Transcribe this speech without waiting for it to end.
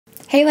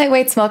Hey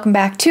Lightweights, welcome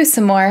back to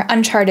some more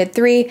Uncharted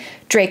 3,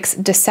 Drake's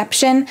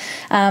Deception.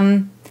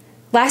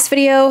 Last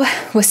video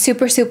was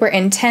super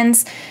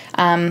intense.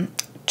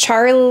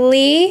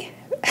 Charlie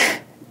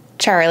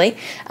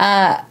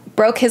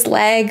broke his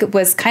leg,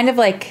 was kind of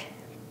like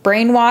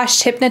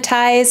brainwashed,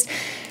 hypnotized.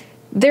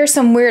 There's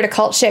some weird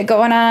occult shit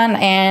going on,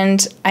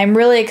 and I'm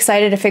really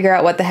excited to figure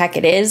out what the heck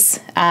it is.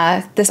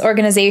 This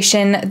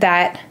organization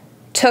that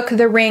took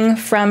the ring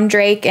from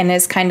Drake and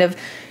is kind of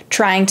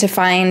trying to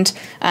find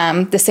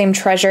the same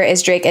treasure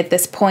as Drake at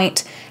this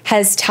point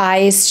has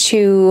ties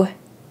to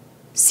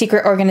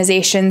secret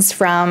organizations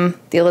from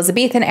the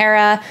Elizabethan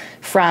era,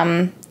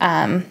 from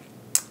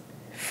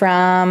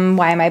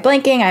why am I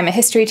blanking? I'm a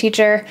history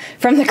teacher,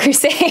 from the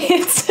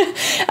Crusades.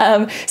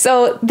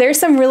 So there's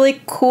some really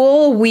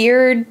cool,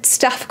 weird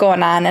stuff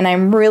going on, and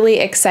I'm really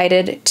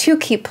excited to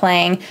keep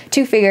playing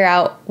to figure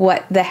out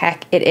what the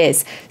heck it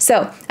is.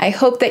 So I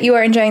hope that you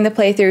are enjoying the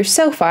playthrough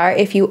so far.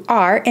 If you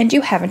are, and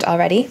you haven't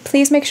already,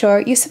 please make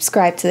sure you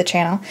subscribe to the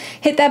channel.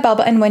 Hit that bell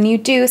button when you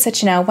do, so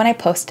you know when I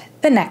post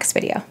the next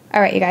video. All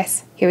right, you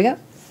guys, here we go.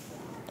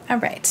 All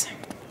right.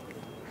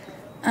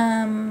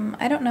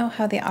 I don't know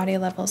how the audio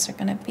levels are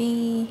gonna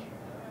be.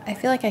 I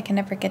feel like I can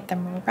never get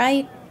them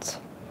right.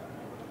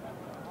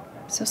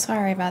 So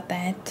sorry about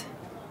that.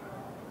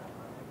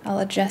 I'll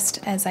adjust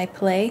as I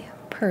play,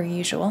 per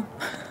usual.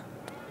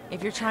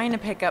 If you're trying to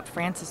pick up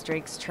Francis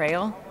Drake's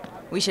trail,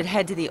 we should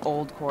head to the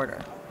old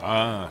quarter.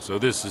 Ah, so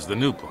this is the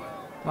new part.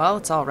 Well,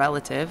 it's all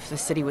relative. The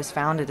city was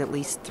founded at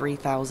least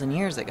 3,000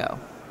 years ago.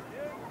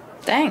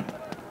 Dang.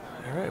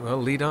 All right, well,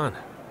 lead on.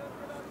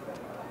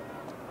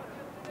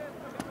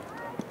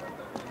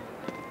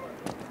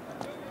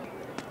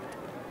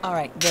 All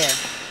right, there.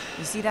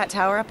 You see that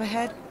tower up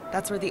ahead?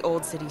 That's where the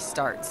old city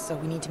starts, so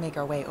we need to make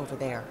our way over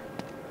there.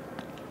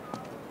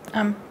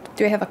 Do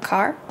we have a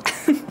car?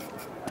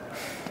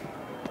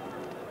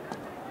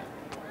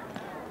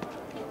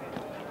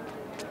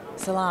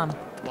 Salam.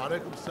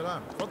 وعليكم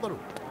السلام. تفضلوا.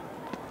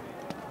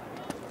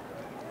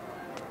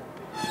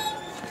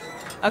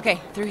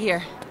 Okay, through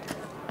here.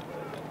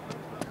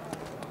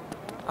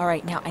 All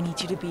right, now I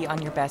need you to be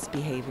on your best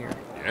behavior.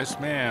 Yes,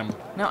 ma'am.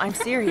 No, I'm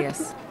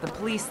serious. The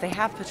police, they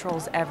have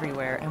patrols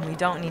everywhere, and we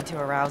don't need to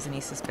arouse any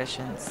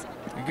suspicions.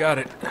 You got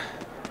it.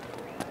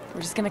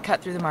 We're just gonna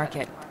cut through the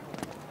market.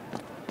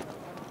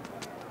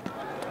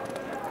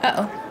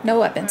 Uh-oh, no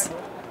weapons.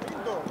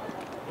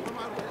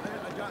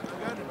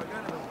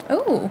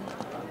 Ooh.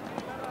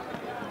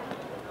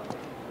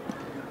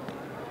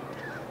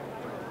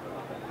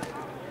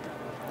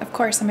 Of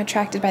course, I'm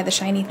attracted by the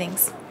shiny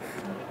things.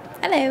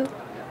 Hello.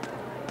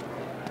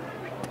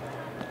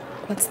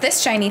 What's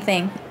this shiny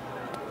thing?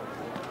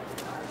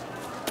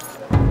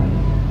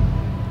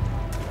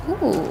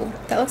 Ooh,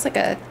 that looks like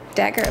a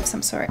dagger of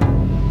some sort.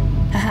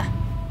 Aha.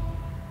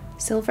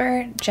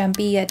 Silver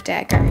Jambia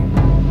dagger.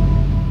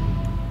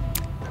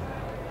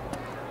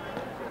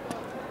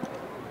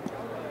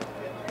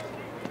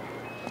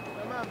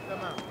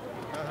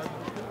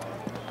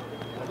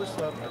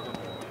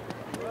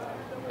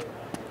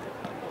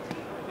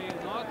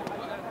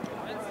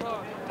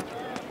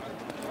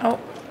 Oh,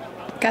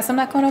 guess I'm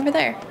not going over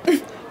there.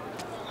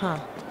 Huh.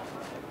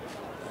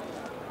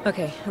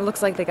 Okay, it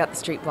looks like they got the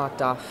street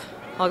blocked off.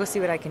 I'll go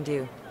see what I can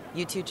do.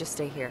 You two just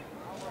stay here.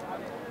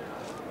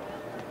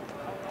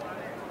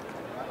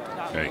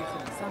 Hey,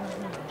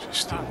 she's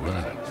still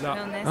running.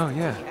 Oh,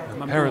 yeah.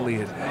 Apparently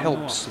it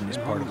helps in this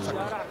part of the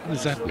world. What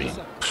does that mean?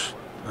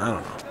 I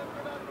don't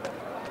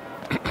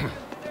know.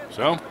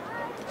 So?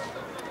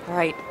 All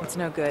right, it's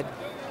no good.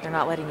 They're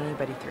not letting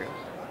anybody through.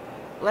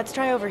 Let's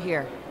try over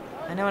here.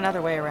 I know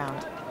another way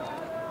around.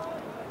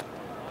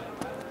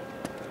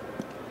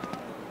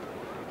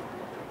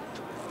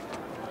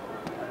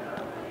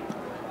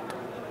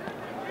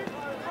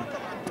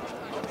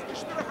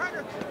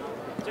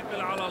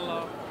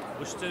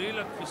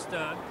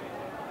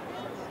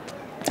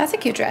 That's a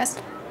cute dress.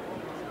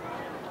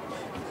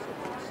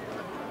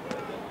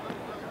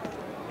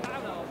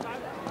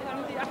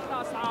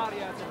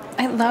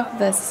 I love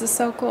this. This is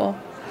so cool.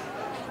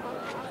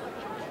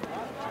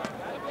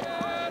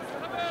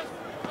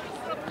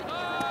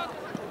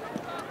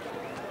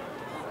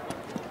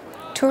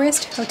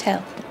 Tourist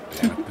hotel.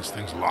 Damn it, this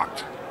thing's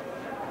locked.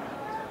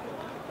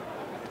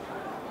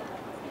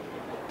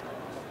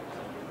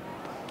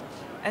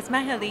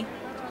 اسمح لي.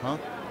 ها؟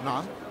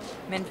 نعم.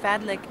 من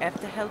فضلك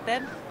افتح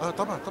الباب.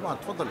 طبعا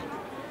تفضلي.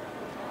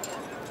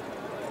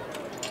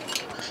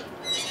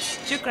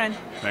 شكرا.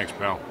 Thanks,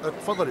 pal.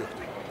 تفضلي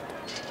أختي.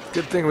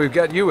 Good thing we've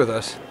got you with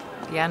us.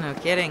 Yeah, no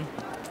kidding.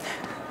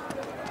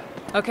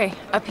 Okay,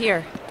 up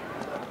here.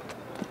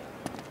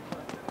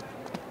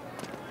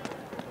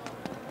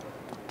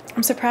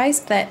 I'm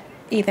surprised that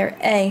either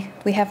A,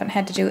 we haven't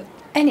had to do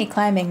any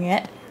climbing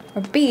yet,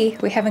 or B,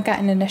 we haven't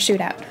gotten in a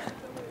shootout.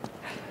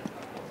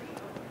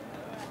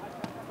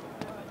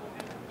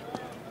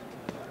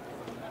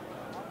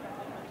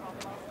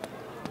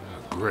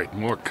 Great,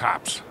 more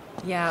cops.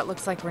 Yeah, it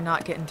looks like we're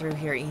not getting through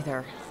here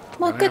either.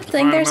 Well, Gonna good have to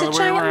thing find there's a another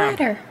way giant around.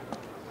 ladder.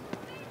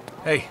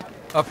 Hey,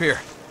 up here.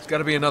 There's got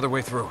to be another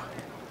way through.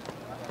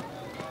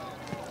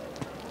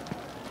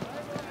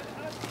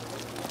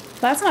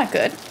 That's not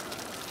good.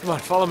 Come on,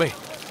 follow me.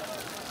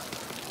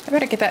 I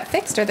better get that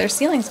fixed or their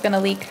ceiling's gonna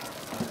leak.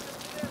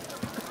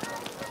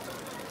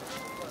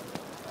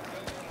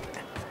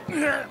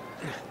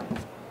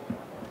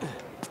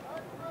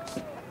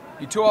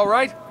 You two all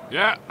right?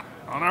 Yeah,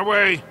 on our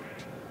way.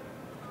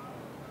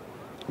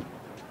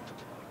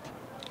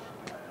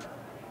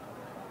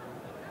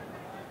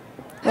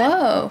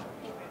 Whoa.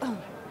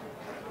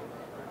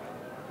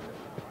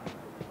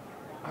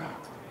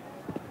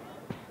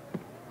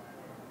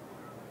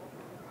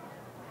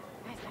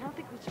 Guys, I don't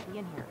think we should be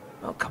in here.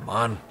 Oh, come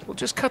on. We'll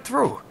just cut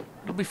through.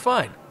 It'll be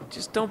fine.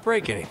 Just don't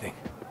break anything.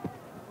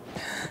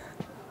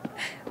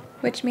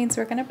 Which means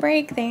we're gonna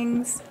break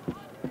things.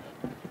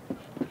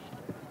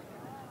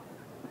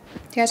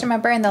 Do you guys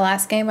remember in the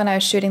last game when I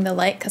was shooting the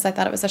light because I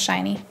thought it was a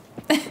shiny?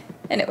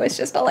 And it was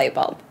just a light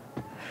bulb.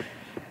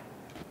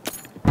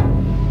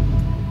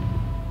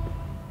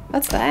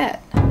 What's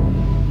that?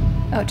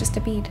 Oh, just a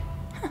bead.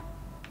 Huh.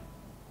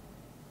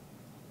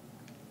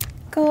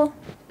 Cool.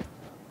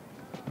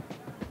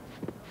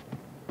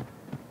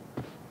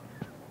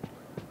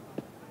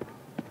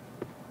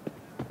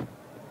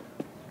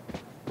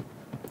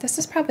 This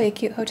is probably a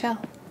cute hotel.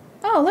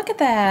 Oh, look at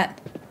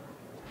that.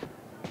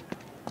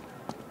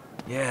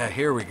 Yeah,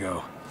 here we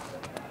go.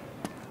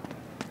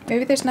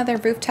 Maybe there's another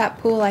rooftop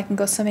pool I can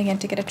go swimming in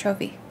to get a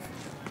trophy.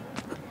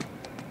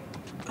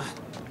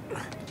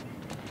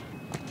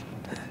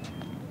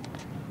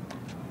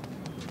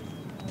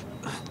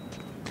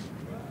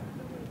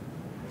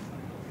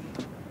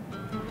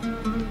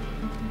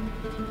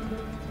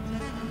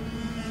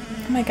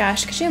 Oh my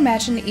gosh, could you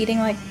imagine eating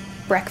like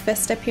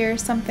breakfast up here or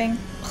something?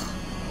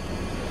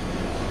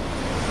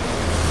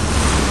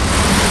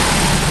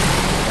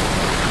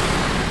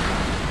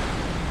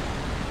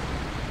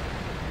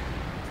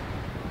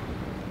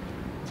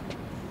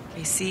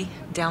 You see,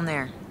 down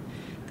there.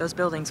 Those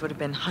buildings would have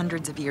been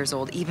hundreds of years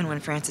old, even when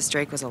Francis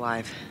Drake was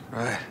alive.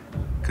 Right.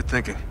 Good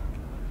thinking.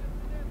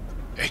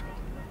 Hey,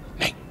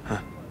 Nate.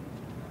 Huh?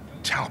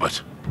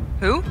 Talbot.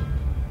 Who?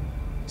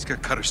 He's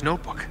got Cutter's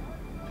notebook.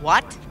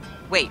 What?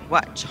 Wait,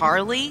 what?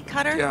 Charlie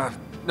Cutter? Yeah,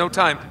 no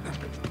time.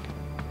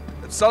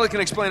 Sully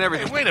can explain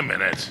everything. Hey, wait a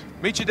minute.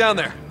 Meet you down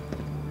there.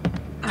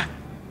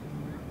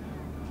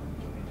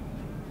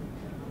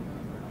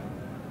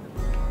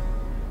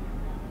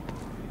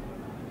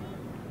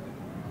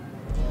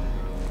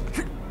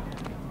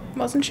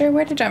 Wasn't sure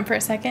where to jump for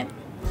a second.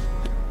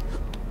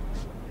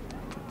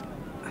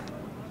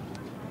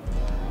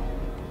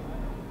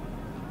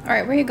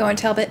 Alright, where are you going,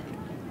 Talbot?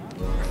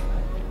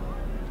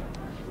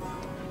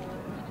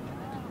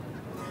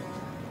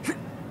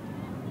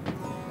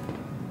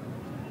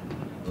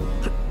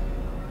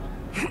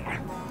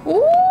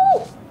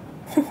 Ooh!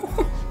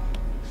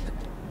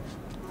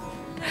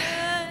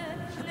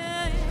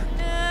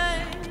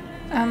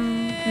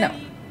 No.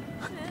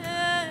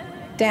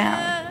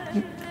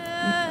 Down.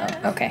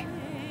 Oh, okay.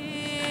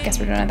 Guess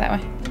we're doing it that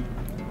way.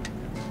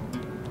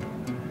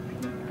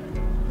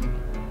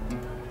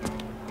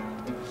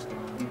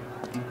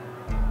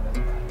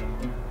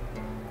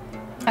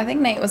 I think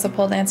Nate was a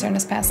pole dancer in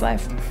his past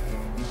life.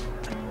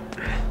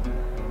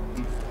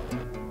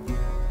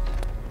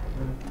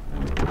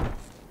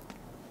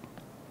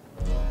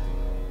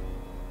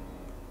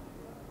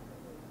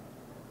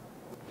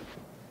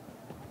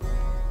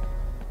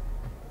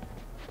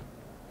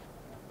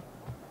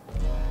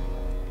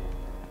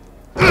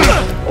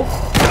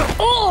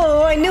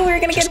 Oh, I knew we were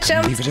gonna get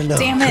jumped. Leave it alone,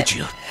 Damn it. could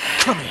you?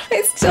 Come here.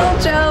 I still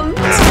jumped.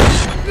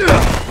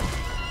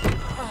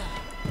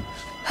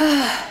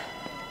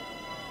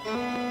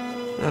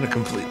 Not a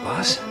complete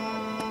loss.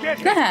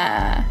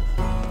 Nah.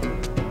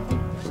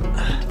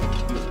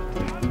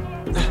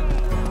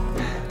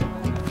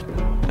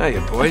 Hiya,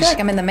 I boys. feel like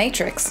I'm in the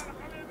Matrix.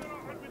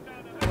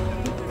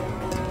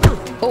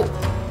 Oh.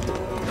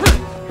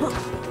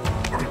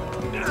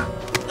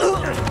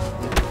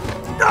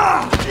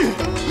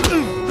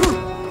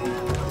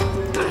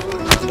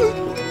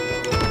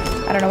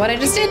 I don't know what I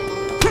just did.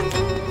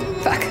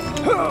 Fuck.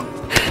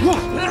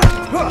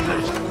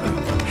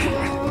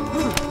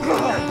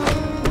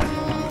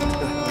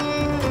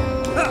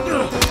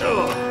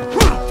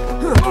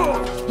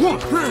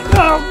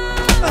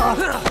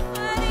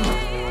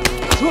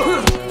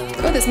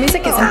 Oh, this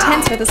music is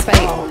intense for this fight.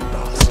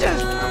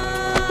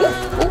 Ooh,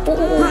 ooh,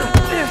 ooh, ooh.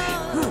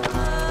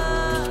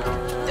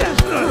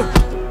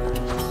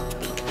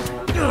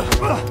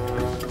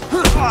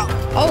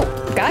 Oh,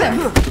 got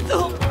him.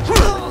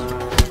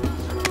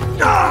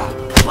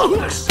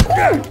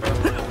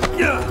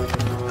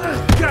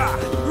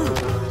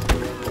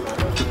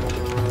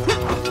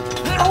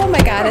 Oh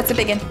my god, it's a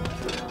big one.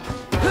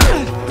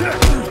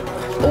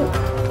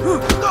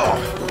 Oh.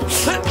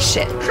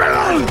 Shit.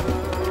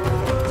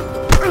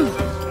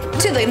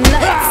 To the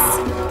nuts.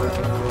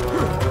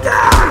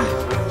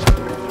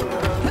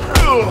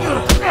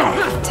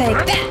 Take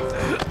that.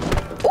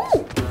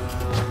 Ooh.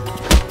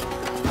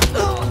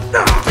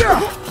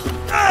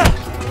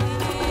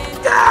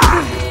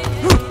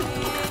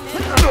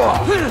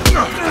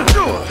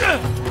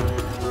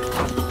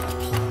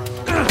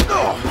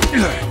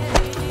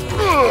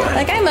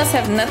 Like, I must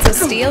have nuts of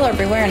steel or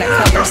be wearing a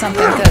cup or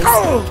something,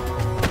 because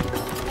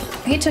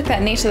he took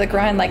that knee to the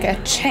groin like a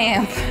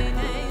champ.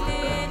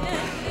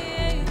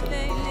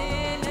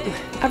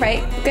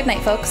 Alright, good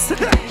night, folks.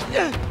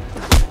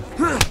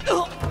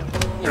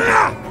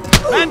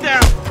 Man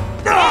down!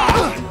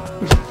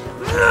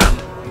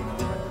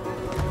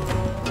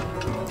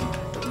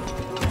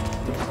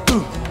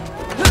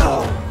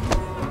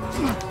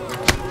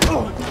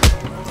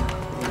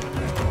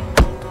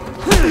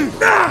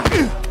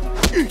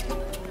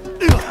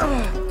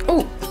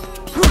 Oh,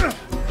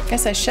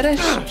 guess I shoulda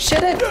kept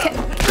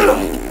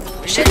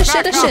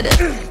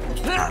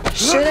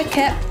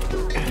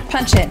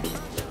punching.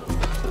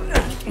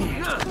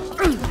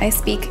 I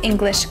speak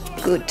English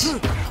good.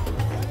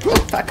 Oh,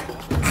 fuck.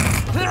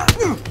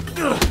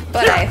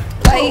 But I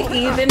fight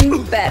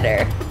even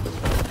better.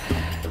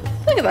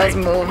 Look at those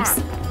moves.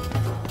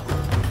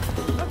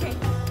 Okay,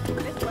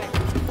 this way.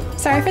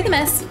 Sorry for the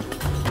mess.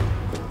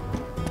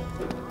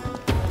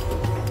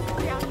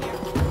 Down here.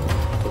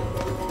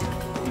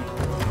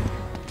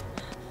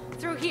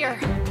 Through here.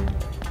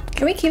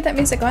 Can we keep that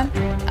music going?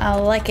 I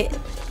like it.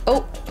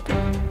 Oh.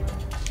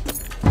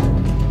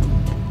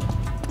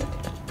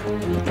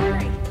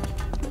 Hurry.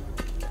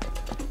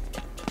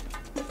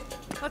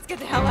 Let's get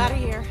the hell out of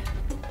here.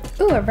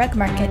 Ooh, a rug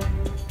market.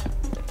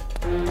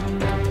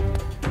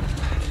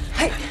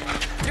 Hey,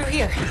 through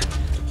here.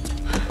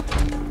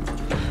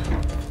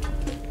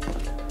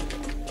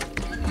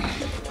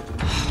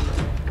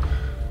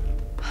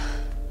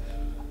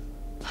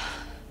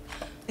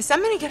 Is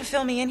somebody gonna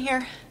fill me in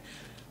here?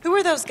 Who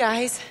are those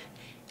guys?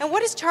 And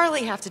what does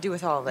Charlie have to do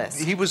with all this?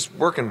 He was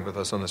working with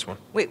us on this one.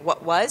 Wait,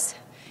 what was?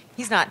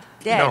 He's not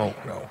dead.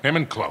 No. Him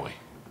and Chloe.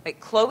 Wait,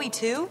 Chloe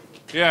too?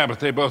 Yeah, but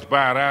they both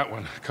bowed out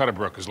when Cutter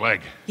broke his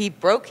leg. He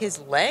broke his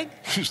leg?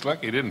 He's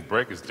lucky he didn't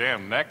break his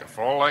damn neck or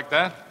fall like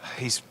that.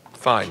 He's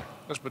fine.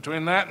 Just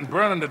between that and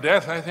burning to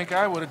death, I think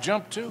I would have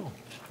jumped too.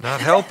 Not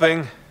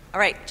helping. All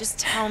right, just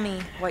tell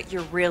me what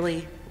you're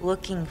really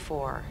looking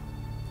for.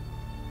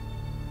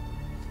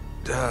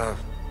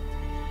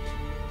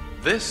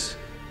 This?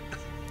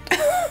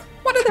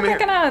 What are the Come here.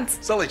 fucking odds?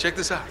 Sully, check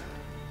this out.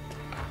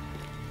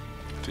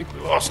 I think we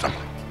lost him.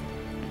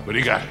 What do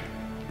you got?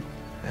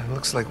 It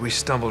looks like we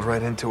stumbled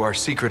right into our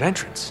secret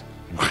entrance.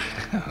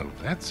 Well,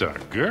 that's our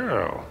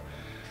girl.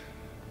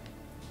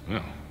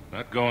 Well,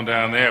 not going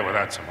down there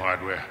without some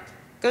hardware.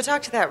 Go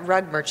talk to that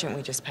rug merchant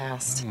we just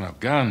passed. Well,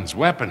 guns,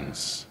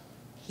 weapons.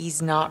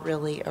 He's not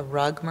really a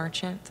rug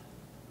merchant.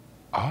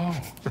 Oh,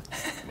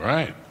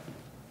 right.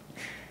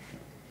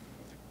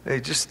 Hey,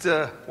 just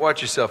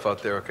watch yourself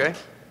out there, okay?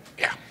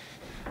 Yeah.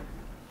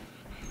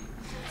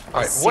 All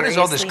right, what is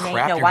all this Seriously,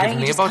 crap Nate? No, you're why giving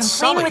don't me you about just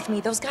come Sully? with me?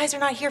 Those guys are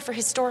not here for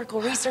historical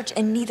research,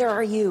 and neither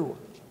are you.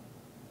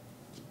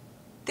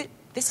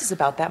 This is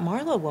about that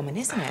Marlowe woman,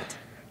 isn't it?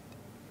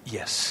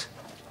 Yes,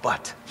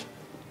 but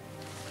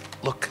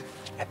look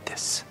at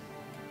this.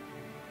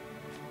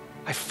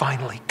 I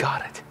finally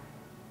got it.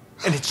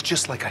 And it's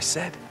just like I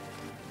said.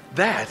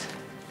 That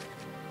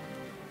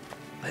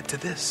led to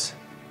this.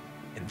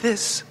 And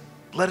this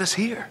led us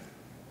here.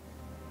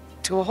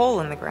 To a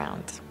hole in the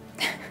ground.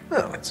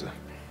 Well, it's a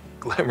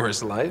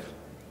glamorous life.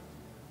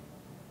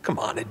 Come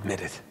on,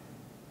 admit it.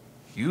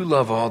 You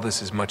love all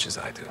this as much as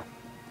I do.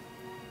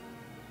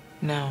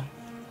 No.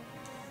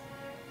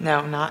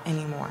 No, not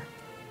anymore.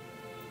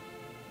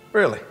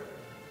 Really?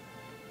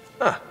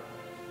 Huh.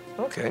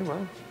 Okay,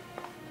 well,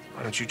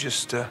 why don't you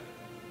just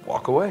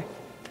walk away?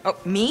 Oh,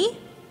 me?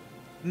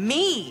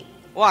 Me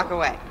walk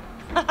away.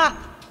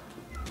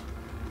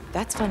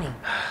 That's funny.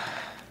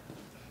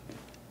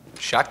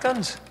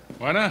 Shotguns?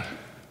 Why not?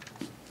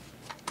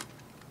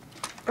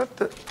 What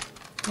the?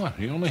 What,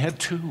 he only had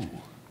two.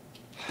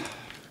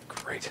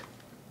 Great.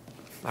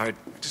 All right,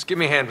 just give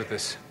me a hand with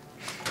this.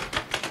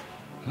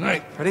 All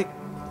right. Ready?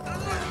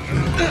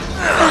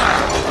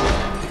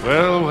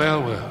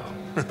 Well.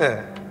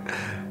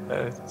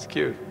 It's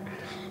cute.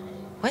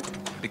 What?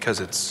 Because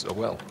it's a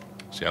well.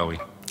 Shall we?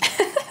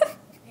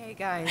 Hey,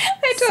 guys.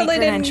 I totally Secret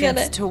didn't get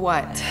entrance it. to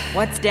what?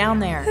 What's down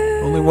there?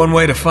 Only one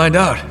way to find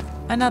out.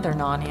 Another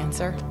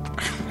non-answer.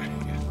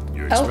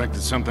 You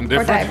expected something Or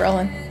different? dive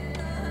rolling.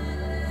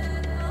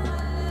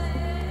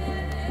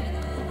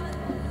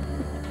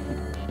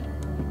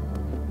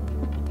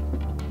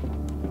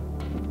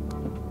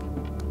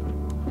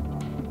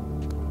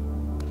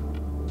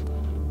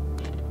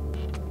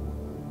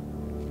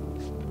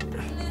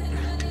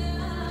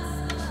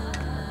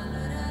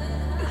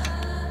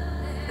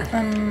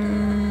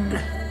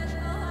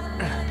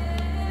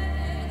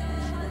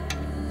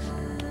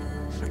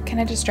 Can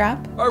I just drop?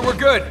 All right, we're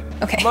good.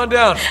 Okay. Come on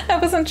down. I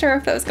wasn't sure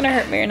if that was gonna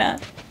hurt me or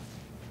not.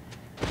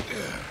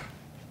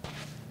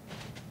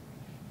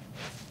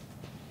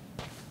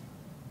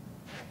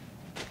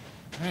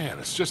 Man,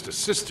 it's just a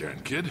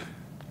cistern, kid. You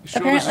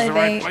sure Apparently this is the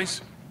right they-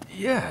 place?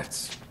 Yeah,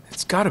 it's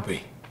gotta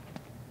be.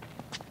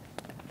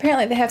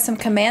 Apparently they have some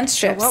command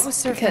strips. What was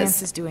Sir because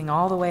Francis doing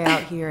all the way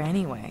out here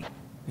anyway?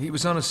 He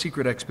was on a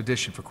secret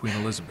expedition for Queen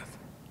Elizabeth.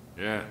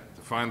 Yeah,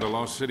 to find the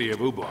lost city of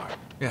Ubar.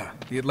 Yeah,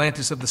 the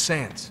Atlantis of the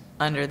Sands.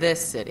 Under this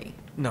city.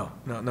 No,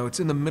 it's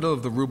in the middle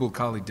of the Rubal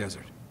Khali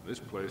Desert. This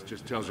place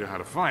just tells you how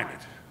to find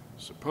it,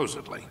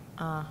 supposedly.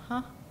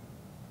 Uh-huh.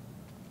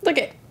 Look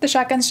at the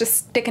shotgun's just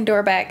sticking to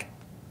her back.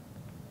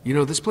 You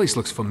know, this place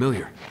looks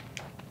familiar.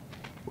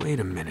 Wait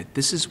a minute,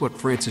 this is what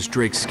Francis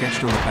Drake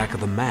sketched on the back of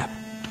the map.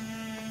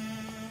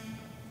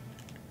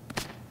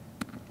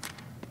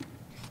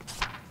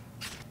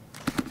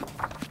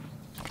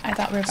 I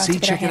thought we were about See, to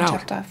get our check it hand out.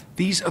 chopped off.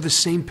 These are the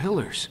same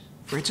pillars.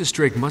 Francis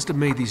Drake must have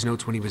made these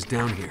notes when he was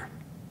down here.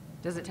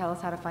 Does it tell us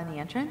how to find the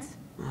entrance?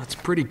 Well, it's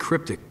pretty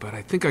cryptic, but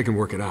I think I can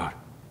work it out.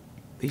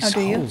 These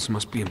do you? holes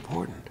must be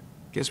important.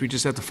 Guess we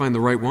just have to find the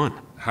right one.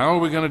 How are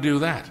we gonna do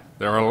that?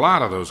 There are a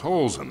lot of those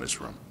holes in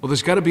this room. Well,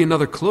 there's got to be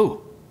another clue.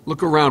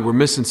 Look around, we're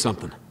missing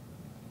something.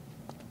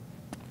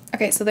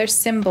 Okay, so there's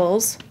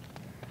symbols.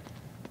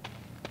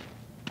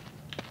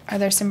 Are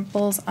there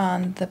symbols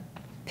on the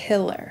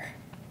pillar?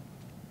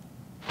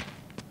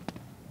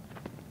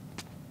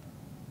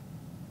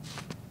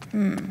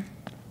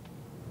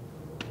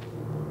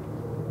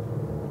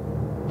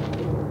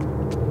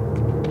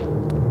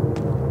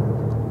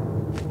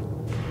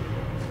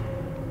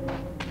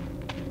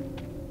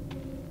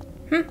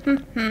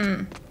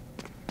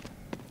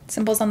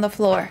 Symbols on the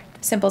floor.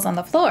 Symbols on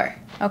the floor.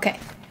 Okay.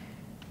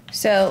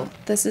 So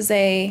this is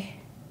a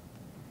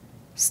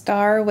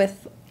star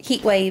with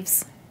heat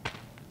waves.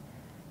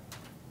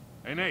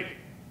 Hey, Nate.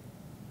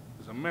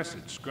 There's a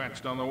message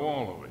scratched on the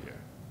wall over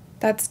here.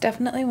 That's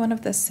definitely one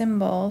of the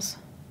symbols.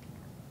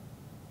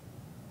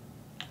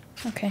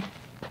 Okay.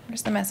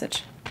 Where's the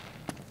message?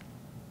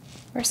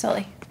 Where's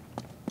Sully?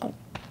 Oh.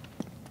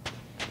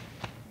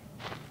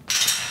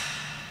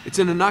 It's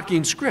an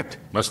Enochian script.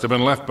 Must have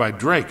been left by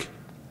Drake.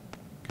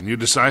 Can you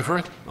decipher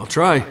it? I'll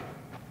try.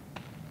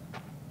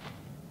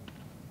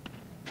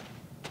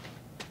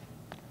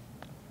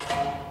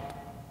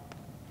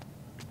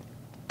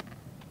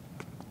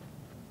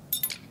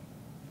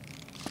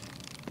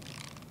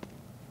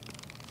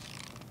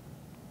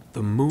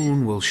 The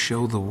moon will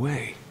show the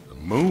way. The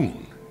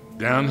moon?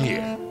 Down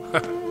here?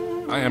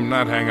 I am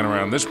not hanging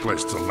around this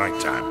place till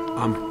nighttime.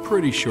 I'm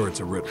pretty sure it's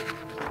a riddle.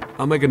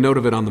 I'll make a note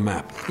of it on the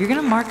map. You're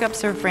gonna mark up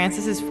Sir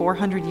Francis's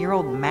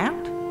 400-year-old map?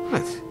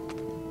 What?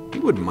 You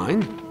wouldn't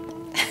mind?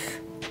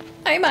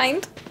 I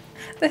mind.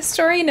 The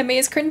historian in me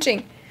is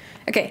cringing.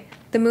 Okay,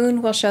 the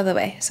moon will show the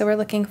way. So we're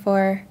looking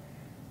for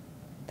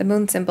the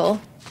moon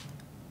symbol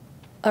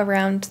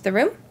around the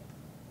room.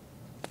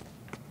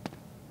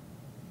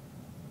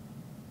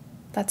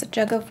 That's a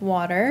jug of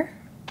water.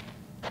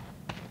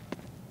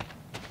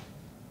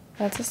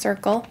 That's a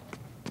circle.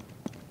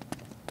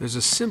 There's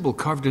a symbol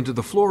carved into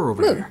the floor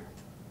over Moon.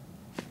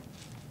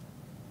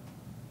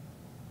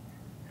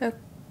 there.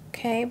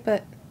 Okay,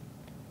 but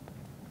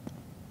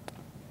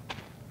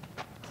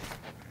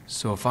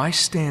So if I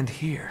stand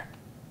here...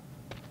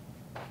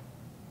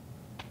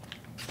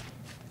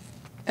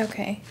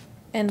 okay,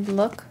 and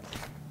look.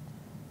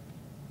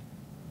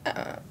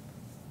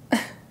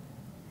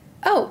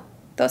 Oh,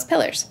 those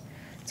pillars.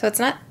 So it's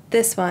not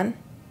this one,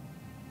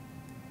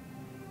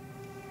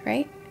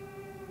 right?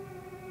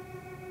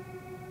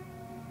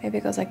 Maybe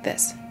it goes like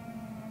this.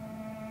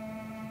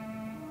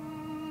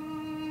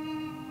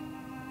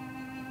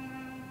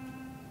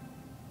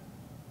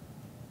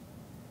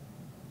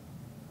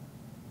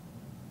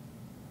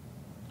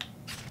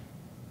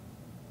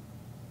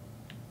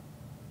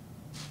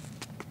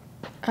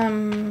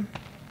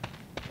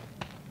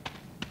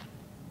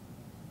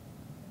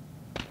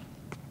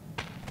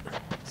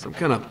 Some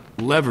kind of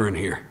lever in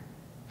here.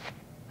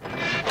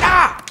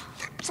 Ah!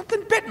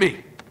 Something bit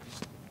me!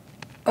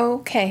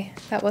 Okay,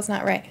 that was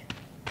not right.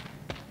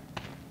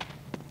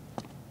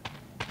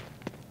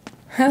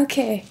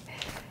 Okay.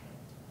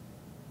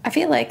 I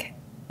feel like...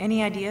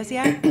 Any ideas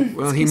yet?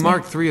 Well, he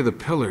marked 3 of the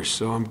pillars,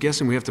 so I'm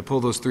guessing we have to pull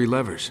those 3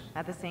 levers.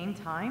 At the same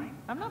time?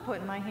 I'm not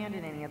putting my hand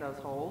in any of those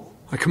holes.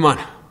 Come on.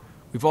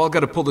 We've all got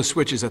to pull the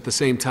switches at the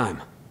same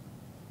time.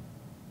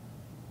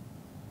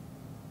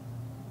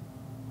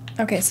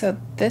 Okay, so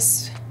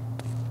this...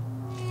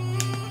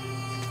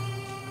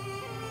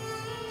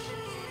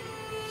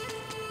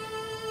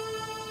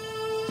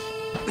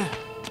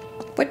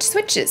 Which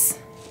switches?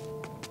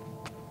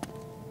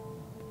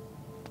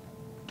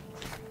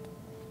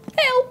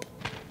 Help!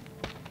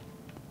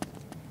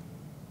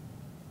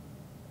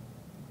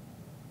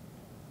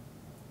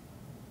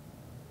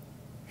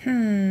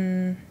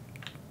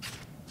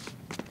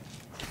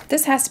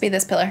 This has to be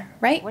this pillar,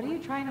 right? What are you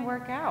trying to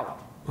work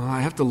out? Well,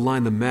 I have to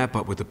line the map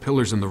up with the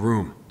pillars in the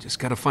room. Just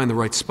got to find the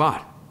right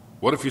spot.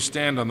 What if you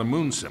stand on the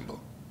moon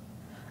symbol?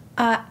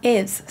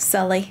 Is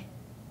Sully.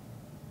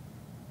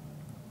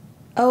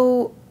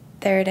 Oh,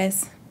 there it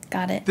is.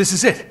 Got it. This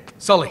is it.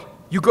 Sully,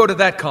 you go to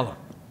that column.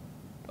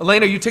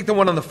 Elena, you take the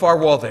one on the far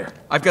wall there.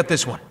 I've got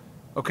this one.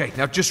 Okay,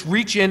 now just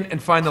reach in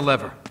and find the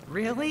lever.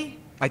 Really?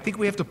 I think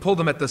we have to pull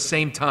them at the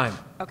same time.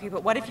 Okay,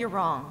 but what if you're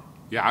wrong?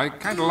 Yeah, I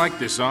kind of like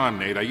this on,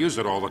 Nate. I use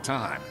it all the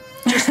time.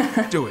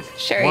 Do it.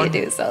 Sure 1,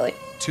 you do, Sully.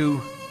 2,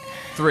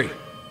 3.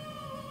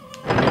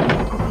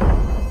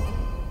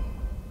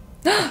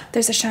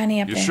 There's a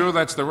shiny up You there. sure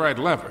that's the right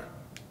lever?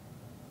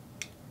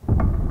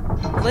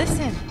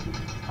 Listen.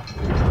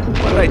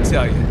 What did I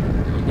tell you?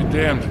 I'll be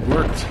damned, it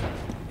worked.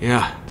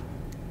 Yeah,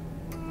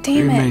 Damn pretty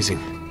it. amazing.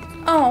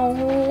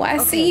 Oh, I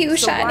see you,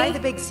 so Shiny. why the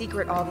big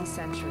secret all these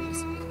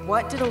centuries?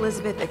 What did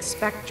Elizabeth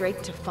expect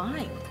Drake to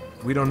find?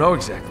 We don't know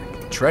exactly.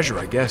 Treasure,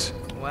 I guess.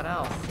 What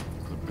else?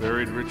 The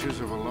buried riches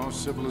of a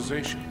lost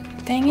civilization.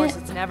 Dang Of course,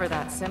 it. it's never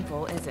that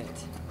simple, is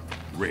it?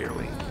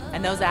 Rarely.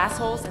 And those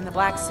assholes in the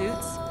black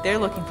suits, they're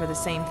looking for the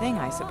same thing,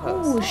 I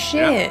suppose. Oh,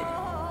 shit.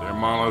 They're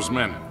Marlowe's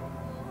men.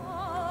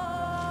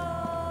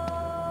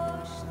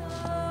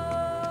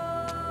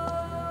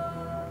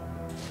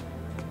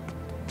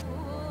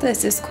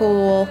 This is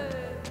cool.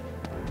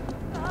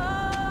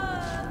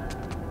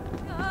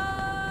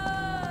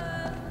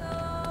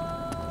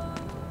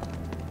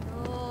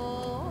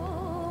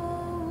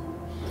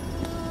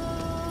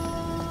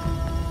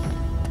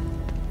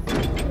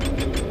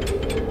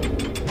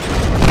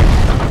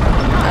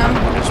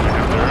 Guess we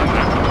have to earn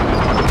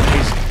that.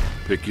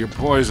 Easy. Pick your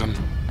poison.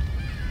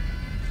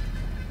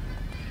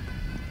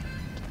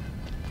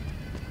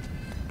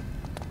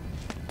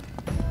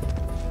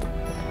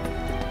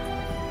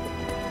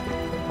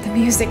 The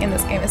music in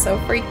this game is so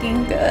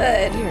freaking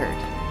good. Weird.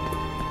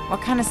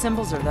 What kind of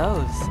symbols are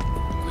those?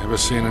 Never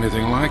seen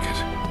anything like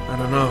it. I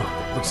don't know.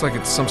 Looks like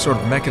it's some sort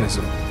of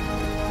mechanism.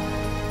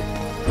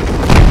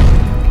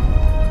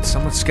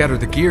 Someone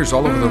scattered the gears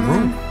all over the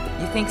room.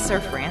 You think Sir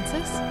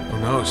Francis? Who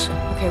knows?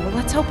 Okay, well,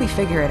 let's hope we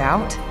figure it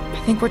out. I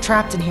think we're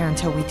trapped in here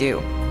until we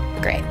do.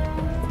 Great.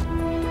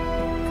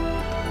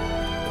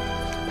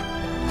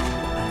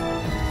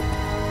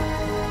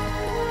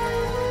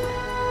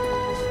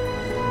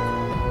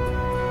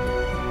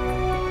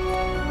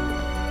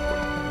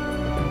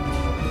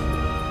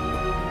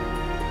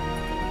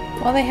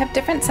 Well, they have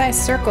different size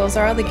circles.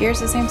 Are all the gears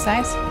the same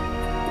size?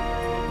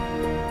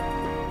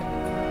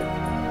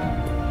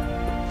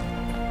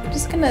 I'm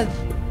just gonna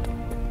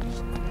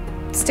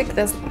stick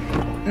this.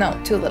 No,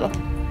 too little.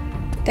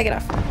 Take it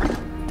off.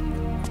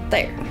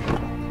 There.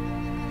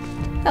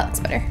 That looks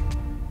better.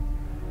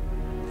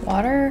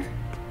 Water.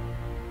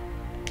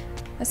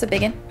 That's a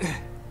big one.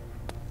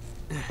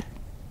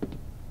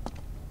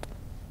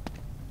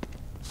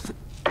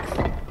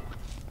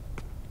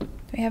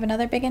 Do we have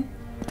another big one?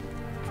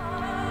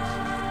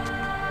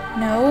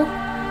 No.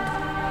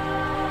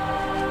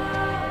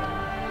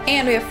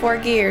 And we have 4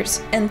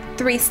 gears and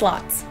 3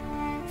 slots.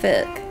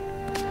 Fuck.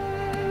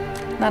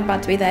 Not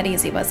about to be that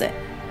easy, was it?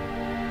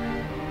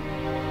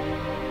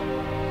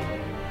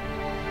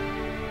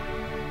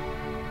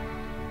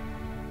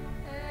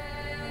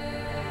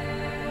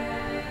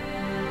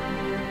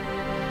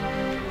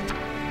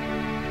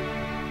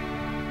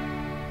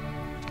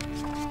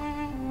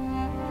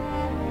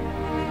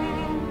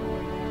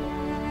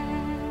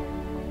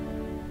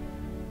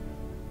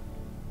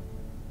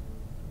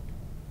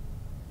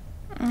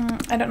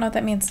 I don't know what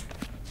that means.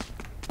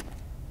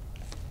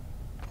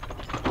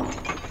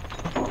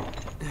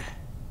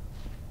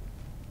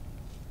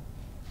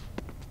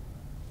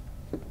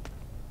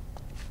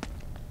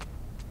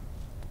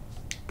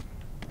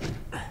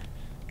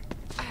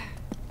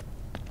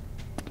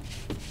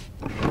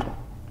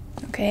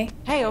 Okay.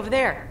 Hey, over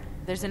there.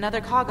 There's another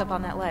cog up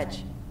on that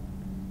ledge.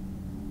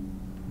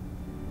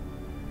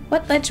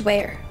 What ledge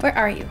where? Where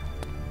are you?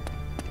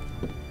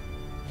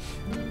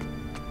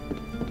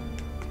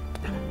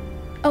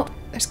 Oh,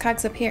 there's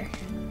cogs up here.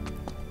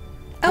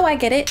 Oh, I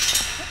get it.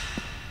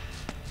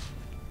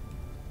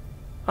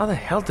 How the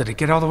hell did it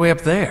get all the way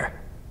up there?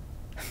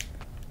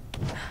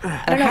 I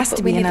don't There know, has but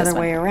to we be need this another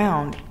one. way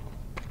around.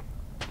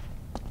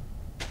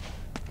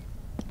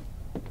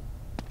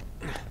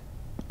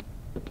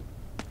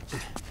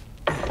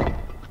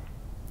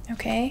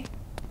 Okay.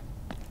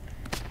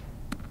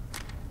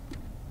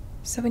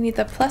 So we need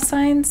the plus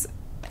signs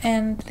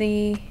and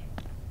the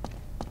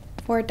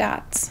 4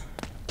 dots.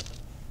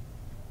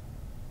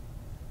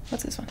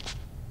 What's this one?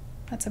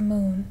 That's a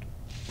moon.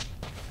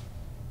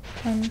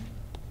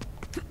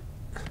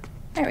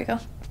 There we go.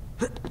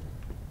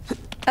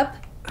 Up.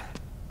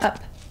 Up.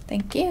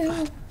 Thank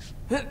you.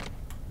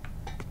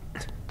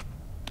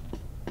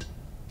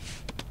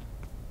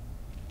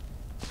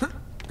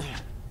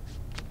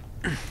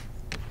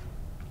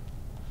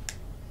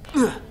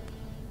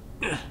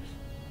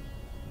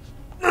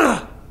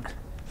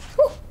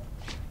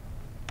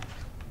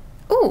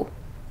 Ooh.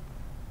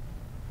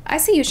 I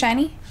see you,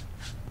 Shiny.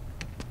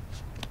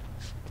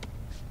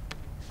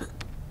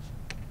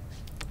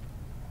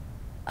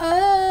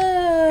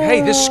 Hey,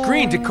 this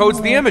screen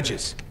decodes the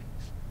images.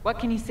 What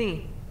can you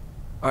see?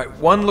 Alright,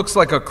 one looks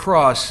like a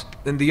cross,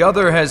 and the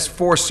other has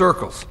 4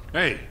 circles.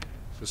 Hey,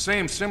 the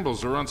same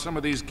symbols are on some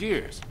of these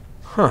gears.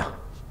 Huh.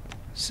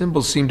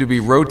 Symbols seem to be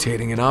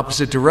rotating in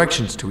opposite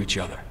directions to each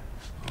other.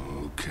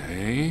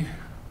 Okay.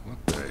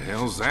 What the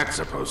hell's that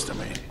supposed to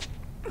mean?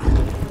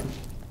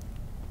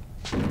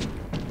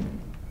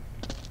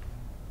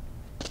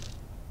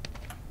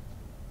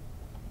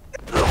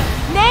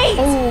 Nate!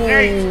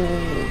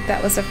 Ooh,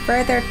 that was a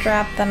further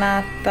drop than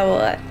I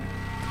thought.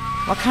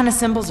 What kind of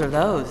symbols are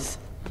those?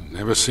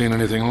 Never seen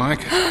anything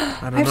like it. I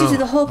don't I have to know. do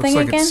the whole Looks thing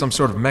like again? it's some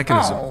sort of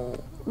mechanism.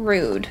 Oh,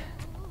 Rude.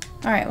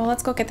 Alright, well,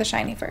 let's go get the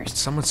shiny first.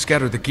 Someone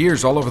scattered the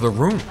gears all over the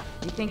room.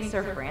 You think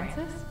Sir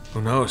Francis?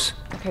 Who knows?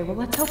 Okay, well,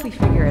 let's hope we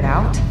figure it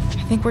out.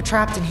 I think we're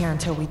trapped in here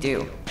until we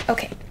do.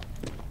 Okay.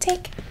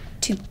 Take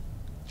 2.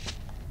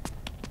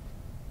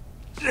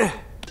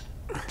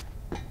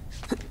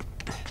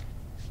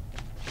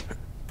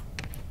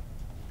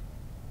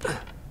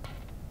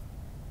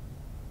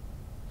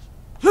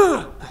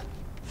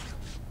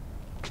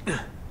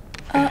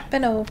 Up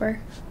and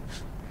over.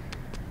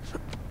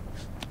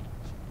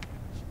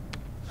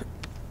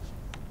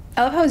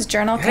 I love how his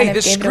journal kind of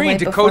this gave it screen away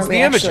decodes before we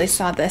the actually images.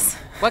 saw this.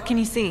 What can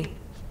you see?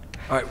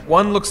 Alright,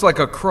 one looks like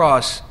a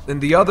cross, and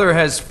the other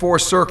has 4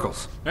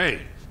 circles.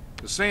 Hey,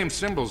 the same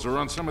symbols are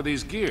on some of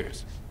these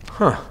gears.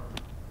 Huh.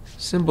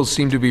 Symbols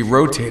seem to be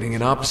rotating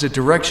in opposite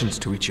directions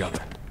to each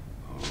other.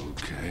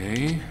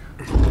 Okay.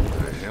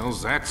 What the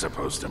hell's that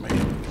supposed to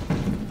mean?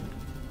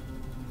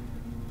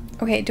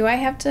 Okay, do I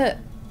have to...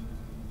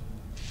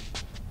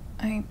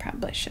 I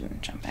probably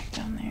shouldn't jump back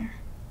down there.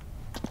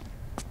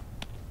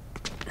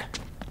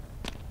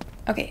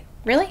 Okay,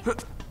 really?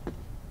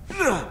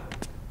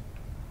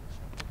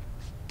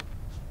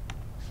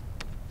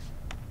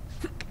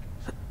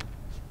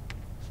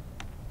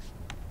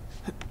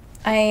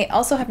 I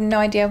also have no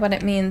idea what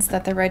it means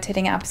that they're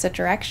rotating opposite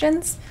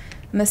directions.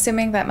 I'm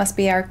assuming that must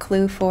be our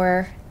clue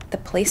for the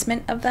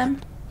placement of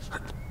them.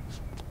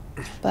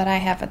 But I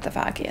haven't the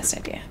foggiest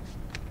idea.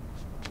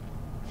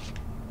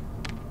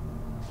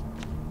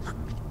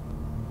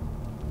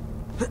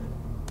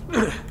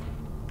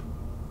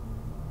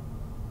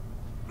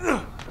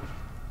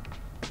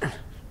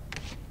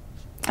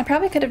 I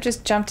probably could have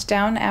just jumped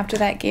down after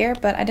that gear,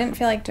 but I didn't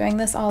feel like doing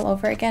this all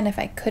over again if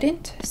I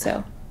couldn't,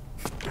 so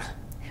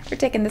we're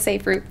taking the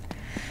safe route.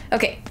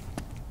 Okay.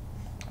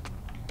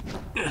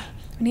 We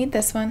need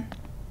this one.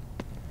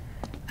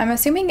 I'm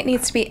assuming it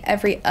needs to be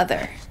every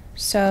other,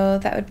 so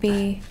that would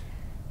be...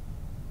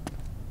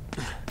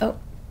 Oh,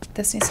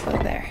 this needs to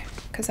go there,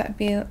 because that would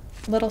be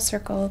little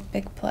circle,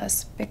 big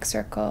plus, big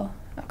circle.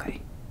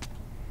 Okay.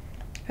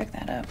 Pick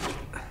that up.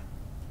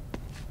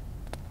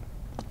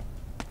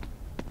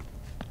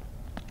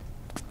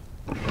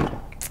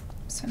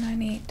 So now I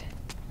need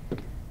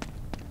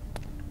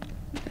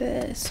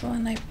this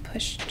one I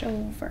pushed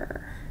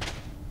over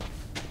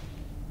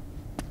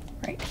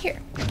right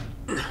here.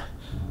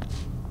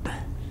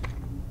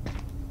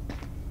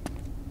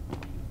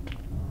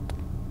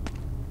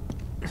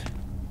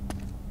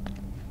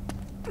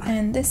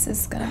 And this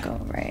is gonna go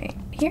right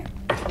here.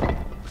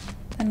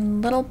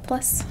 And little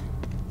plus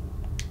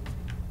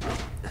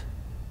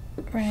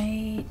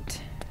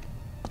right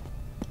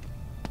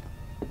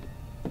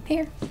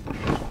here.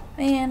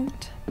 And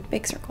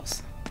big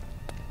circles.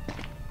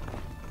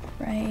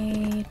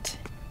 Right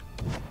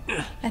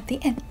at the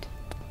end.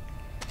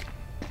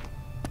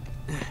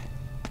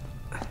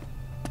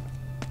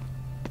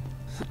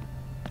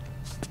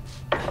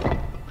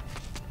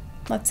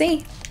 Let's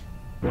see.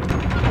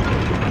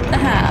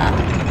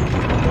 Aha.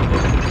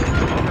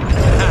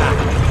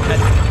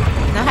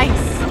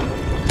 Nice.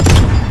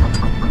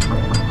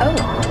 Oh.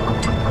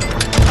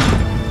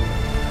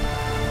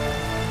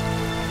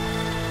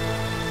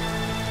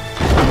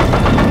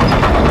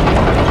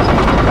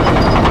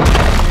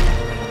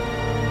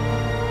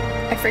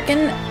 I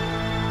freaking...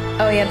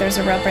 Oh yeah, there's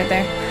a rope right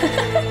there.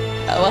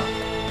 Oh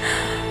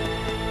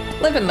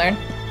well. Live and learn.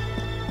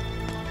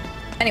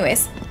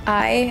 Anyways,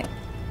 I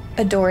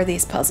adore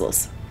these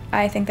puzzles.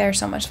 I think they're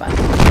so much fun.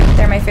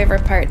 They're my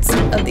favorite parts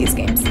of these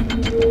games.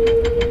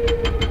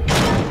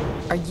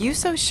 Are you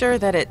so sure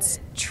that it's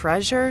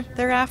treasure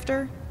they're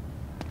after?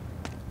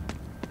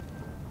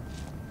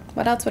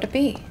 What else would it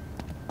be?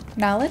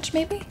 Knowledge,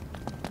 maybe?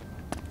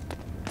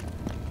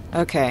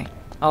 Okay,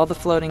 all the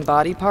floating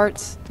body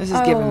parts? This is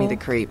giving me the Oh.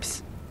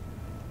 creeps.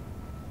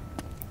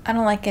 I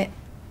don't like it.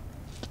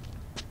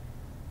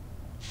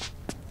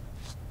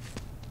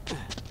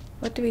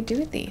 What do we do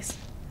with these?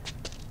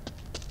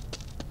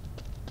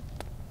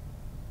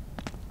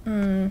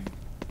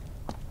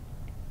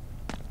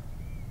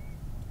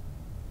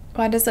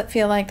 Why does it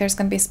feel like there's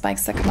gonna be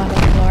spikes that come out of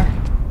the floor?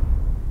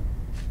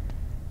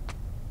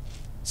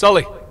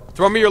 Sully,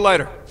 throw me your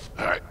lighter.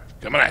 All right,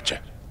 coming at you.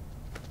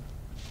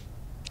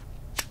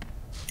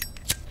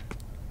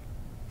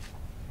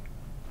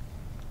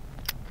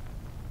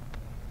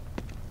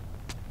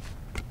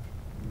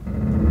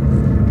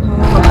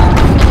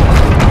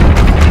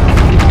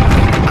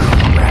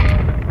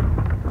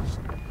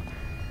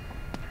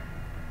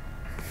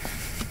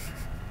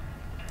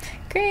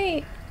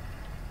 Great!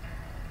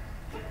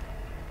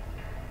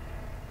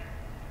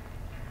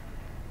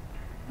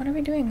 What are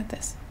we doing with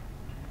this?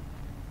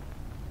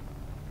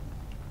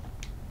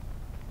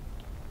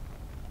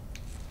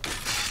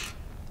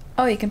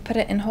 Oh, you can put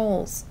it in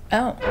holes.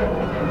 Oh.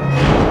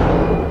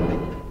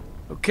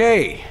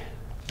 Okay,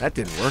 that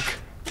didn't work.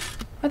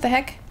 What the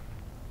heck?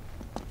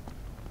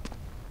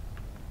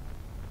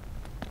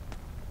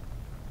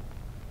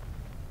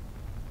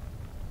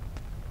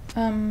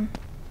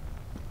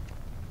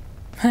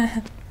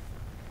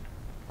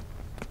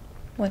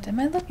 What am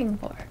I looking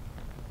for?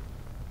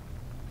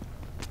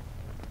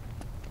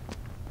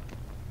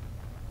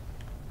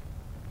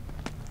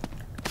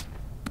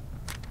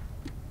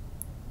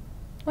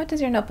 What does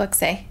your notebook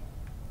say?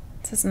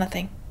 It says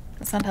nothing.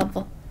 That's not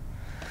helpful.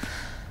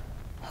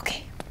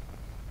 Okay.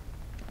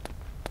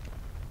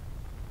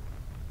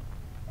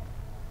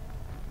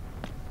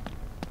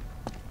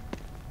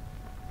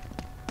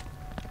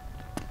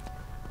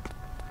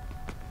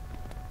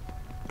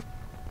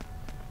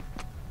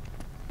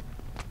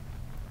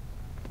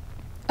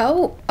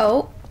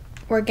 Oh,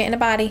 we're getting a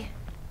body.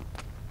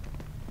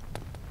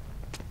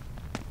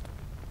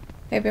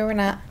 Maybe we're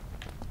not.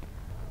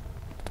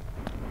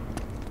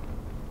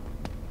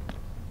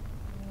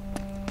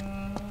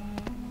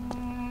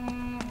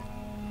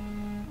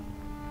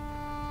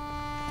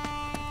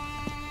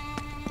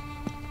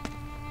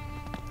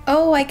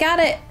 Oh, I got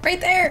it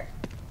right there.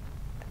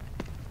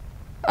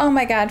 Oh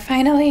my God,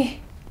 finally.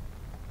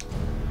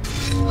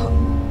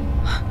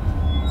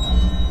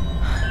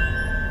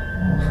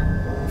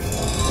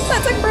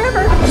 That took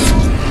forever.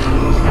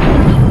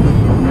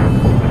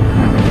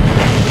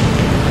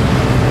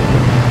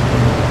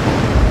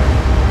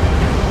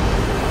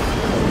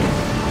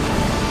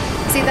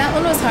 See, that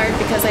one was hard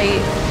because I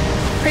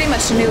pretty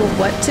much knew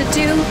what to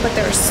do, but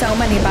there were so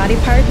many body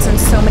parts and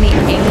so many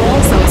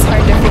angles, so it was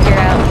hard to figure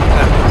out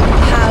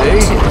how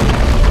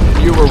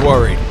to. You were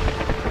worried.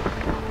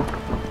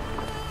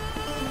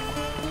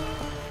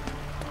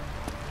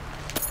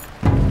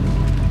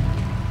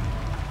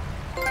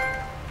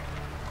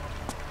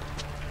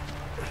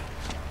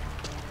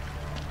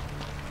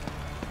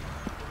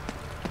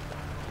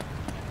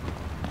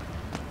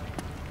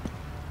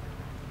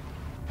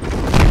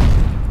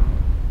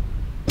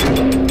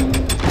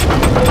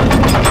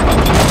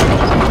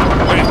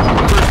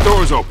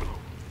 Open.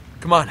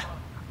 Come on.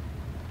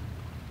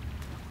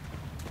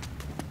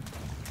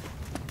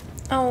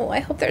 Oh, I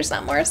hope there's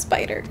not more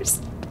spiders.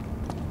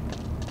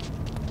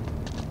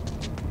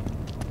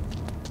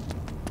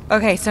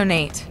 Okay, so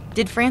Nate,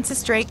 did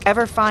Francis Drake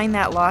ever find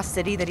that lost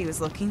city that he was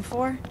looking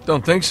for?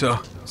 Don't think so.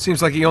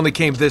 Seems like he only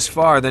came this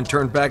far, then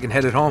turned back and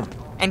headed home.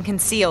 And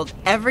concealed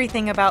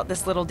everything about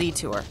this little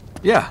detour?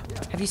 Yeah.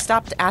 Have you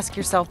stopped to ask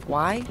yourself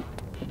why?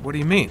 What do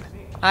you mean?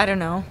 I don't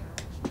know.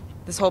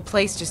 This whole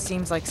place just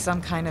seems like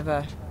some kind of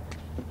a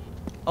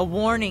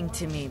warning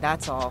to me,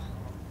 that's all.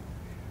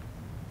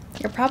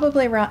 You're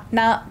probably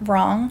not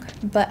wrong,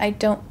 but I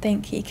don't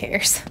think he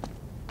cares.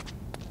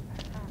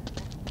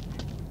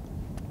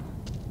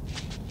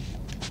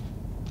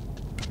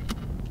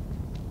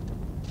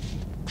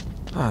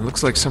 Ah, it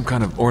looks like some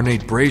kind of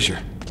ornate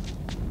brazier.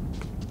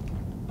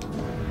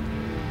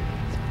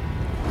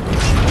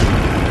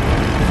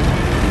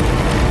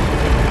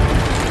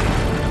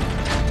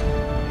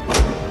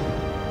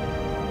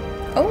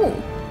 Oh.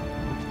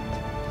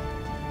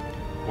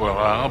 Well,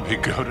 I'll be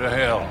go to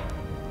hell.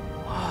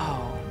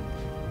 Wow.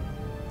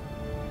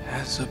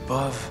 As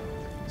above,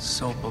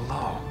 so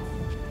below.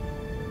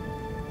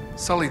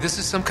 Sully, this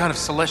is some kind of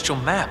celestial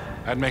map.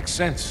 That makes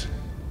sense.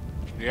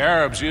 The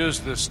Arabs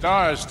used the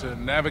stars to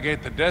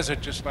navigate the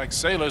desert just like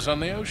sailors on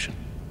the ocean.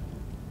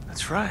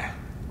 That's right.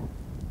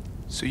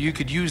 So you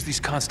could use these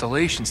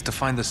constellations to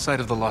find the site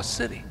of the lost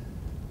city.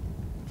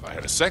 If I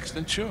had a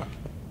sextant, sure.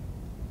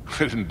 I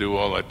didn't do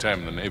all that time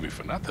in the Navy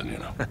for nothing, you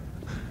know.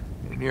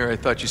 And here I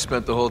thought you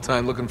spent the whole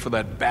time looking for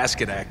that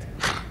basket act.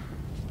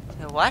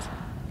 The what?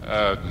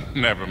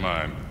 Never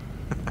mind.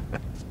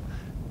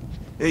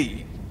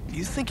 Hey,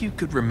 you think you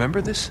could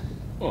remember this?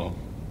 Well,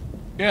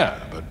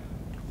 yeah, but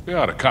we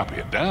ought to copy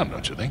it down,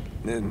 don't you think?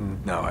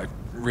 No, I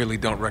really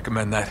don't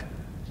recommend that.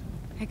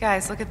 Hey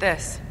guys, look at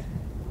this.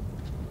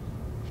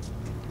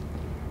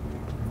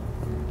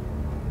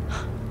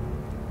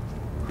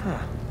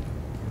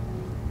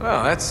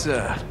 Well, that's,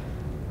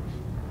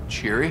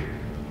 cheery.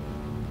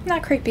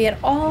 Not creepy at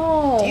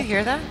all. Do you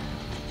hear that?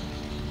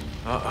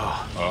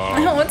 Uh-oh.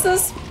 Oh, it's a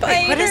spider.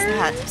 Wait, what is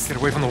that? Get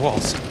away from the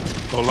walls.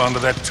 Hold on to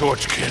that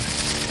torch, kid.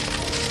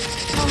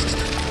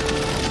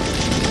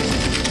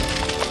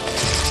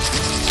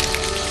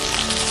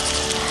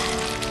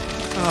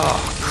 Oh,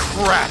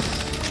 crap.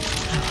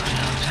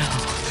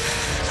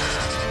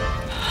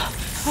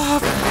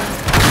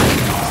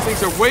 These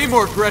things are way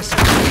more aggressive.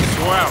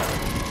 Swell.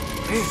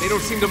 Man, they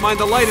don't seem to mind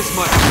the light as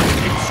much.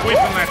 Keep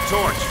sweeping that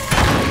torch.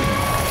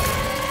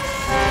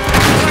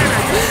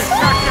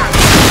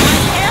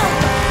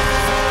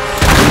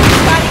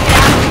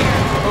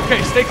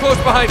 Okay, stay close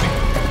behind me.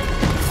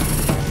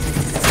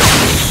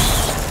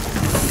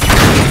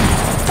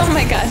 Oh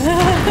my God.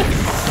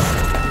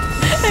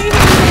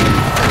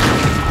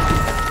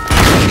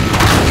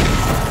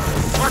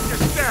 Watch your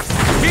step.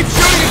 Keep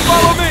shooting and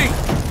follow me.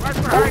 Right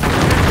behind you.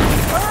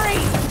 Hurry!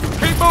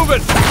 Keep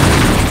moving.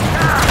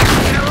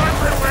 They're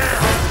everywhere.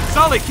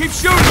 Sully, keep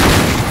shooting.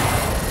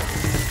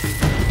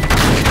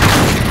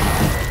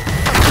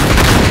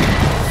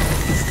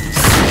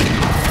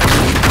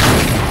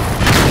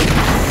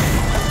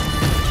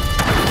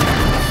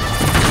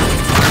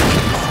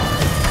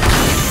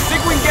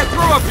 Think we can get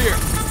through up here?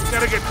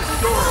 Gotta get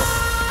this door open.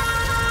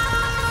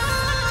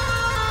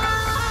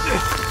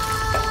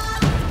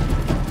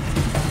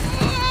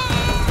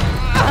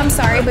 I'm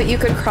sorry, but you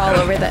could crawl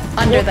over that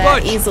under Won't that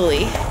budge.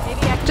 easily. Maybe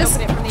I can Just-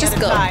 open it from the just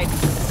other go. side.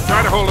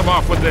 Try to hold him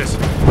off with this.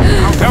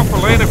 I'll help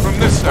Elena from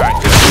this side.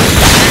 Just as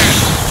you can.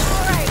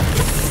 Alright,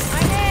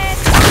 I'm in.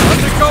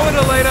 How's it going,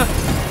 Elena?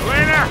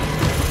 Elena!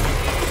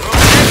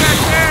 Okay back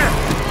there!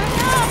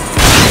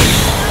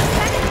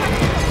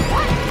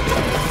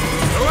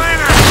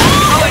 Elena!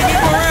 Sully, need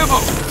more ammo!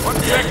 1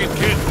 second,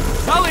 kid.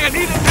 Sully, I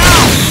need it now!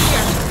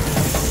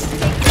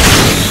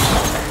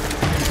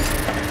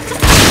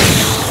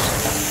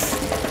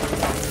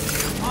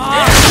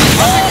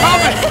 How's it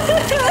coming?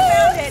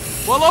 Found it.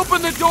 Well,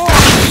 open the door!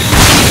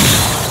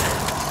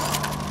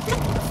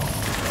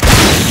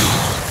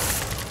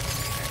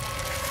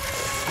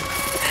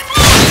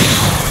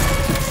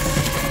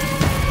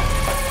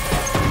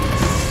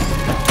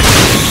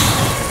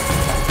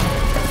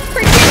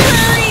 Freaking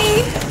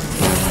hurry!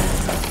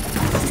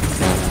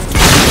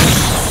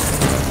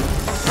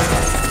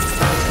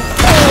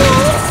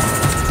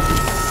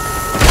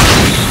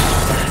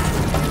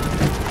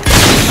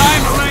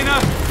 Time, Elena!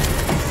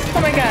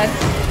 Oh my god.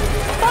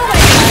 Oh my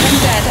god, I'm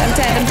dead. I'm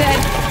dead. I'm dead.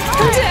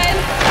 I'm dead.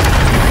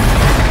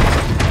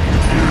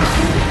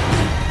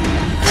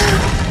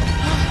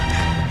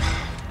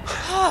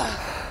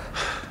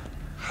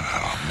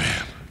 Oh,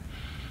 man.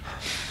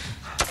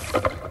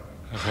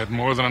 I've had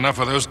more than enough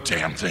of those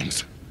damn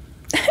things.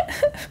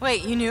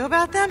 Wait, you knew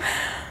about them?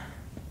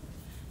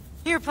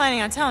 You were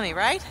planning on telling me,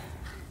 right?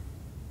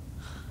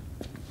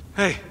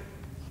 Hey.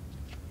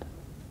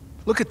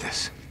 Look at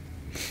this.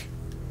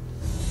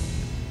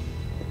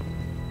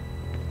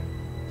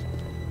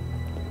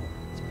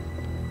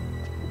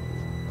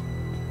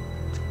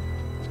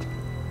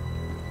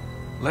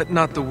 Let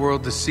not the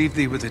world deceive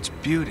thee with its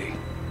beauty.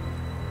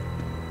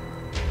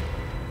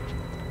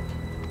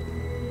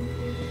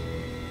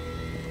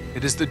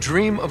 It is the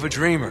dream of a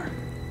dreamer,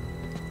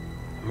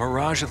 a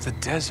mirage of the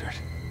desert.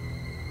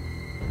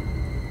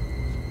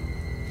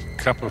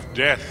 Cup of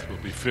death will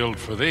be filled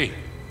for thee.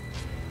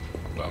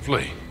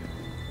 Lovely.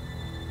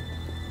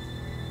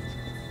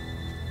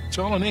 It's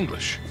all in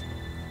English.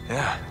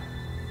 Yeah.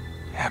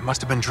 Yeah, it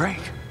must have been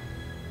Drake.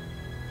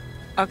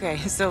 Okay,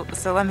 so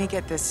let me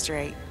get this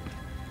straight.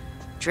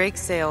 Drake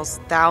sails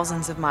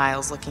thousands of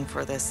miles looking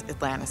for this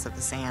Atlantis of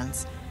the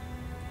Sands.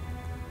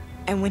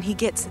 And when he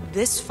gets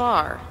this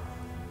far,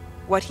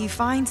 what he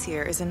finds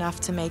here is enough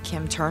to make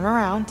him turn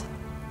around,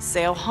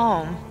 sail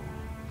home,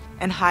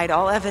 and hide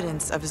all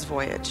evidence of his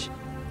voyage.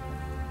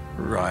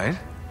 Right.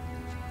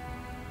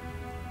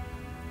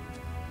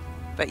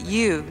 But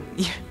you're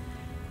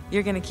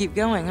gonna keep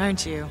going,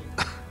 aren't you?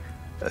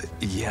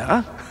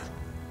 Yeah?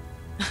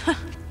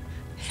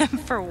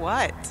 For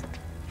what?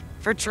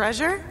 For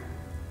treasure?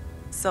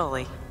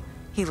 Sully,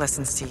 he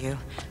listens to you.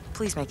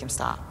 Please make him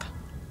stop.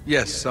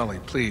 Yes, Sully,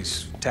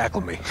 please,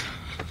 tackle me.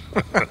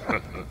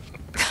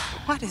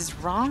 What is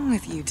wrong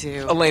with you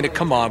two? Elena,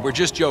 come on, we're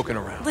just joking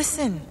around.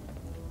 Listen,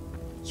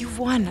 you've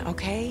won,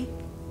 okay?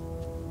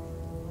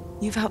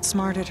 You've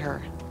outsmarted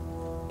her.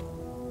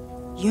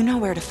 You know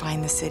where to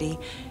find the city,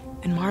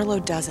 and Marlowe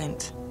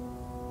doesn't.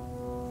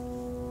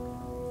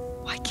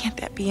 Why can't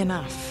that be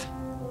enough?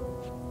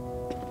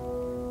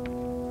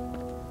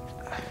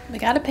 We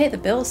gotta pay the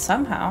bills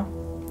somehow.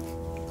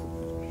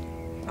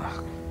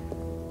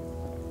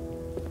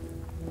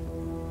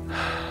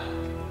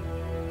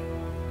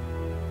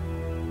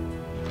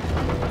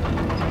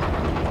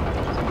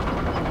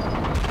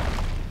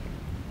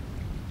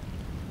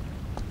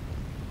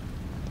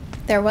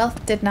 Their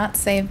wealth did not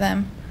save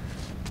them.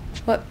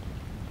 What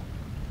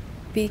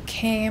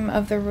became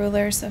of the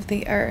rulers of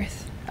the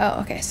earth? Oh,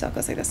 okay, so it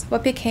goes like this.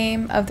 What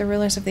became of the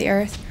rulers of the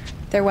earth?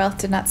 Their wealth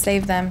did not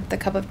save them. The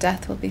cup of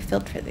death will be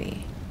filled for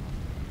thee.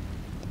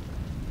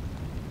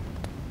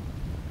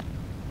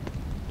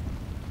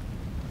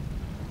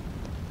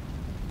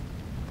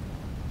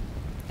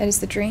 It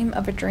is the dream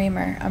of a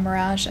dreamer, a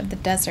mirage of the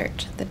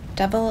desert. The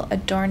devil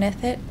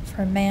adorneth it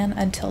for man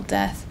until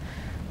death.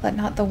 Let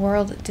not the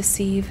world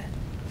deceive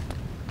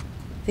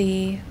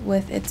thee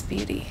with its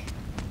beauty.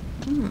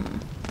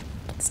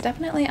 It's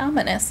definitely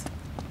ominous.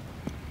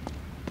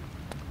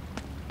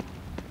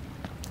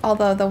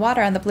 Although the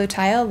water on the blue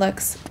tile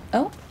looks,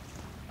 oh,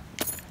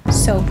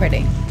 so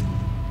pretty.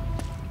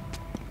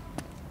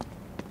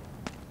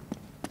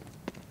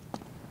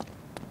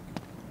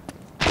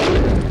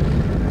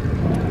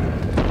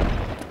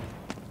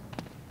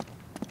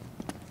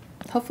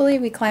 Hopefully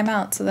we climb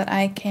out so that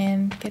I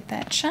can get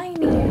that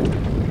shiny.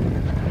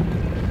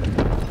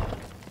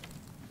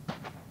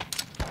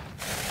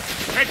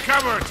 Take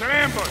cover, it's an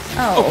ambush!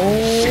 Oh.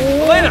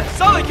 Elena!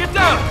 Sully, get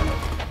down!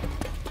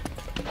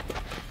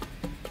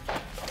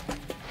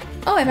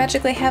 Oh, I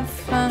magically have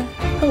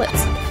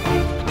bullets.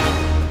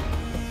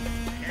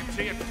 Can't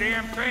see a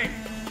damn thing!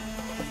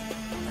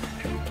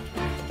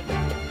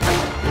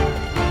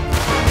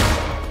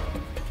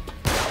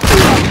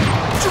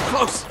 Too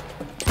close!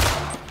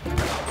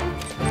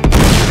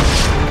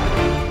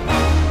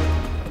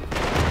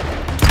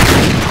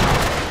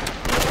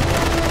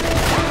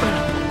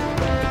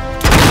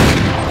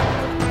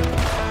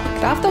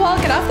 Get off the wall,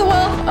 get off the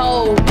wall!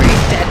 Oh,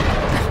 Bree's dead.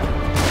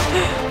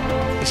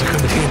 These are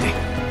coming handy.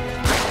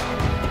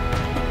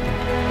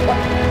 What?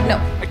 No.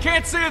 I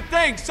can't see a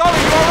thing! Sully,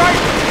 you alright?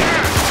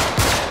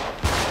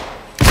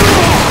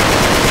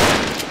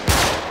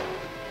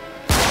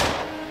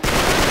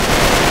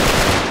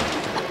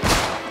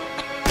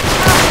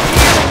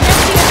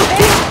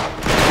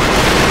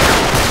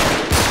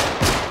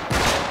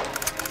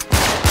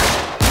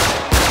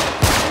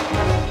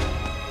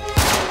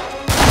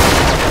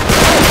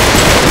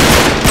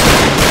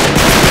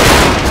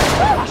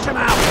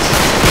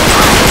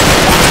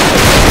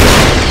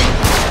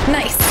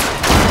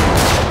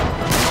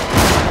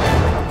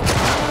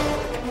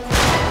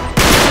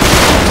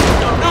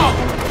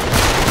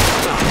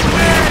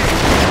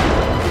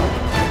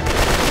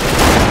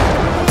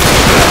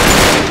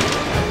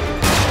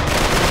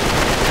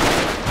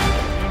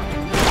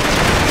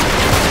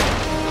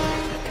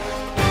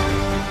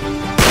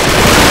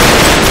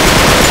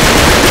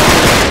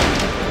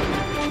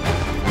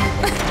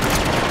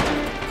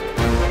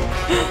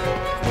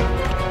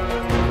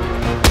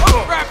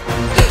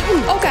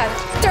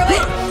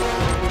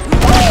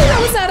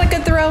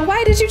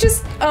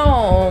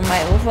 Oh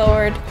my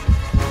lord.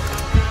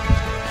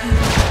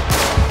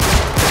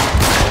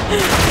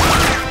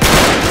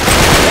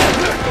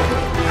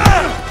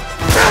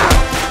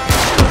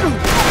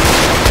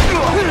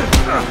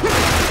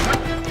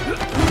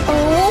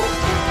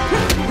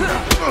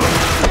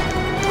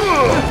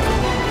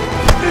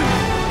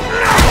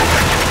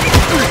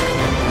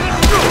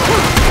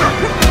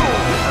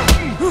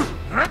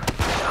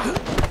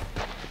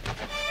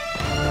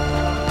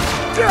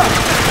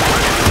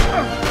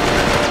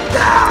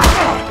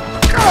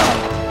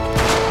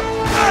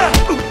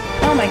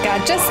 Oh my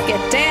god, just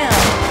get down.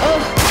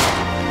 Ugh.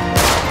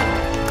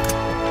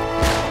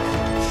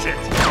 Shit.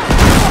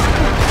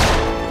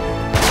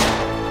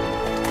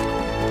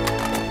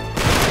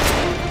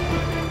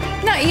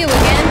 Not you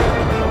again.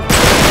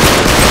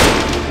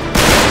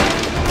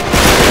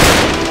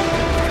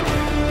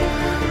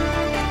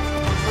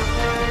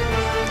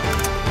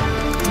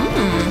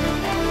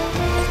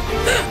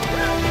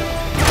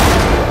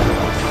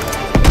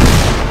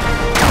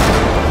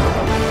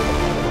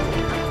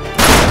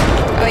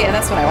 Oh yeah,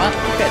 that's what I want.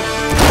 Good.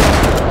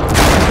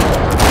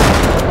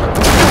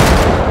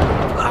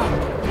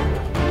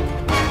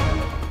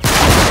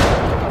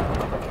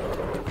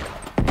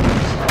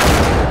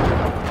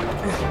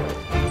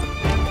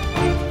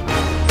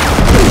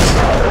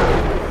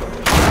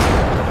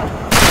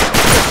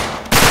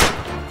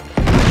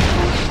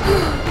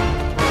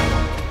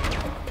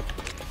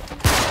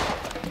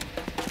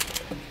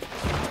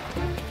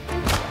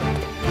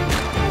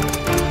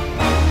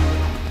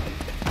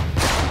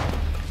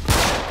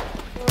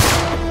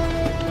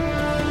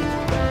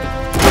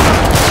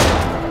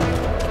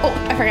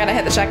 I forgot I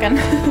hit the shotgun.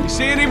 You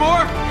see any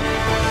more?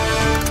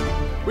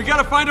 We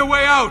gotta find a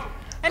way out.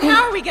 And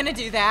how are we gonna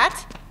do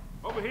that?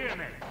 Over here,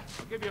 Nick.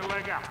 I'll give you a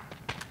leg out.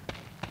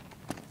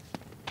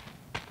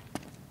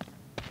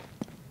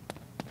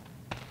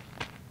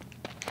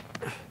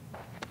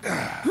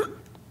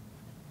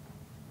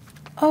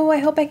 Oh, I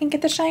hope I can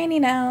get the shiny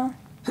now.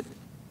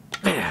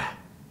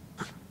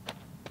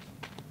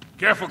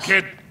 Careful,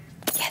 kid.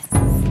 Yes.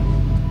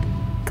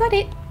 Got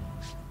it.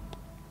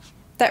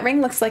 That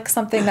ring looks like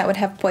something that would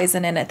have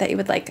poison in it that you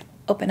would like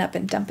open up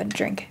and dump and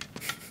drink.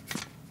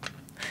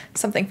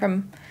 Something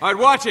from All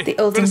right, watch it. the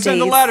olden Gonna send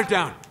the days. ladder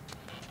down.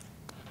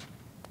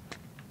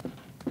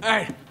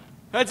 Hey,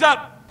 heads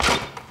up.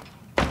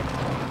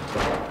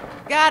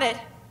 Got it.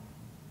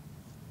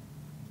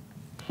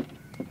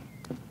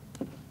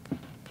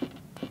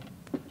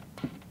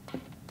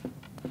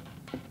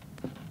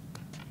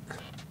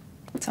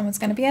 Someone's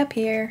gonna be up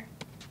here.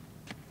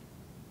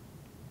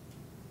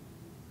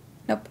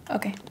 Nope.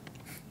 Okay.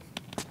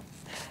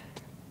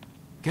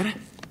 Get it?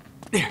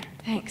 There.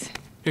 Thanks.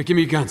 Here, give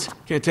me your guns.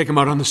 Can't take them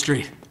out on the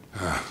street.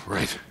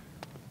 Right.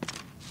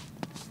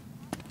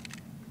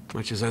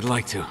 Much as I'd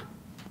like to.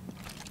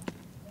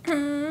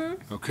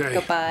 Okay.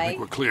 Goodbye. I think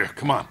we're clear.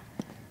 Come on.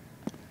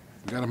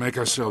 We gotta make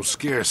ourselves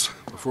scarce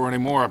before any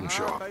more of them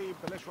show up.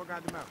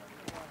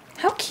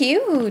 How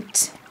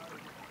cute.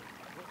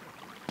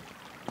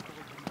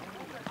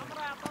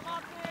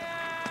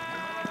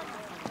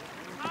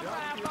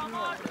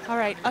 All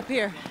right, up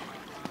here.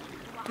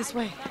 This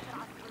way.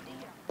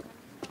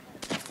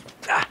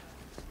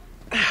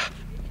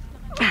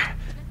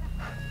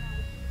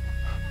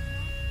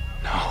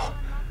 No.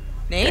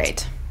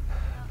 Nate?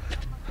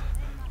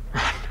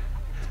 Great.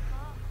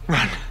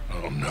 Run.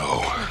 Oh,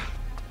 no.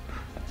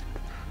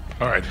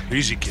 All right,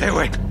 easy, kid. Stay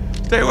away.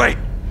 Stay away.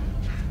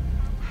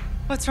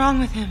 What's wrong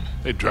with him?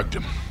 They drugged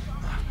him.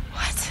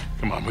 What?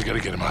 Come on, we gotta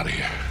get him out of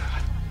here.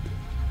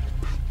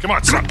 Come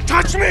on, son.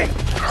 Touch me!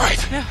 All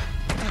right. No.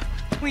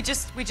 We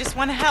just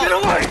want to help. Get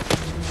away!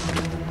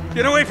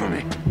 Get away from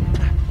me!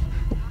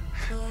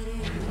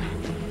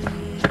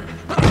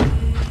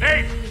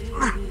 Nate!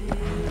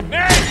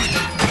 Nate!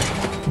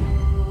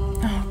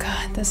 Oh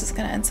god, this is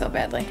gonna end so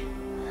badly.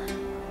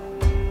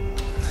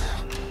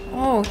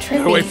 Oh, trippy.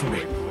 Get away from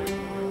me.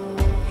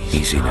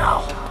 Easy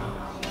now.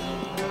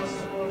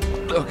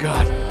 Oh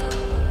God.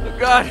 Oh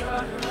God.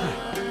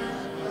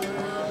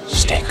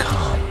 Stay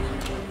calm.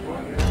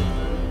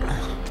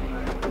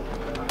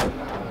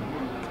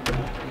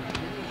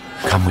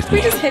 Come with We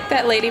me. just hit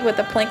that lady with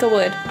a plank of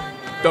wood.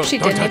 She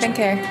Don't didn't touch even me.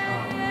 care.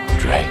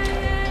 Drake.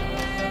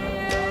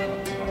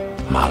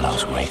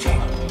 Marlowe's waiting.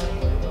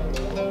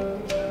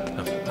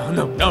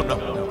 No.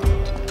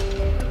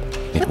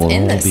 It What's will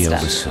in all this be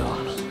stuff? over soon.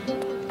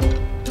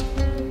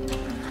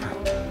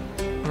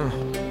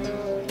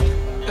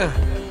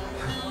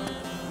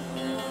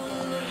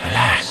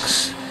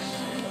 Relax.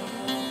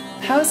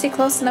 How is he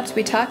close enough to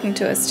be talking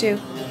to us, too?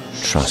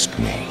 Trust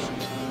me.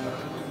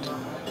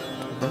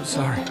 I'm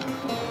sorry.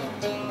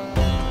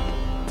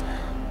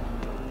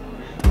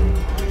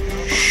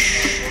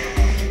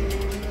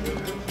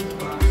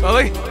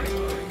 Sully?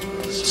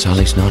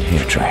 Sully's not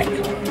here, Drake.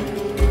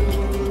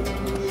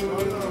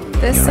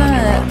 This, You're on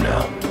your own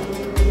now.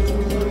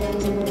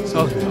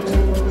 Sully.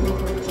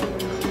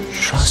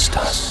 Trust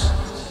us.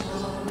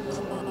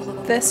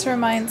 this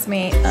reminds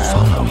me of...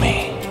 Follow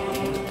me.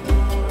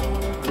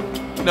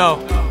 No,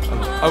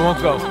 I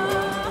won't go.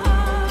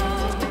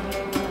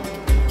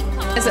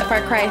 Is it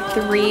Far Cry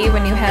 3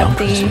 when you have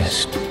Don't the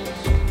resist.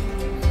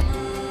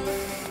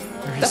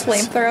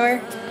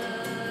 flamethrower?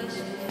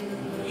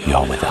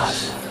 You're with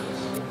us.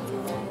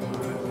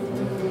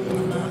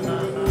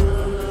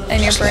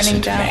 And you're Just burning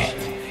listen to down. me.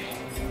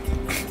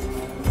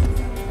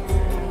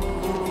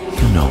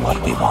 You know what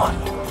we want.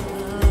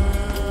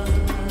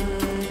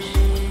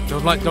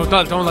 Don't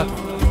let.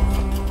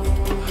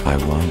 I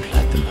won't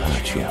let them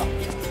hurt you.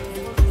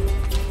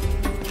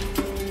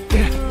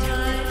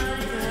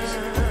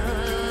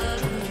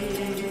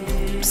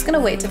 I'm just gonna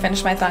wait to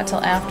finish my thought till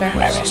after.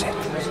 Where is it?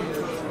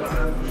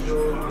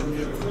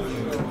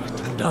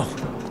 No,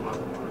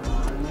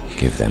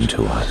 Give them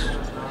to us.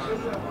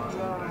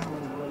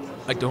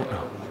 I don't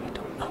know.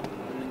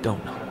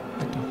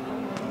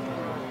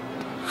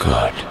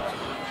 Good.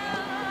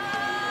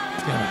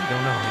 Damn it,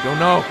 I don't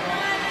know.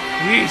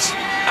 Please.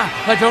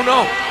 I don't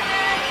know.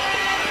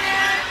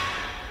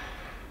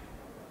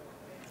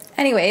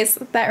 Anyways,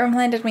 that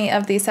reminded me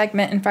of the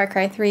segment in Far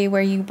Cry 3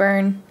 where you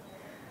burn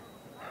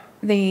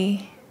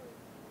the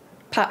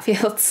pot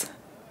fields.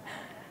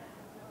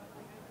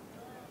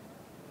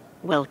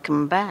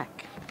 Welcome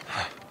back.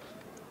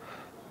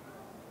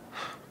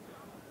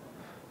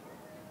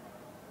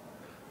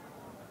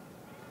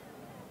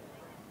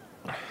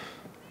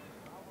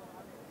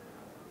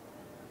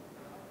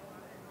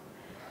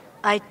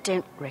 I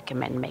don't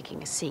recommend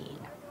making a scene.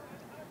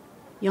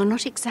 You're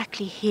not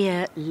exactly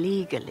here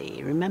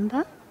legally,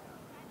 remember?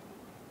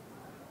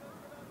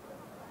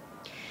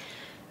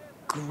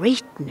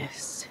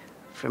 Greatness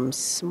from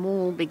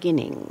small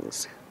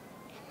beginnings.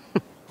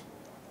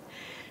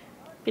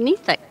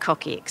 Beneath that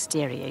cocky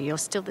exterior, you're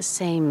still the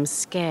same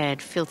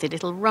scared, filthy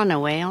little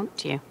runaway,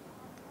 aren't you?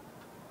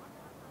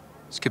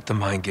 Skip the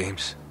mind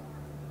games.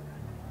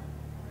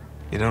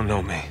 You don't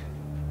know me.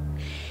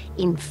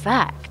 In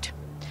fact,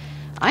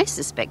 I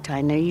suspect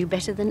I know you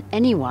better than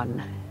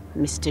anyone,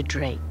 Mr.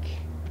 Drake.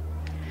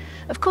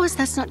 Of course,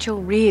 that's not your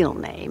real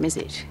name, is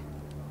it?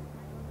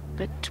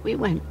 But we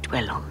won't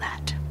dwell on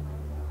that.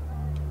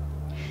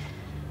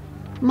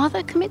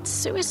 Mother commits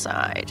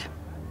suicide.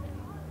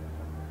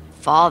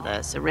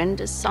 Father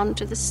surrenders son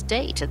to the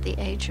state at the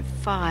age of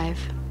 5.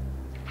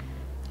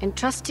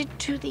 Entrusted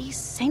to the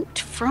St.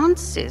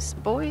 Francis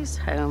Boys'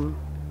 Home.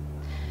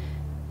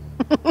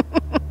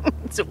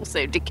 It's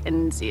also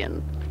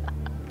Dickensian.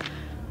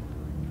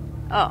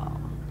 Oh.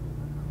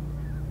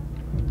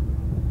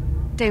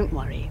 Don't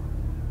worry.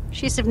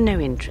 She's of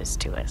no interest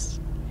to us.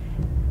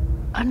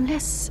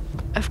 Unless,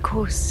 of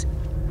course,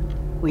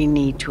 we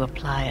need to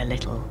apply a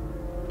little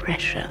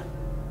pressure.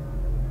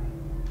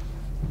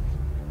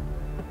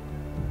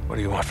 What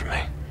do you want from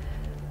me?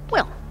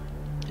 Well,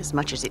 as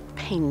much as it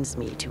pains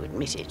me to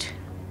admit it,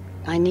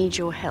 I need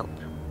your help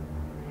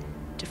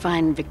to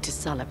find Victor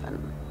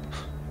Sullivan.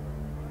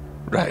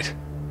 Right.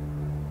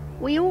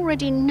 We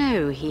already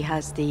know he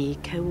has the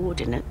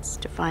coordinates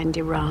to find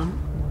Iran.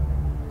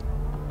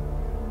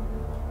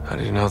 How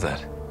do you know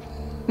that?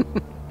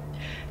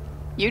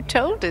 You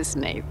told us,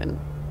 Nathan.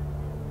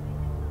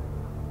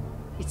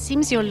 It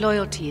seems your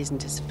loyalty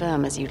isn't as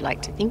firm as you'd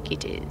like to think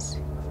it is.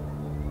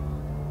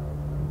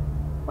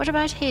 What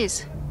about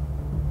his?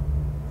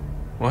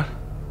 What?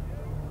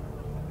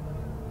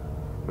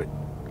 Wait.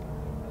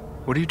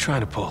 What are you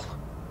trying to pull?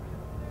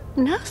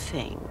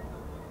 Nothing.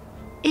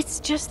 It's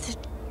just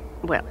that,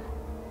 well,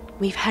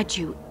 we've had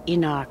you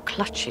in our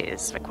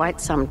clutches for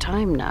quite some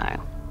time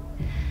now,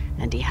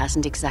 and he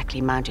hasn't exactly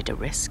mounted a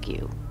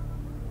rescue.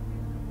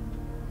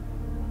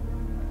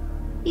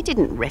 He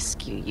didn't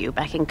rescue you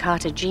back in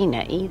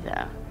Cartagena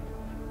either.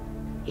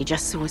 He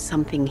just saw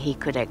something he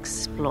could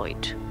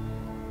exploit.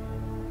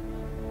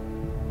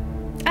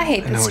 I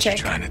hate I know this what chick.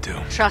 you're trying to do.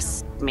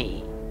 Trust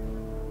me.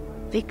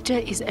 Victor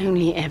is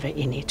only ever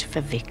in it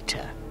for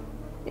Victor.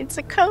 It's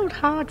a cold,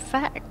 hard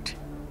fact.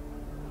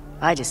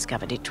 I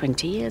discovered it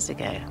 20 years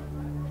ago.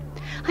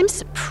 I'm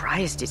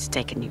surprised it's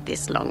taken you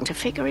this long to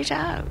figure it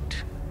out.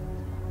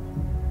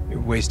 You're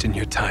wasting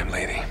your time,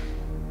 lady.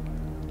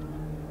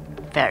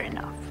 Fair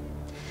enough.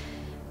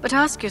 But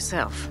ask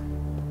yourself,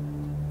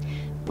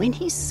 When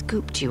he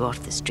scooped you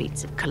off the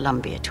streets of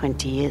Columbia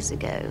 20 years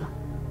ago,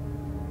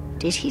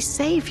 did he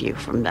save you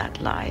from that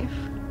life?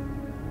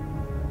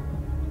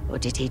 Or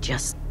did he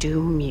just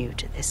doom you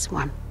to this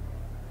one?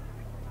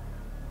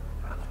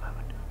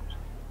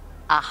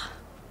 Ah,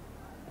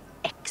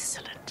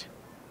 excellent.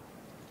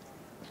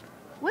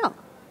 Well,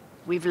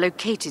 we've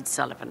located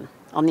Sullivan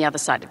on the other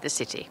side of the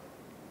city.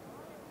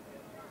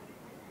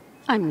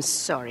 I'm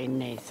sorry,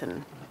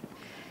 Nathan.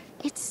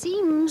 It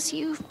seems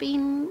you've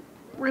been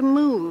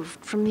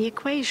removed from the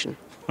equation.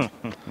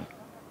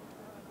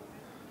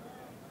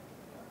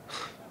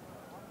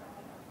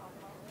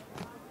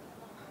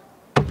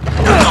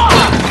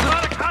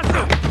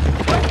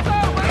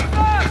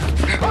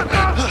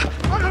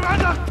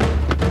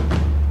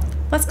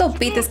 Let's go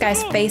beat this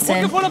guy's face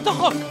in. What a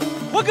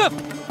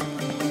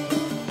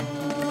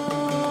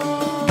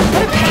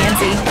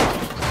pansy.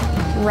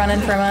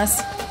 Running from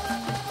us.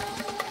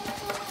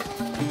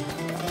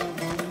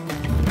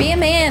 Be a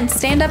man.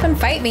 Stand up and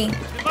fight me.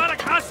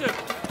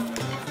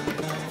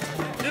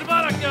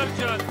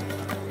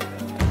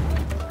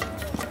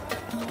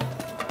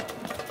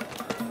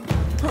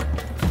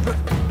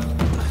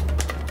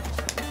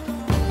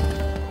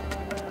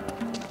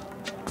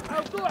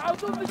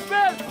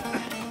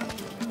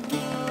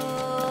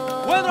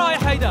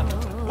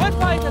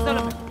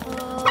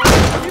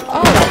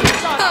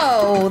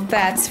 Oh,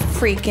 that's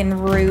freaking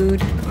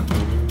rude.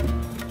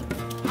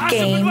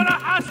 Game.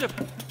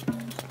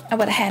 I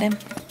would have had him.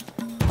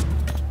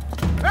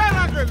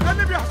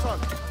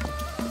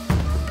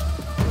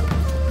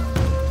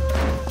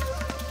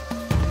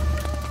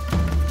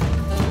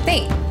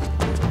 Hey.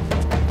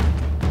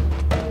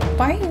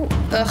 Why are you...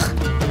 Ugh.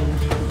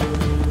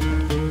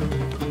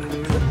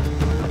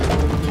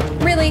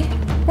 Really?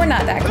 We're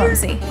not that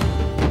clumsy.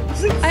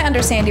 I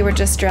understand you were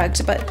just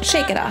drugged, but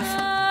shake it off.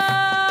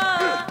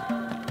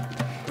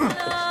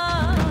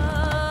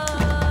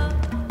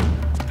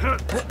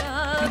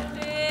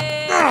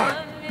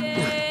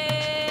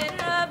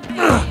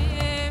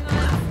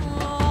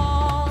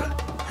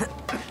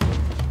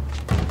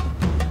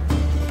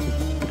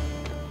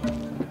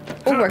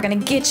 Oh, we're gonna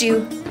get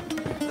you.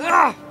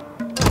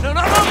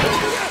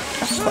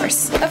 Of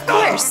course, of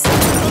course.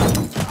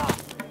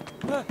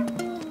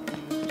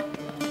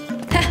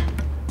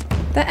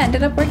 That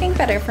ended up working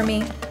better for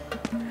me.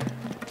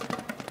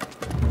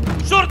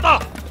 شرطة!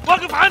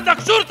 وقف عندك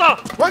شرطة!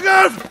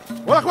 وقف!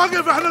 ولك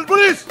وقف احنا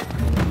البوليس!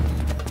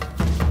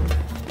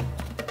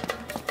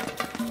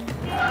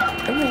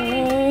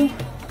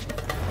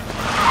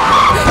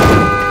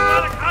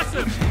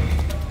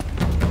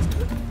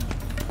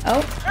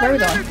 Oh, where are we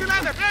going?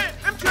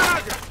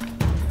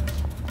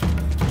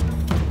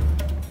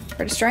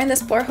 We're destroying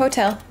this poor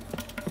hotel.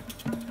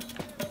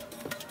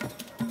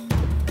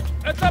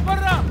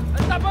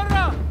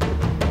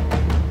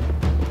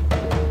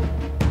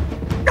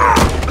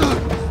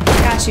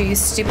 Got you, you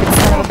stupid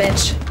son of a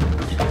bitch.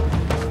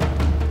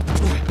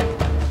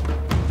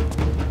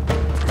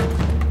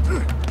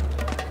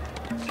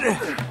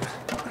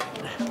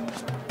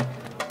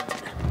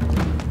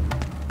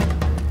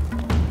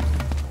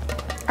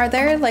 Are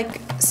there,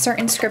 like,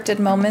 certain scripted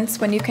moments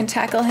when you can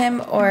tackle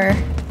him, or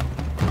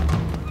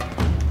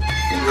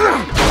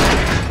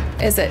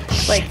is it,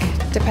 like,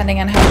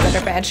 depending on how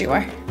good or bad you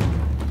are?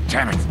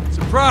 Damn it!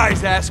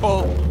 Surprise,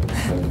 asshole!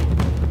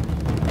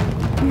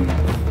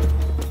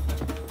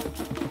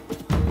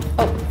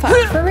 Oh,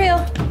 fuck, for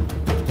real?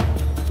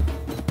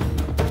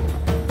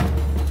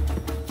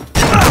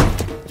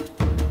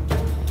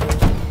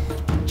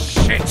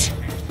 Shit!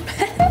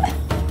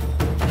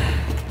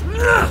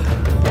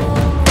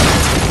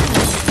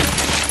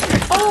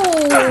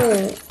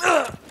 Oh!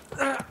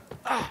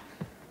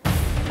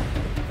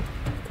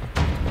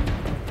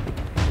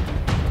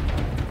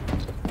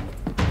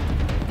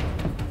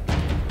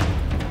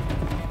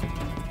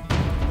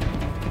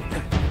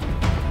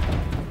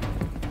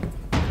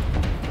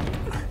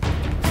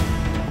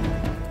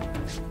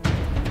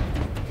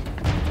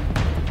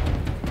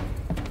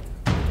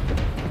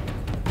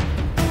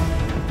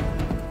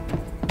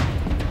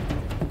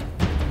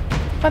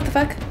 What the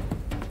fuck?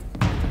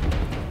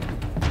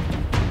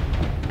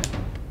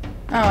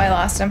 Oh, I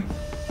lost him.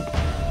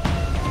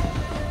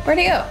 Where'd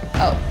he go?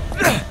 Oh.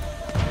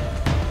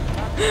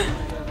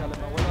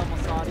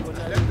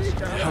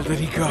 How did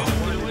he go?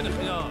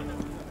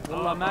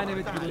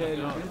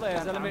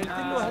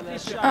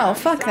 Oh,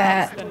 fuck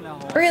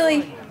that.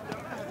 Really?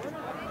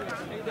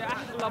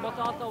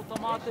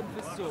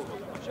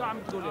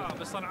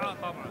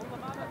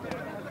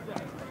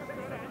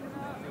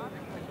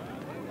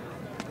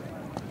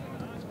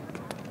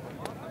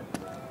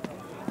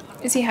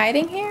 Is he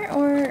hiding here,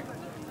 or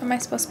am I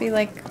supposed to be,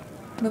 like,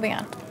 moving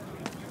on?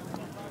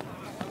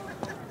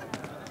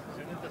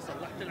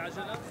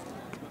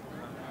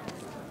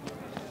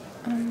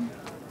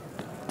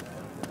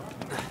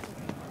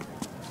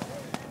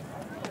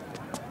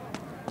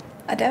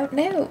 I don't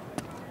know.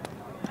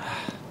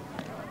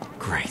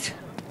 Great.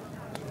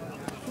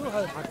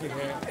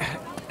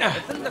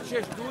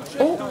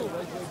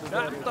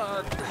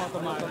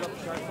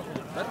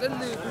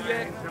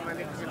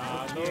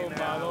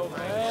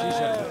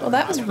 Well,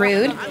 that was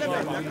rude.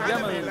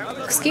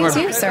 Excuse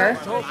you, sir.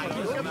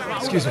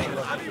 Excuse me.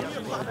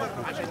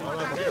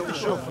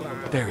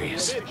 There he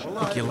is.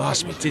 Look, you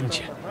lost me, didn't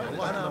you?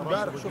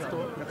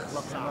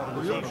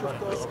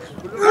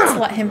 Let's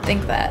let him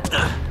think that.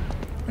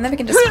 And then we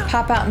can just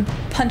pop out and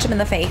punch him in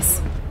the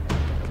face.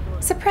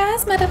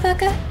 Surprise,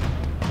 motherfucker.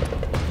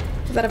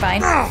 Is that a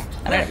vine? I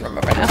don't even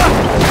remember now. I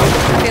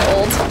feel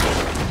old.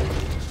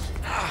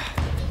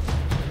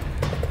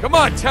 Come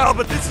on,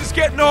 Talbot, this is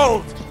getting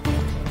old.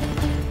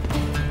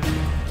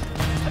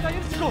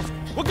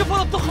 وقف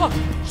ولا تخف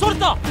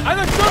شرطة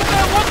أنا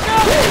الشرطة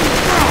وقف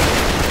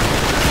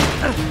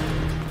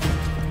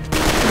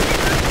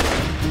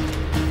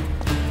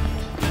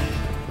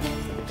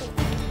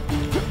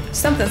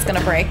Something's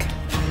gonna break.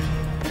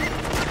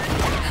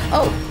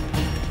 Oh.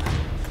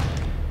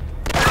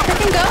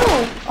 Freaking go!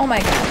 Oh my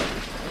god.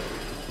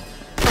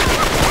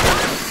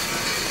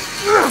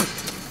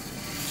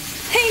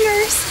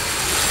 Hangers!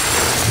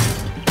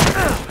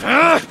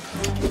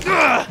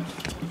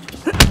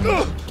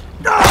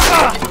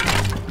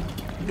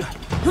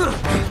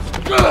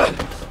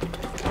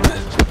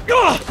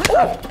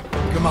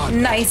 Come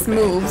on. Nice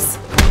moves.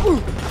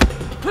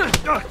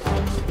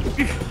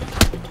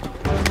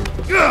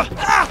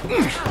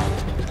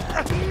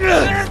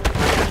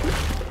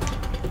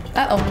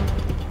 Uh-oh.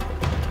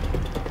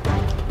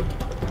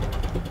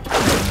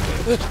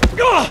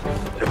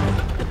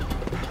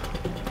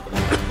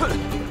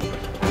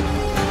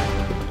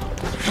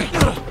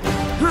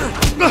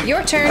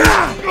 Your turn.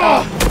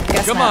 Oh,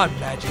 guess Come not. on,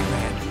 Magic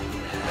Man.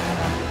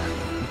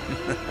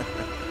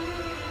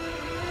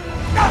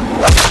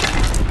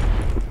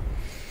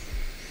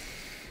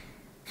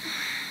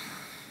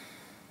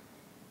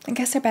 I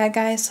guess they're bad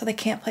guys, so they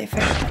can't play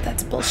fair, but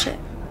that's bullshit.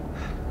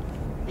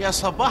 يا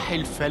صباح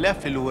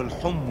الفلافل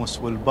والحمص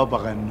والبابا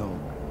غنوج.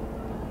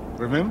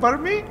 Remember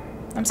me?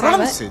 I'm sorry, what?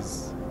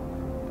 Francis.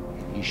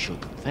 You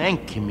should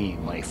thank me,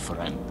 my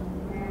friend.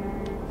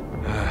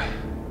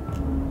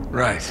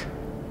 Right.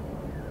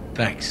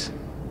 Thanks.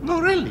 No,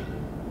 really.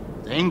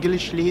 The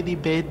English lady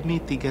bade me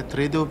to get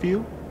rid of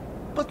you.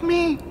 But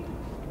me,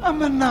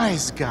 I'm a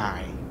nice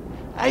guy.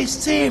 I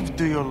saved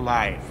your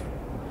life.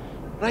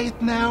 Right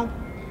now,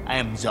 I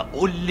am the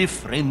only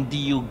friend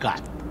you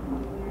got.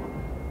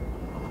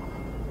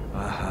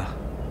 Uh-huh.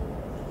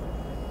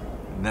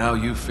 Now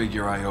you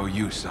figure I owe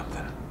you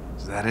something.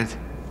 Is that it?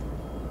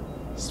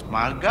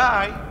 Smart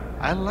guy.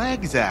 I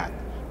like that.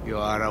 You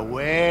are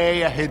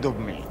way ahead of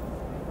me.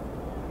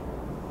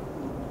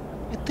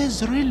 It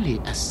is really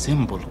a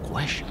simple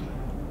question.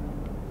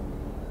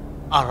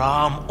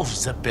 Aram of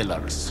the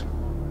Pillars.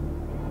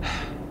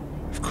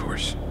 Of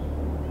course.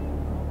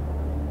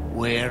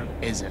 Where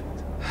is it?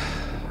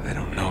 I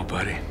don't know,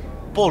 buddy.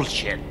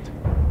 Bullshit.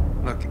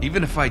 Look,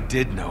 even if I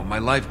did know, my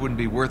life wouldn't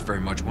be worth very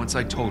much once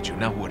I told you,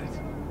 now would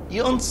it?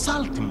 You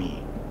insult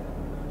me.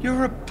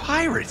 You're a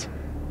pirate.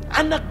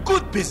 And a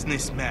good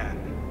businessman.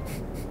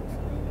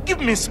 Give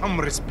me some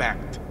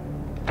respect.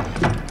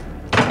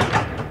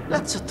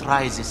 Let's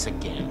try this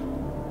again.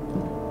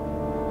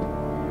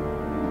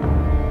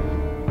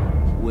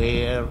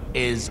 Where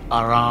is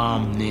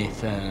Aram,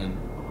 Nathan?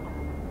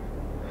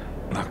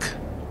 Look,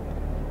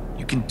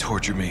 you can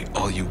torture me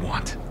all you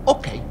want.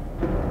 Okay,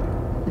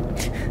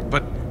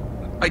 But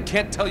I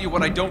can't tell you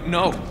what I don't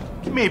know.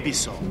 maybe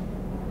so.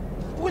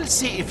 We'll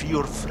see if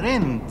your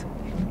friend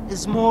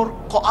is more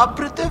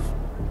cooperative.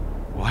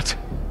 What?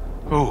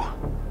 Who?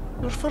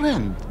 Your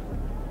friend,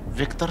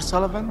 Victor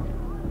Sullivan.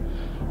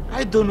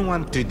 I don't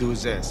want to do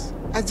this.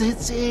 At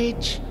his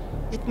age,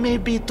 it may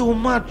be too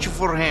much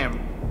for him.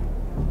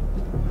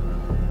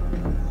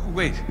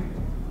 Wait.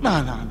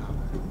 No.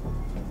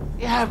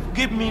 You have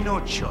given me no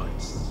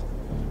choice.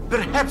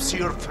 Perhaps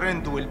your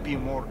friend will be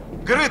more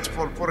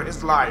grateful for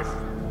his life.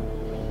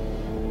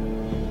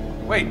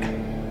 Wait.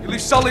 You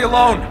leave Sully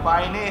alone.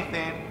 Bye,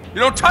 Nathan.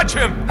 You don't touch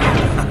him.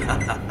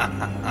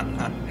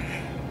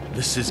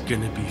 This is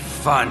gonna be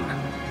fun.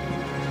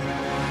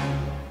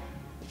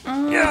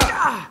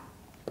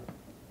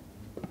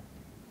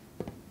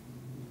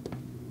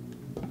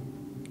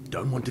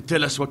 Don't want to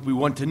tell us what we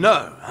want to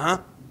know, huh?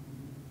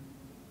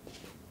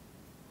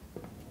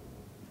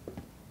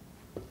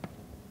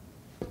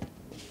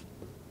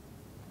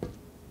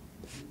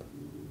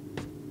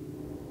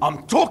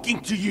 I'm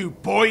talking to you,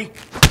 boy!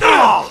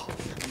 Oh.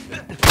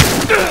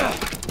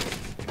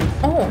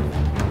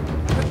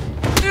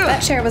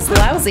 That chair was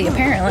lousy,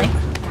 apparently.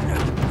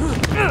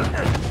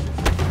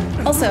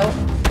 Also,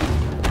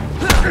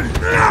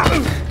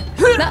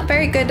 not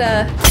very good,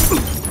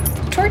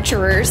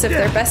 torturers if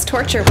their best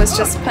torture was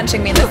just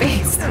punching me in the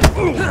face.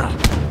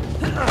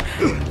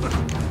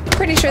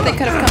 Pretty sure they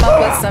could have come up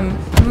with some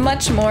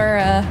much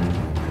more,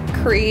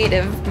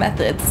 creative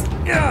methods.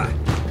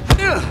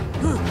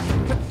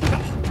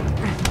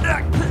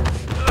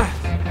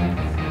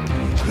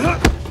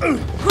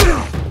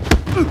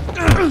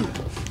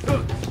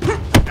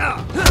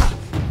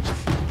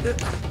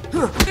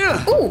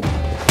 Ooh!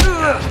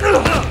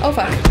 Oh,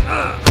 fuck.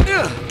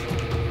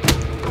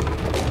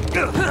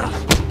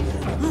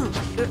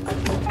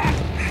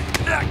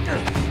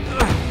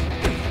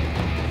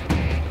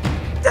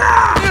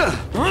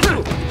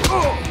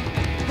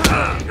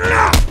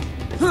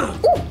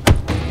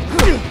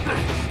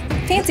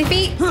 Fancy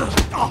feet.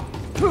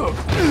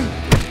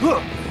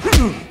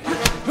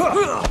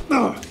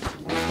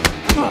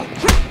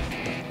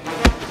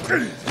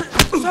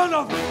 Son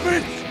of a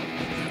bitch!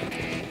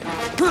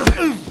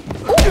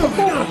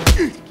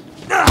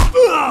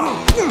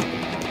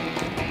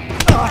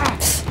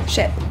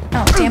 Shit.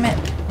 Oh, damn it.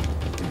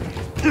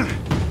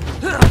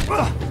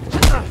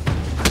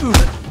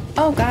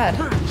 Oh, God.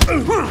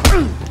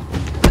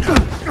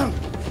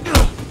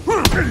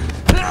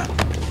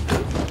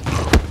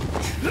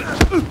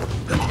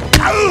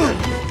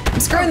 I'm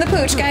screwing the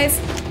pooch, guys.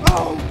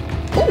 Ooh.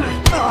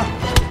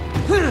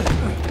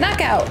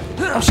 Knockout.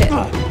 Oh, shit.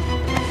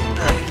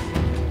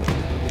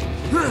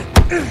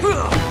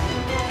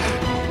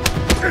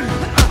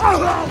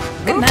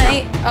 Good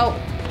night. Oh.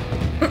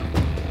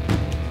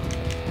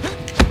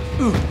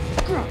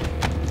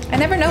 I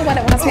never know when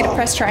it wants me to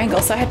press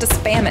triangle, so I have to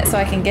spam it so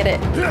I can get it.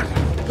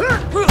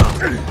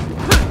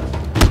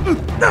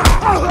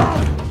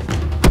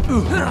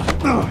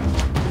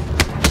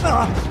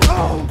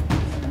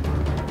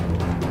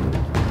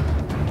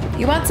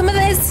 You want some of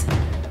this?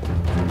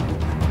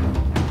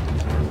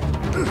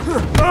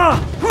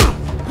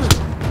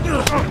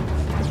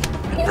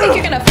 You think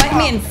you're gonna fight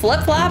me in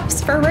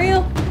flip-flops? For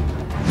real?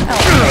 Oh,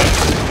 great.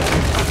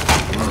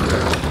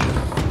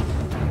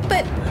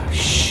 But...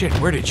 Shit,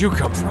 where did you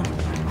come from?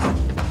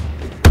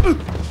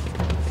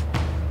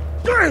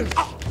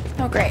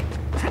 Oh, great.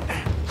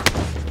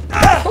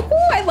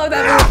 Ooh, I love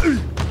that move.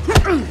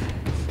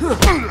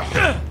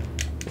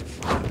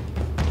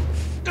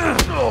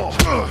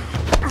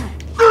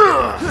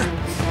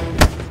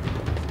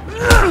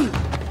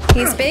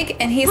 He's big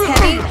and he's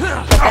heavy,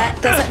 but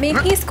that doesn't mean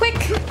he's quick.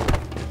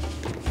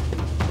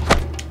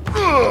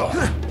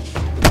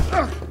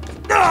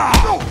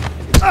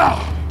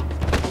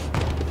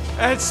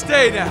 And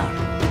stay down.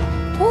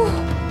 Ooh,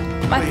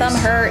 my thumb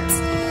hurts.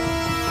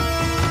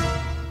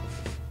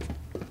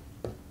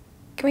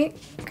 Can we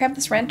grab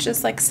this wrench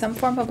as like some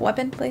form of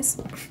weapon,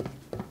 please?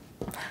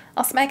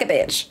 I'll smack a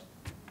bitch.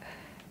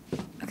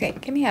 Okay,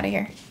 get me out of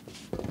here.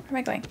 Where am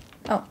I going?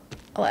 Oh,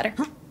 a ladder.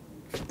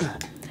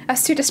 I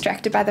was too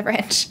distracted by the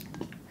wrench.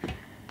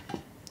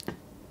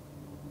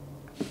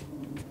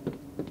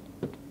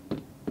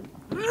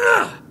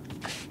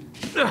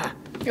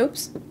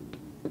 Oops.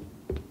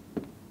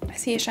 I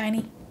see a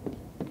shiny.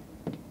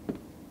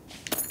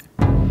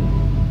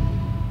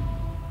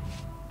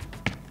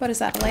 What is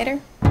that, a lighter?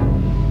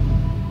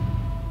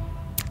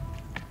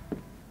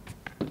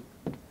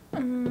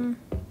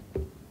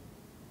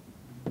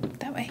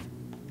 That way.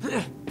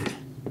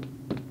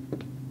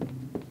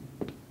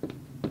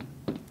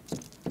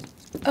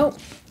 Oh.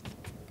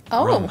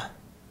 Oh. Rum.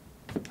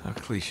 A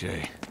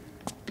cliche.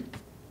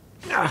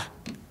 Are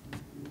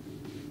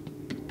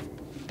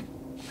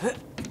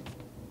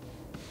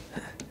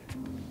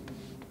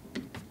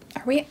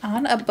we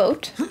on a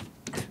boat?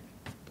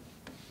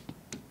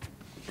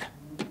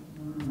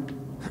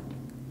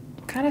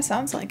 Kind of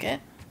sounds like it.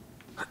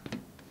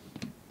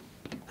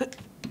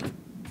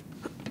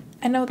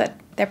 I know that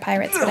they're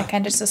pirates, but I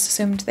kind of just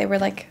assumed they were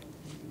like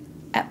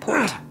at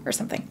port or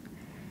something.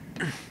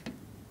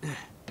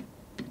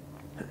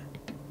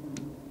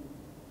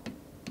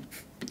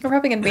 We're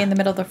probably gonna be in the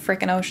middle of the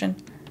frickin' ocean.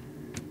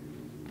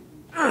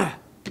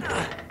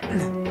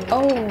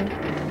 Oh.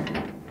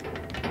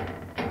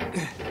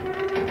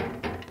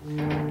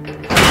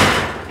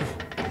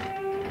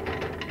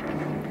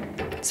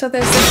 So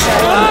there's this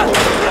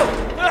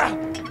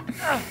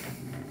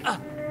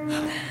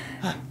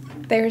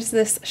there's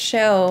this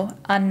show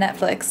on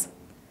Netflix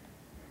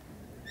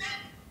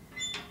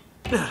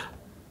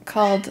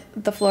called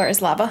The Floor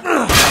is Lava.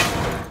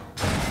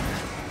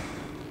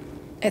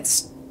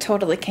 It's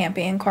totally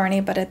campy and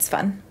corny, but it's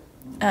fun.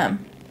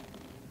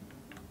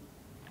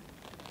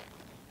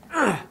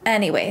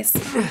 Anyways,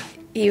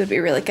 you would be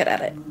really good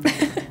at it.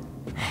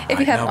 If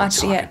you haven't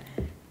watched it yet.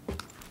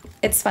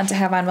 It's fun to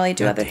have on while you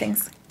do other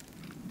things.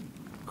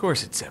 Of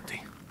course it's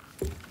empty.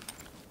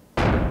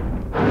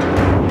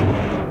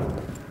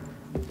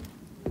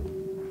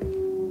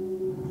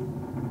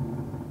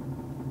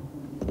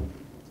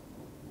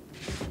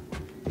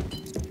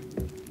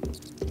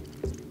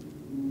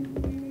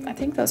 I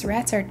think those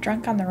rats are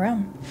drunk on their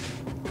own.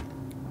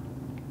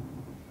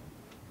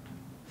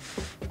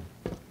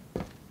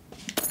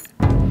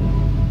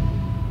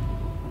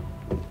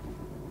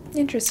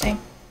 Interesting.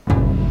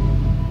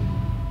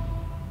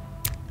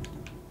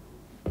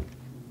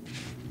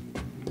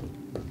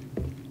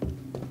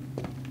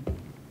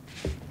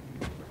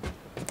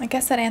 I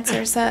guess that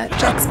answers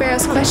Jack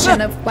Sparrow's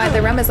question of why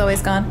the rum is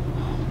always gone.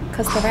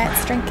 Because the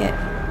rats drink it.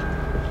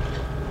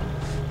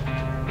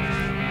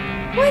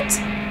 What?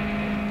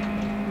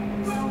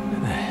 Where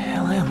the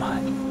hell am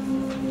I?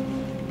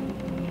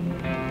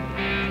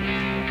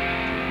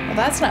 Well,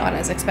 that's not what I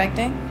was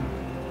expecting.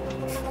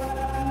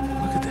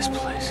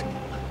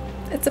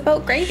 It's a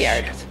boat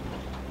graveyard. Shit.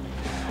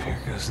 Here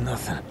goes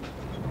nothing.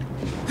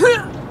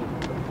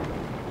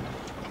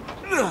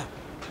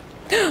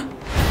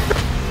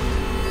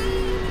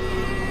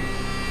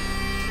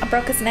 I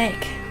broke his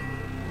neck.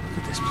 Look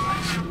at this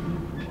place.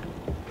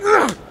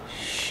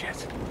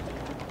 Shit.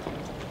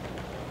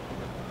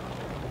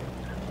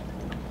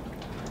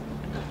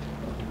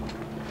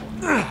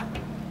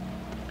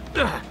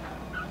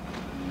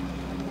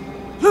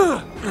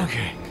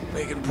 Okay,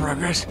 making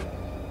progress.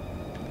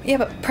 Yeah,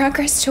 but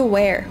progress to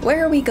where?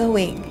 Where are we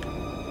going?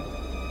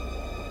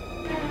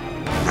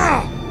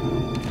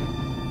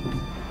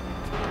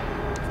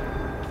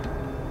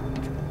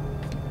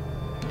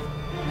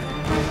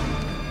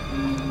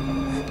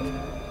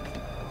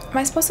 Am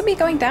I supposed to be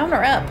going down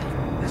or up?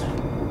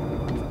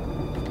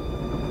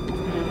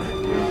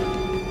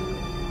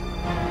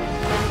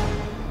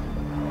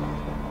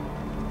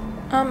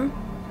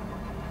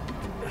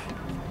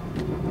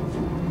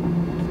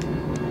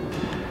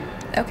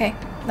 Okay,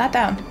 not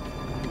down.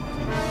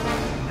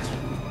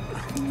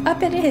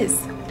 Up it is.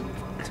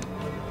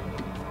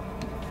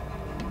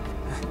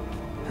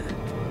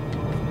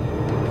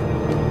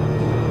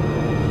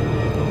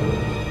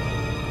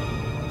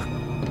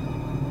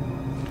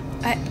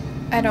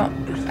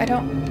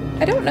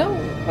 I don't know.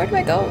 Where do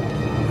I go?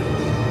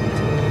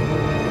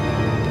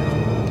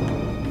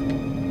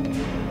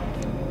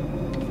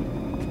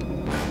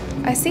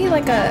 I see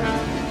like a...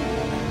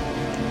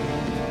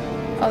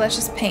 Oh, that's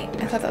just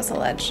paint. I thought that was a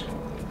ledge.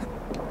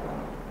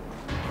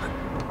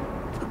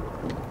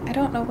 I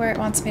don't know where it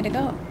wants me to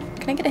go.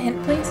 Can I get a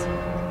hint, please?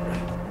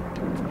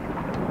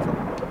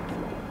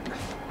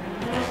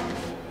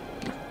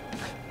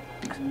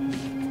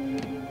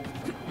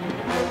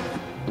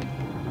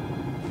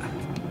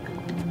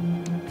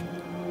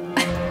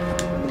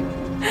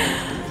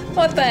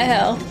 What the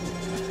hell?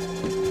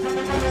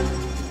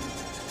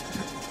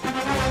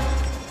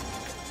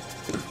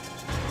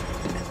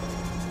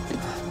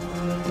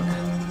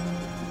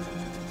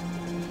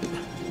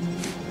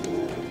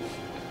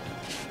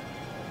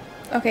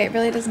 Okay, it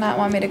really does not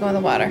want me to go in the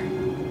water.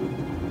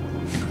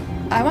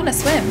 I want to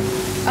swim.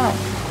 Oh,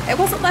 it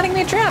wasn't letting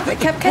me drop. It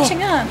kept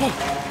catching on.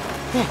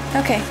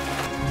 Okay.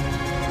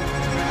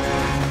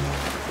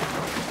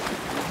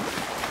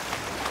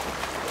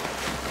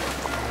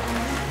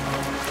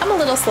 I'm a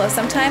little slow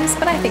sometimes,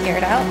 but I figure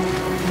it out.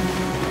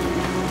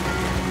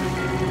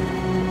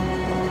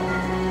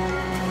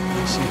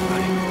 See,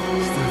 buddy.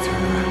 Still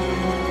turn around.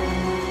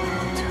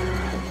 Turn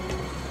around.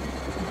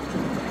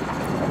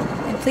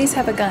 And please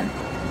have a gun.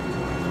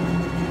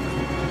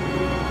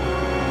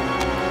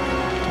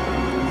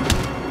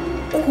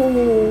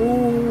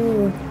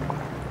 Ooh.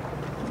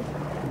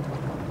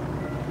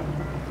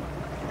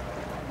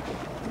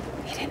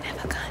 He didn't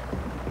have a gun.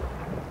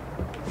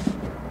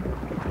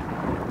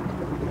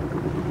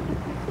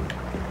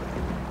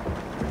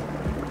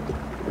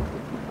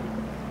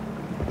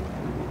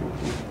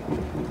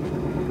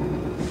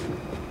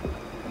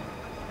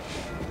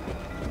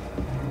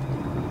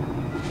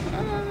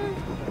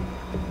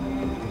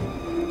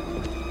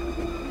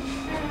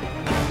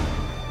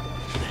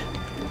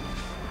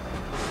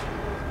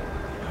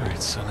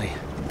 Sully.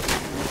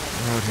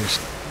 Road is...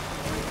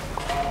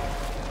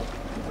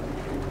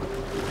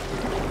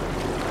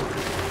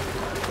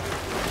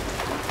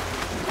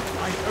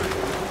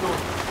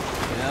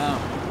 Yeah,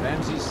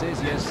 Ramsey says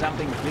he has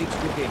something big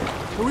cooking.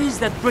 Who is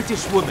that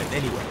British woman,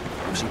 anyway?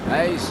 If she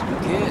pays, who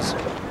cares?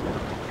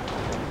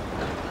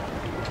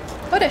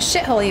 What a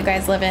shithole you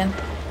guys live in.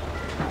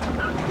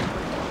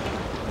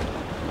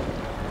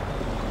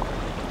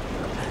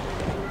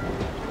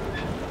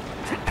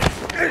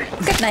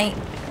 Good night.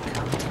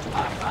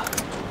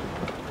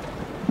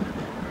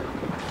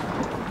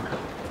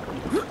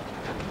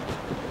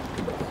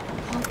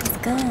 All these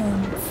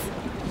guns.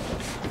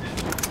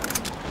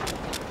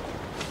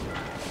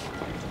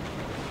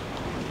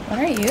 What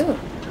are you?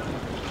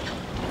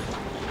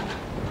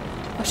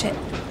 Oh shit.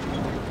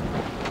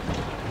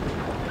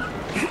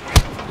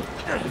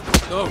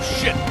 Oh,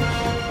 shit!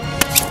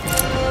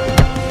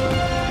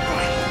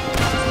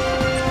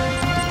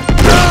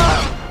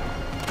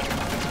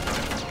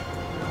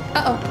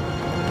 Uh-oh.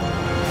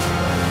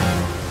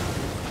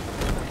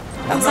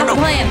 That was not the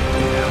plan.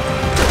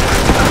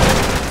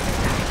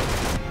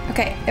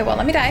 Okay, it won't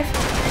let me dive.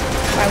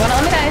 Why won't it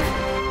let me dive?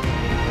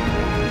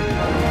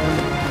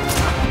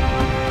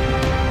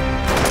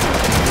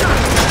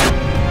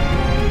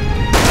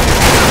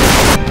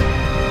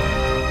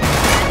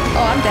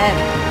 Oh, I'm dead.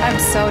 I'm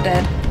so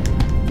dead.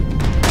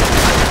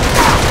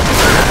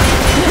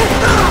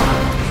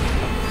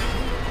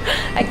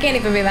 I can't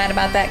even be mad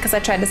about that because I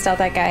tried to stealth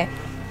that guy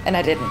and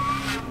I didn't.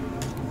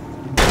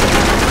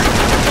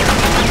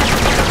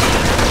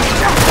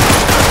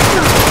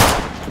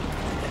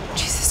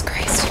 Jesus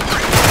Christ.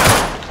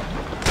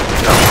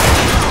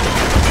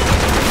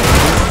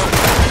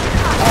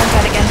 Oh, I'm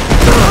dead again.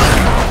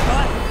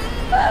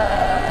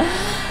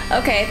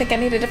 Okay, I think I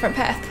need a different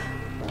path.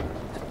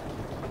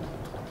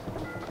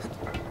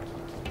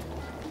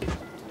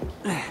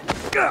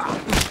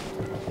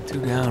 Two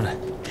down.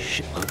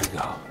 Shitload to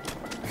go.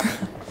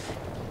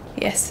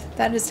 Yes,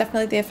 that is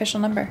definitely the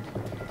official number.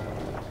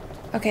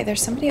 Okay,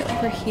 there's somebody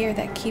over here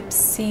that keeps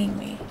seeing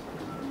me.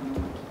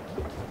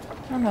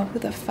 I don't know who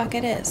the fuck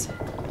it is.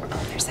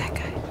 Oh, there's that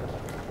guy.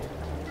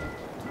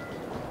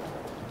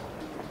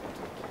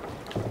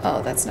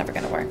 Oh, that's never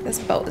gonna work. This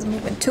boat is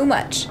moving too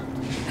much.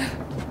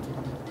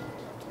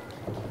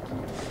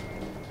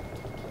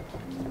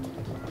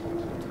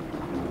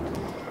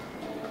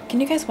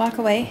 Can you guys walk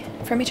away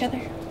from each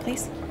other,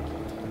 please?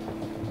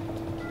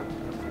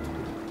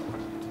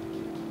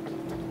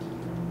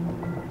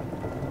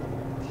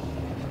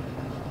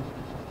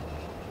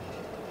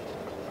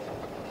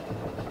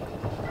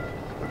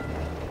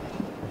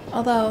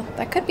 Although,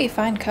 that could be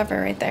fine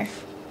cover right there.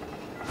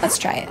 Let's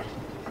try it.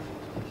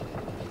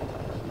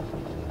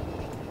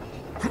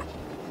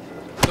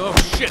 Oh,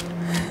 shit!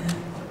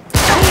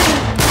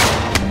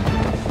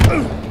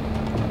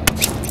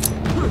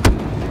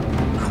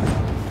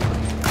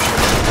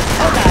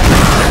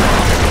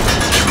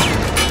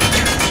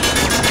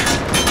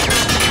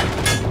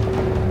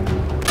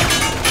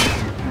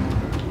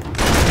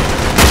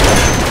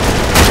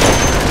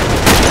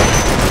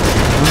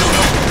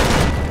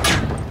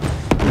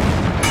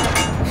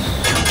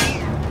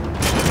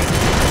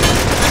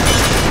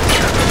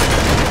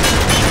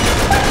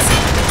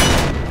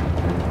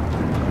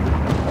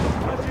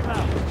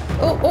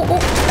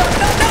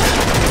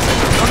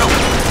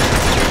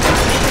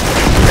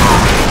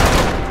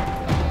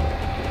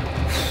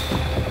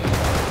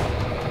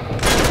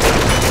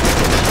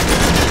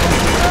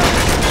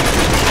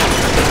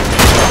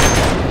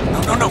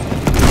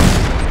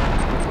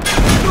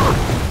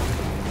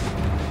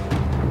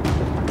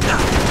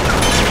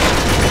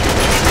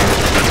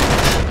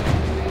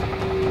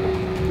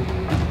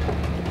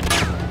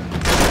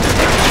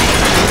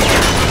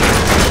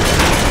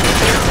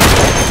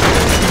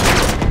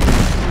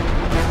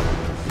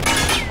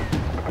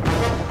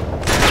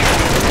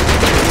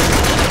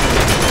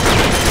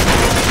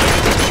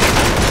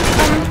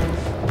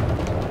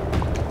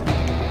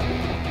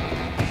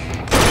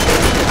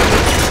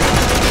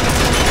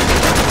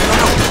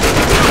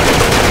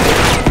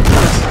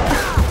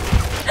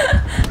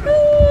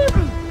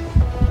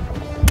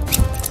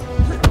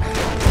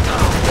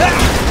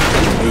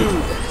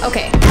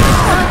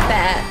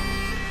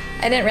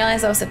 I didn't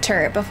realize that was a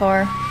turret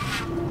before.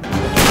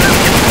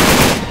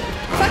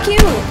 Fuck you!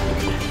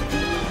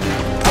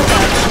 Oh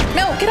god.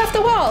 No, get off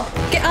the wall!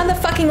 Get on the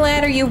fucking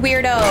ladder, you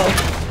weirdo!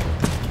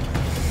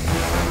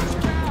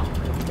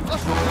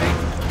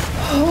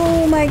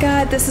 Oh my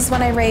god, this is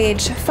when I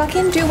rage.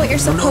 Fucking do what you're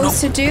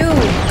supposed to do.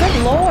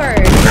 Good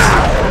lord.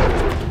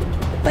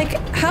 Like,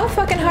 how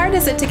fucking hard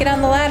is it to get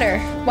on the ladder?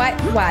 Why?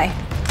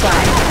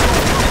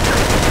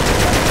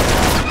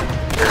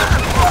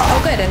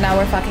 Oh good, and now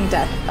we're fucking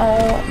dead.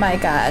 Oh my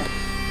god.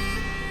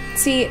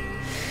 See,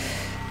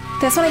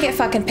 that's when I get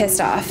fucking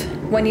pissed off.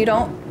 When you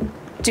don't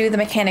do the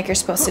mechanic you're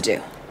supposed to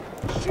do.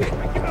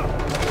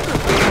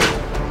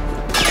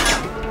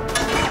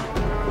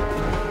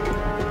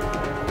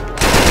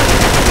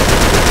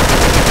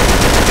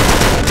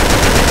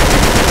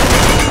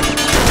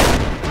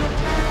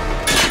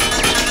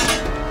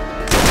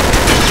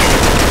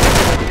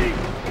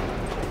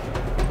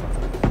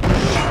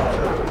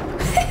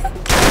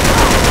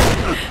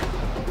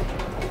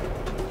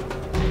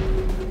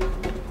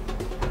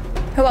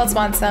 Who else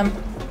wants them?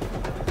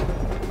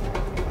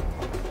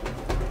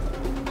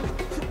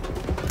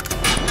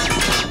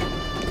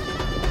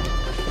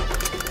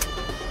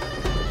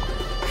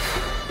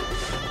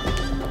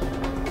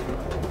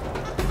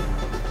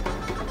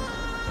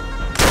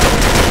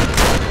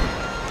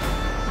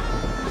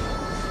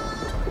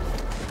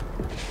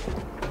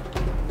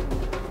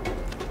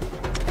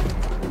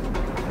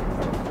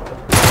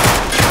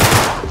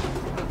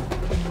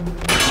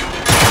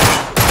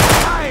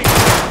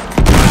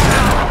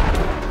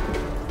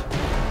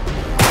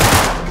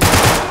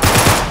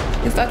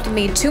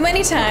 Me too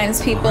many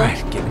times, people. All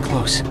right, getting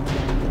close.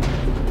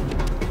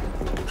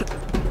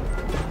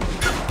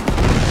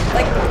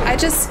 Like, I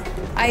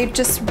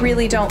just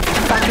really don't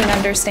fucking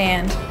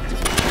understand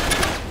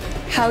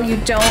how you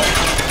don't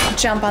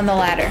jump on the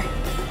ladder.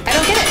 I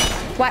don't get it.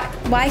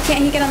 Why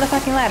can't he get on the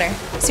fucking ladder?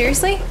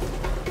 Seriously?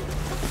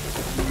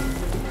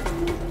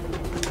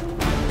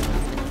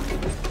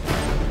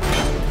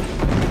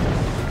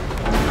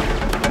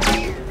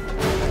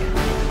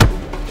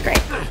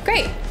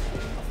 Great.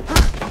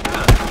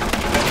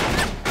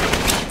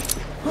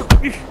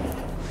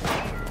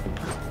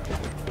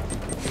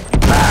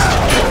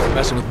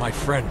 Messing with my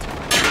friend.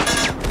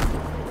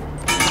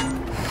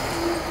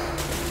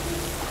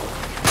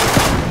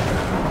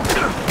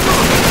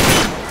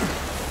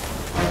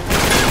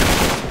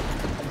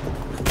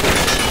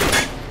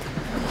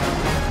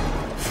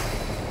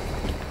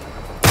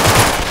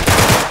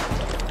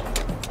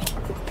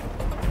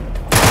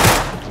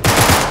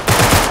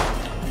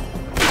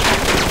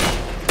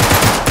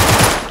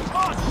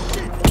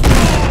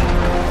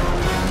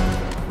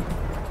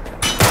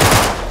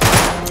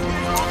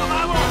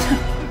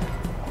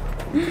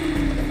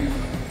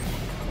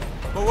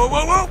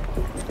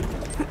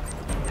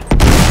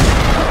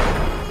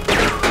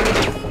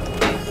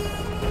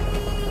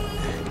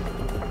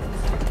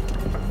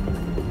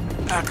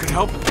 I could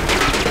help.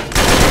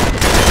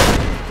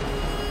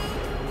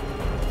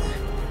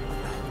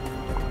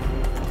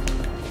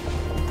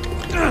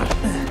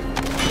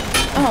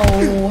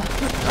 Oh.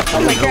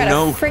 Oh my god,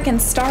 no. a freaking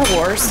Star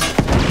Wars.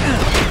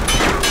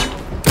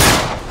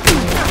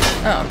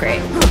 Oh,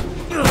 great.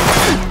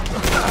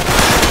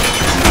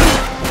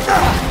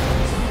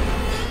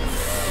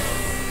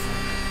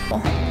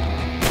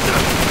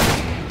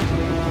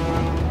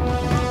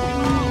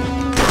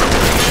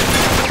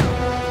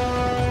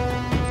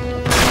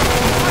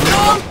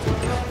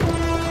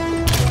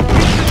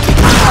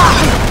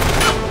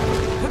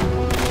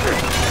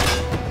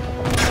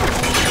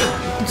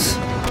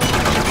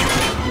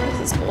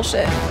 This is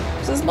bullshit.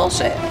 This is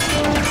bullshit.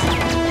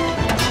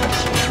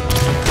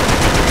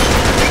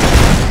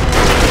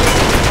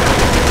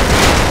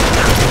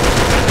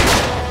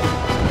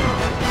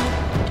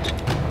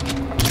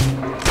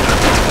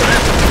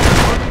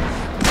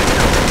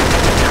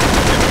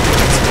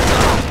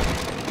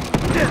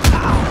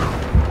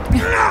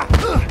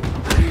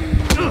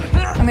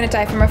 I'm gonna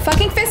die from a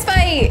fucking fist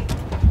fight!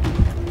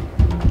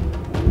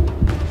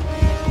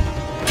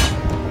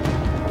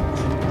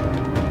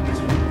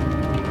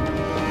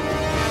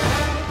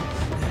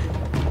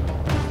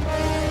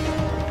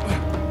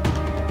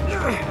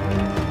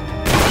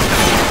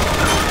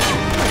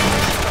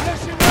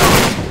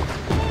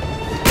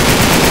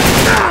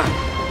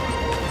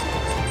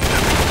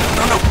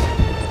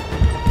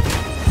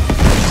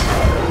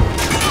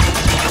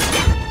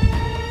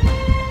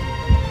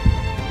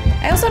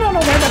 I also don't know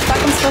where the fuck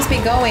I'm supposed to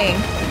be going.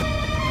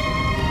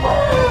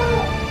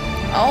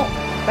 Oh,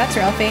 that's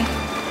Ralphie.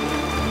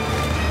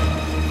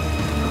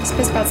 He's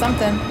pissed about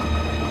something.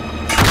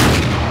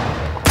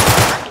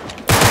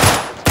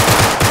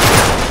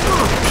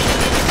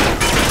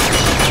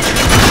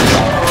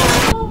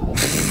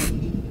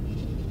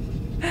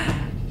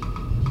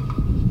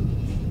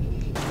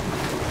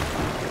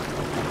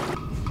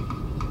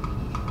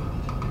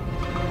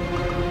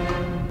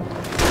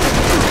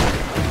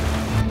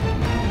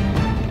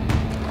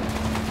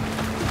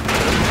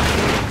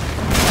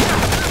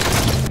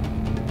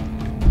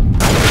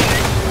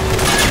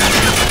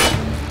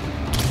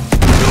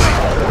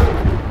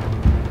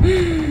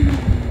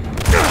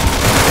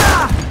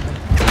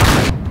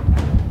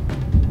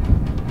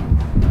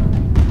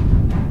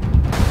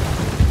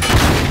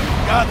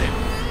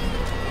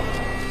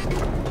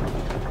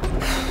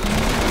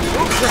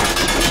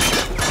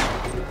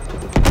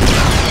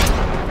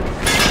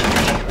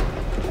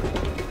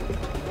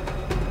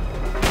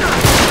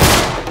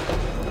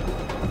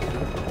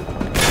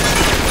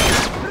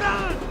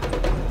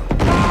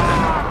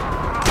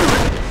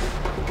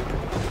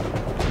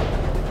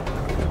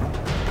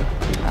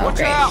 Oh,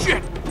 great.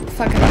 Shit.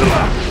 Fucking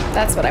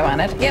that's what I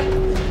wanted. Yep.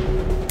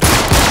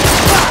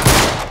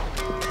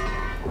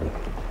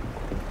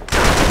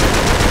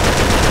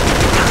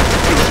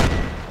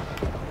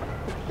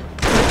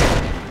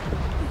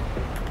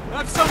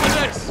 Have some of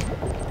this.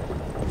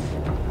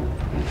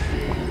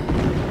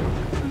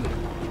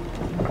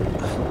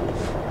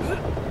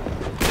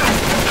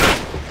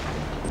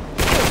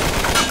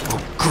 Oh,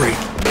 great.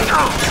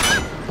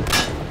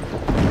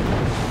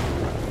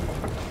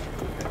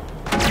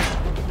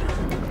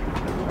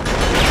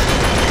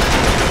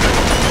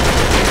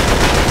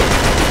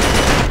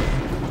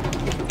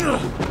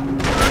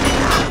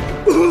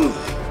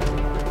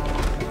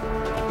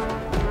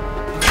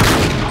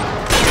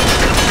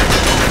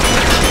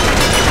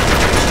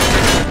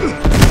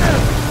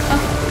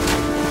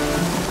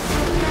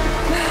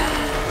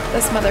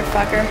 This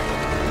motherfucker.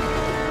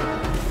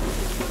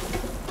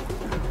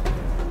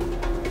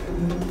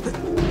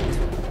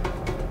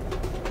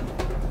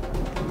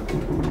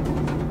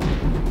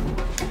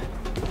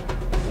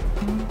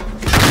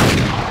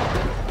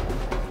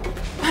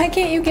 Why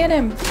can't you get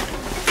him?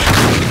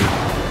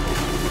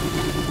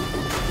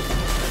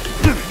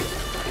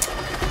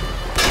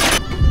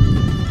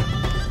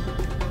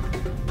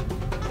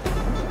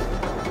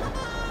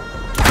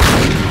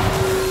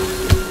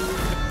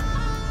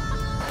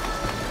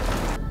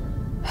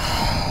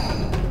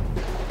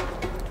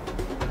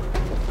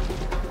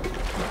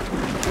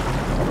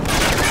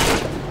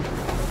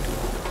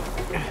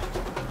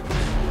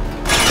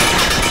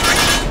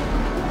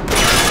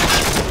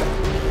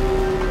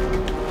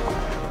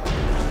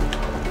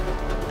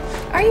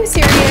 Are you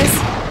serious?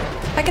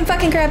 I can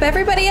fucking grab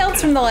everybody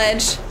else from the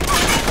ledge.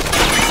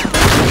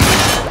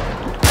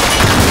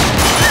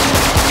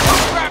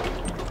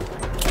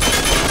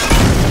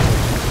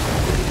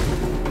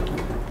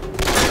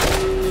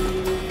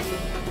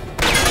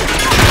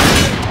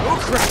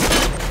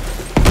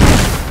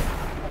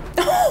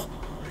 Oh,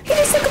 he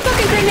just took a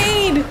fucking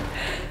grenade.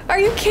 Are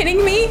you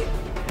kidding me?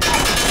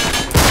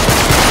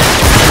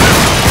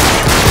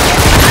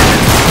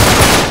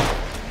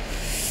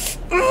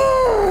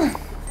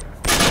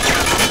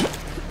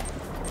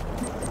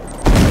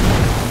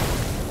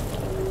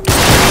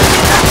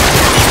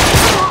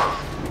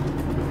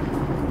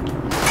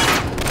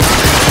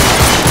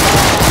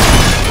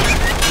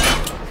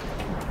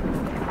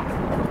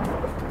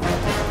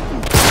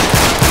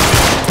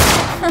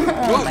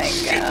 Oh my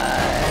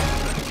god.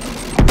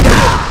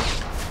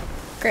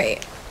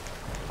 Great.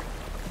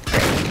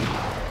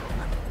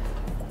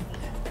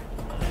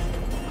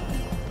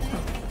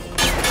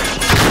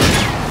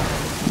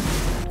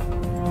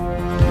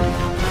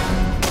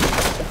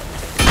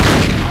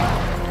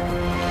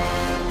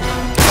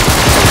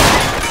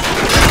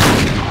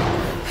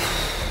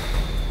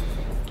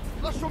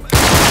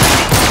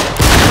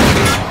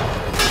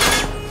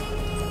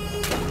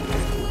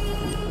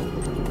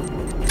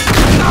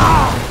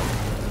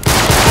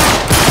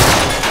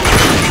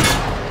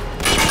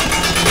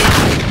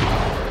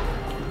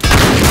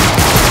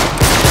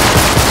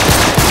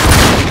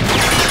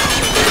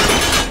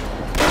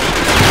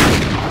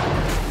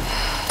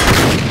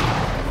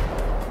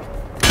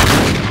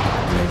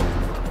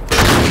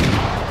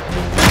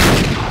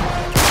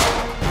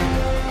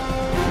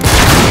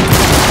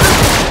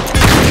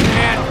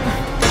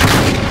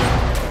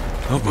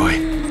 Oh boy.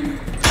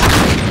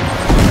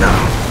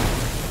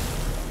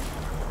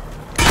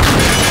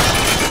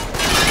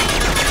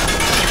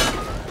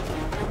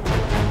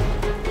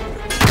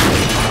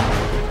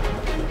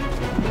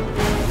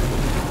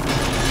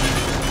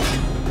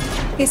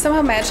 He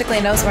somehow magically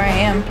knows where I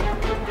am.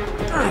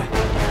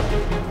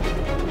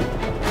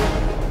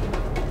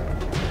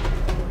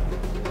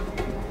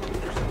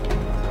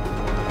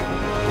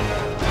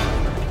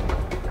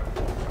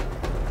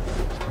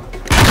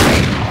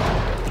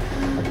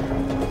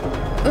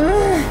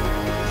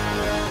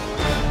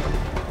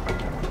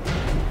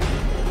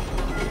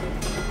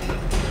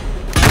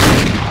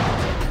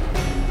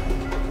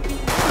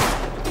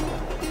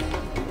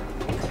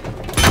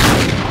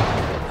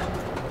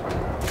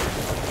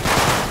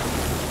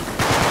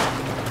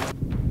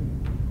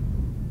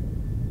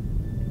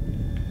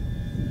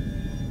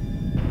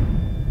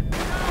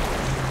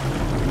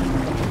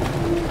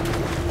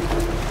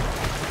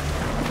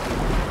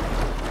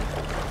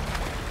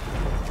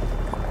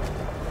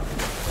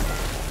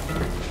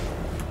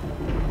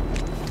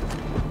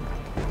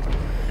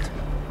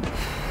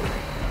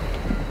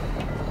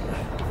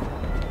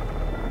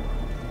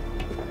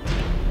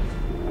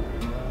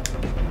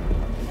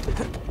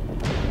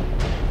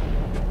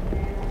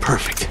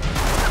 Perfect.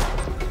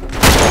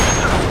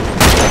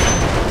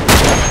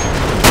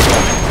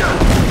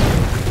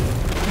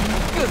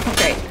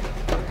 Great.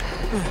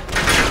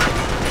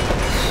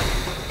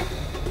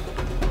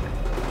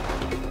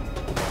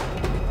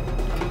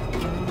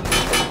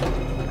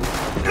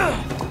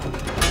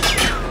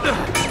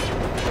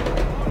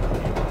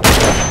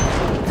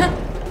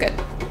 Good.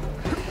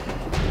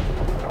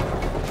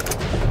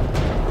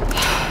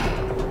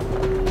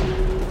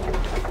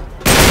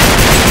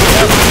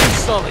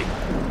 Sully.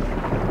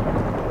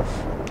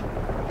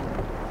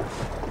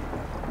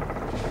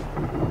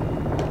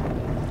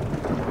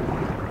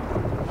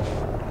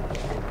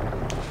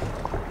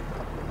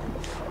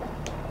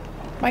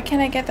 Why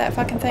can't I get that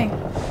fucking thing?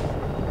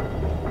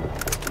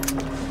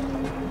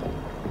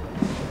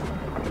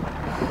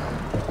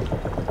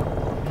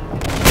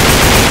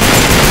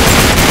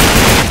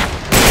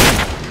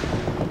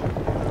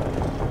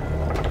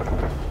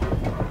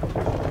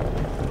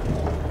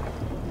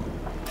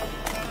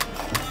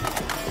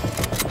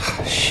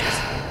 Shit.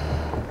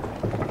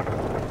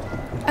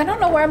 I don't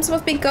know where I'm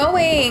supposed to be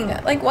going.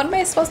 Like, what am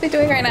I supposed to be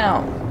doing right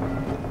now?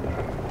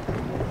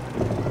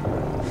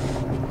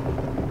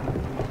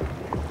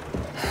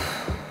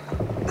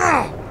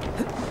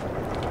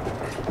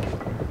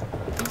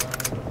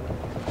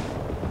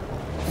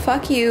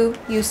 Fuck you,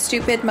 you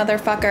stupid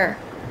motherfucker.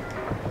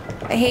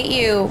 I hate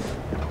you.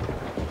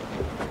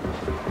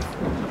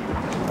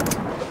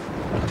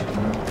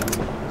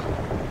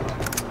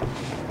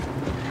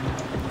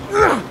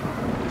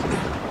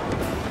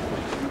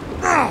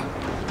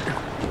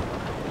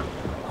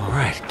 All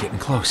right, getting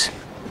close.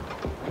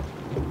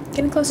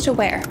 Getting close to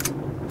where?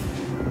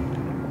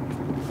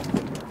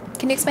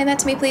 Can you explain that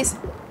to me, please?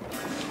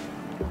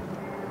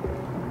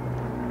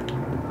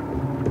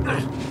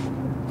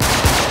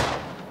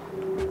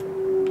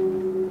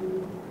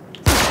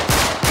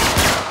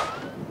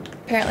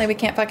 Apparently we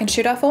can't fucking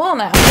shoot off a wall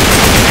now.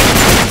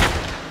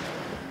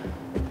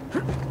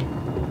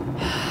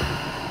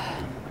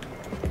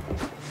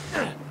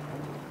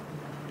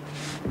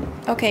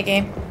 Okay,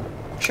 game.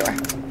 Sure.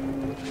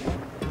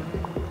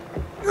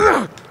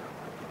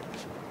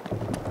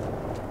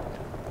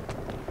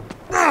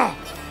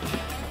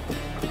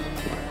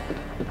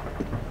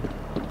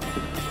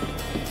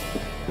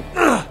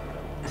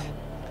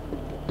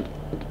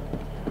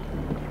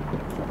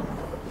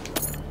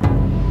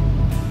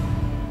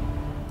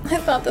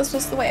 I thought this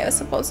was the way I was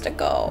supposed to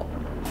go.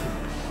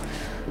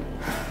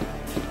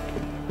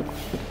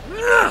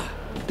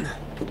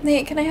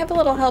 Nate, can I have a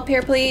little help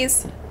here,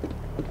 please?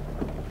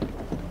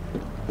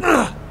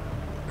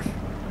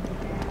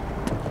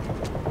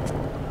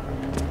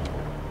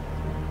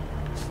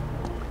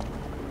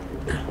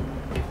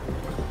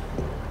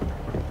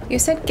 You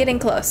said getting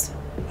close.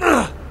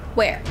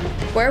 Where?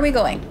 Where are we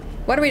going?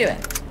 What are we doing?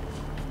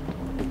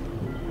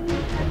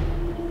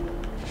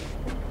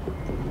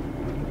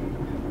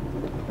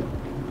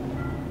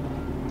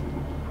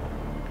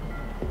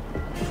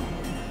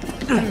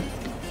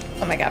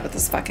 I'm my god, with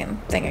this fucking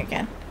thing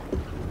again.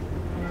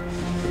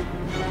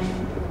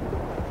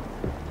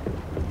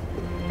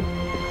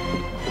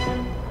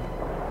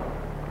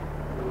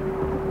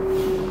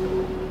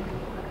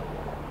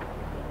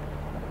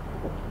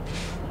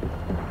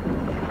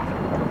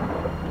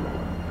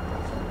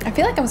 I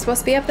feel like I'm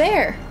supposed to be up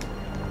there.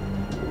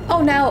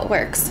 Oh, now it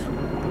works.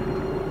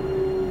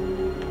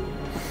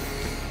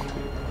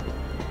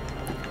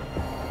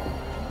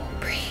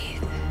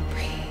 Breathe,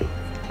 breathe,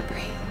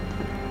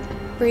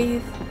 breathe,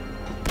 breathe.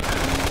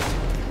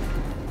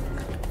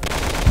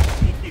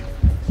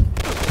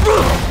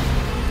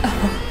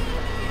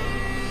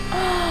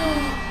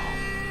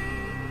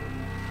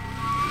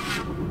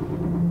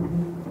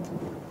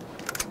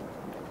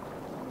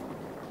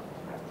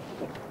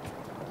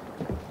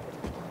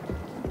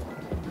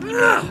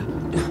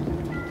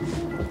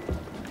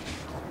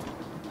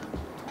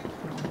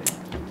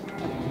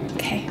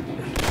 Okay.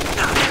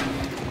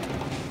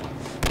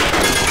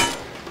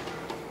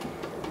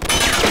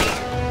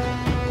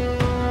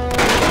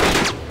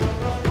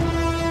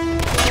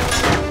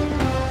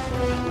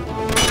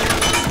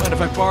 Mind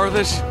if I borrow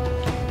this?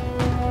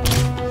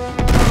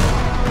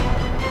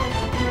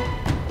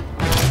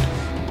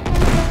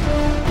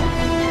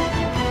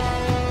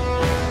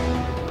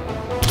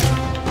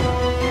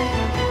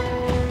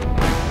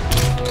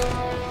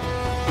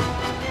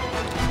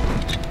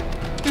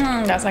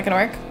 That's not gonna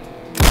work.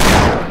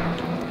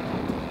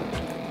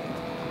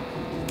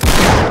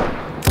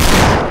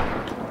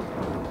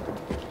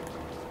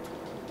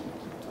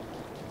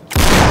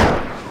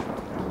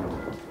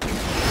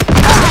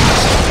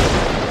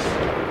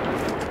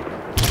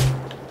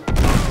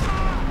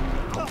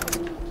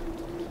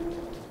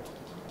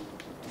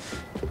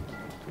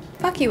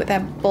 Fuck you with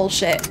that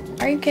bullshit.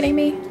 Are you kidding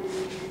me?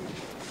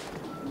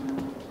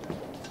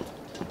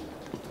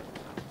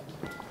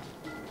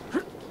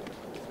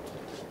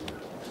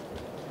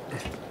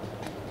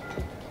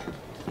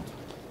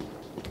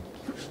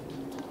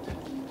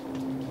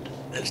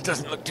 This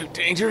doesn't look too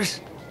dangerous.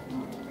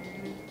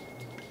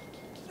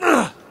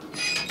 Oh,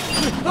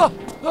 oh,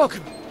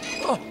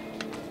 oh.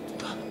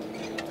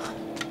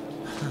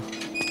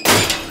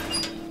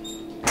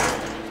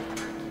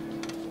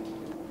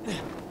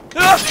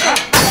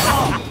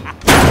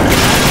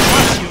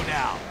 You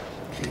now.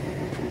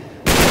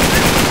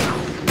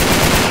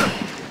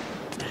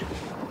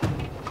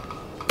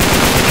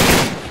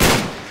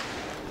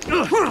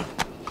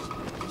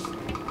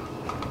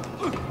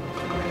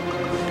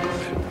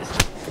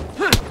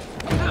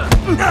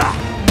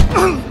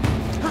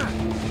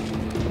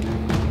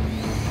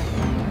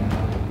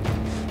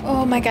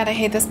 Oh my god, I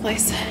hate this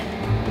place.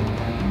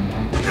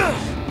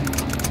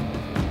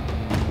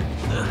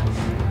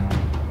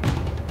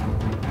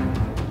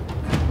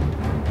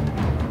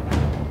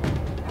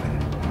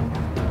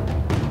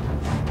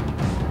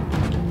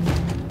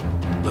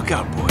 Look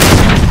out, boy.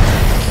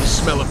 The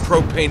smell of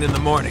propane in the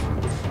morning.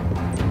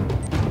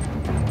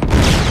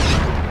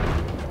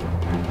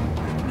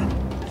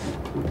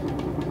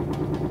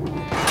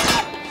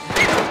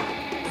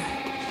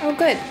 Oh,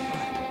 good.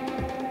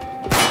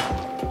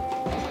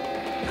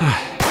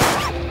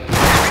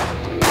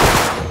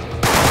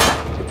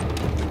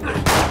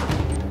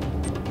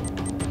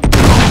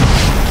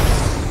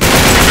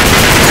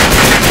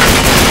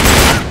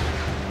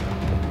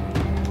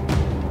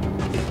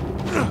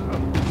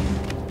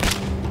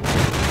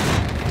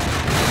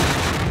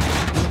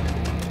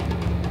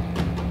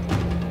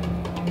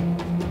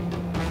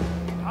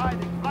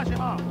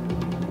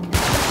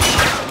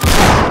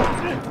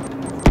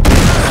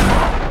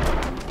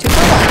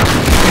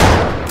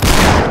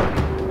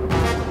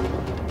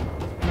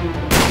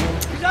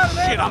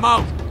 Shit, I'm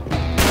out.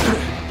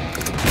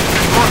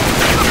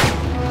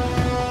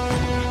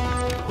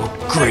 Oh,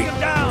 great.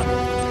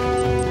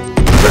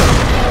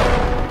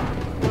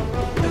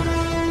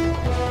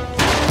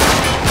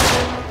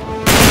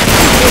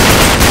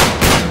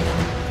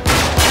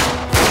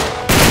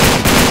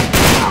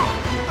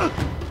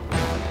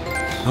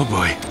 Oh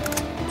boy.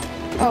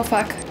 Oh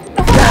fuck.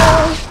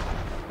 Oh.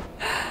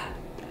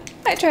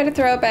 I tried to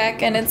throw it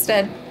back and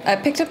instead I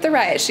picked up the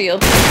riot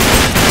shield.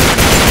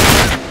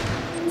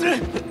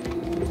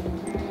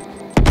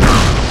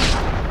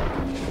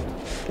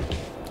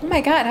 Oh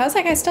my god, how's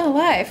that guy still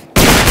alive?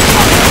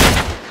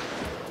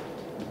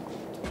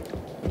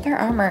 Their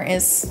armor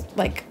is,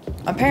 like,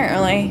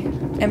 apparently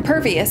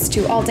impervious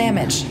to all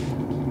damage.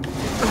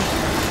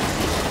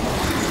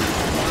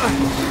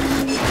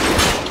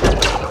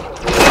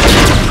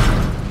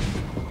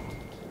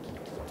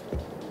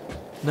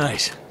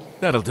 Nice.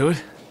 That'll do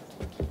it.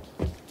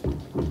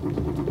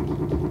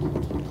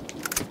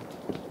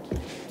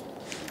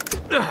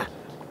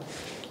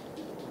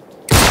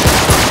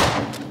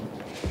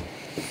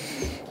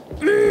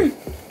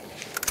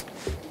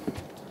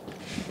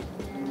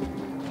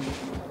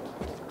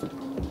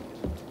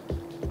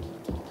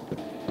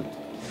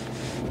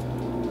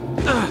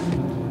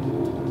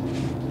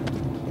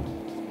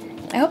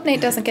 I hope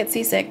Nate doesn't get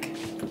seasick.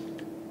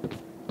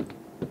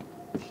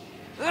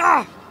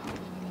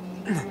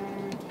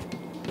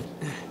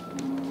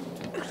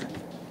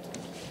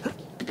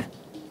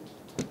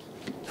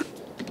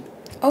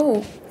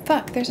 Oh,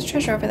 fuck, there's a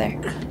treasure over there.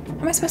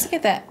 How am I supposed to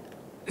get that?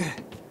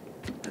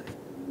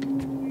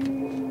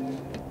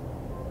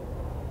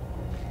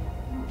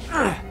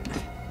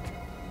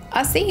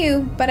 I see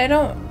you, but I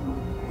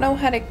don't know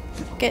how to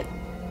get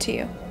to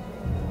you.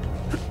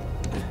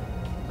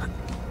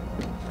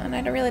 And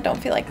I really don't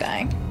feel like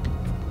dying.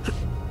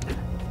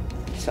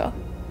 So,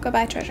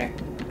 goodbye, treasure.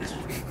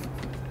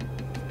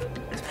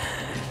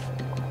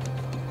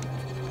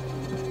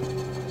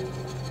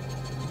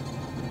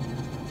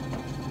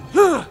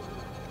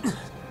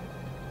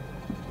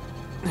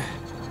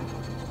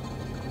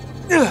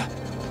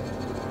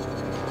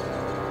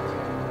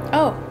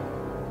 Oh.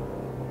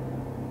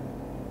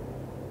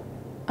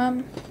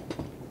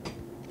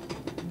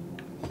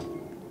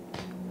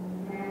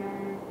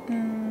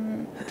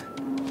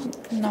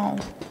 No,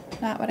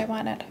 not what I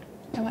wanted.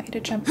 I want you to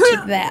jump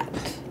to that.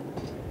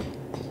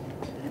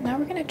 And now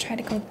we're gonna try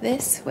to go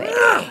this way.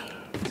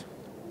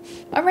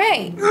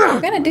 Alright,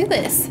 we're gonna do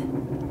this.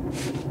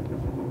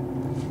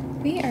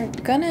 We are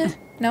gonna...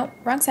 Nope,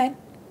 wrong side.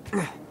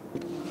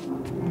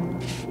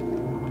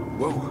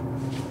 Whoa.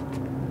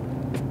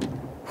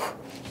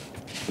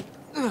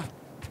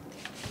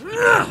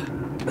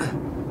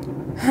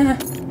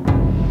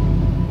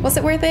 Was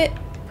it worth it?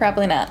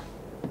 Probably not.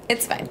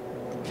 It's fine.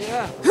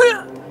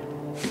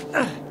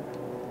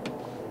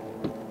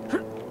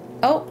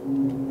 Oh.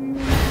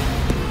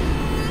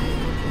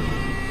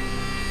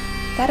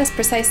 That is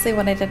precisely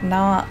what I did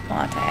not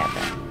want to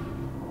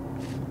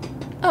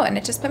happen. Oh, and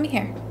it just put me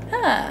here.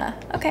 Ah,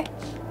 okay.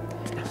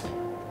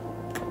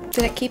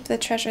 Did it keep the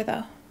treasure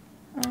though?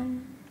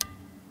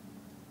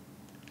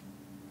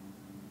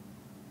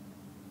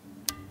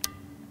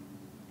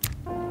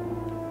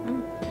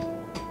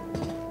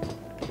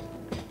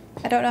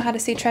 I don't know how to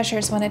see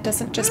treasures when it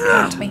doesn't just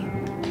prompt me.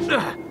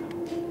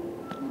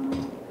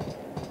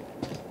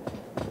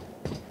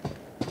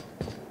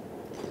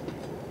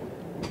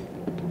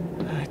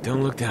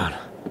 Don't look down.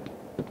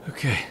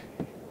 Okay.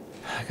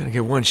 I gotta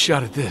get one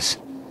shot at this.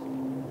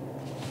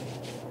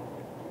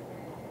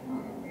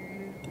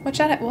 One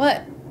shot at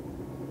what?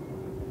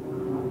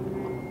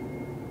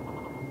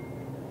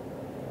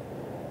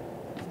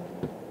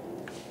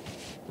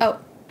 Oh.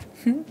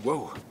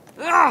 Whoa.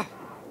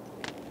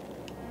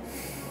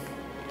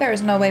 There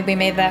is no way we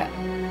made that.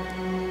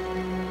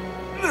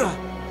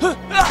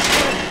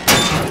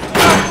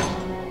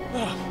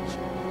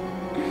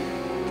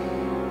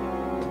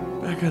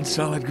 Back on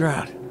solid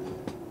ground.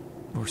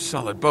 Or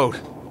solid boat.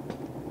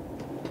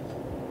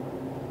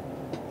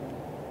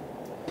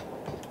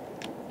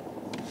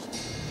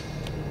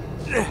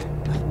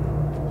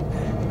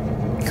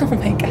 Oh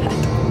my god.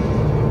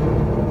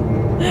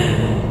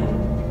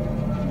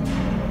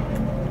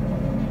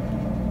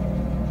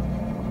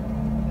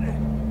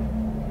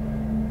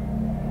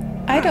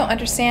 I don't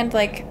understand,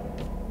 like,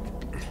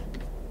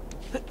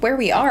 where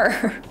we are.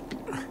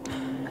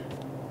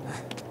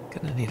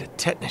 Gonna need a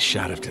tetanus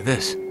shot after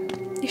this.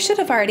 You should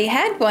have already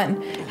had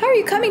one. How are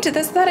you coming to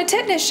this without a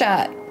tetanus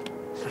shot?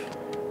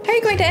 How are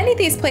you going to any of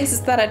these places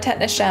without a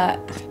tetanus shot?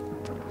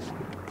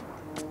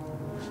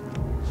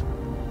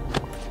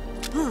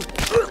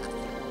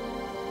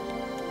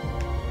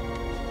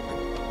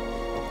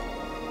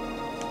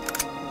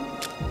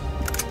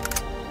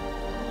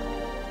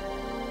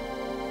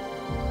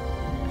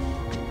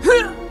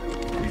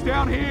 He's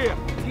down here.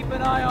 Keep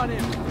an eye on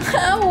him.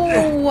 Ow!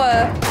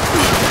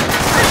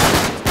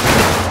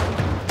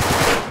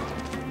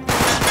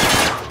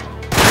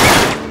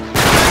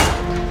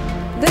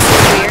 This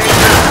is weird.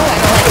 Oh, I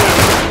don't like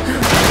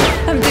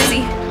it. I'm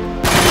dizzy.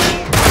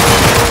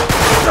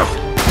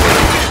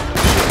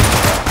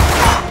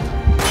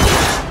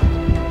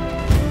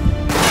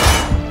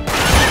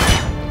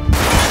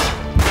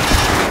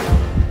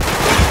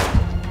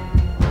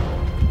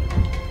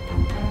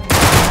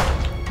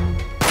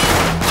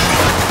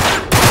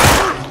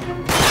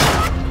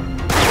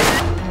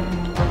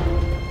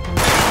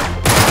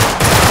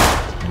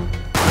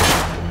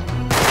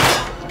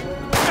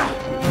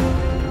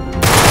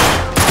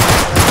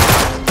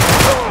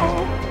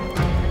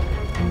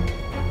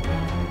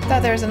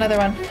 Thought there was another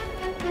one.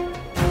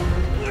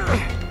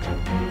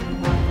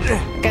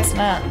 Guess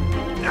not.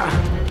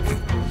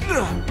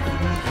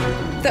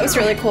 That was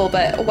really cool,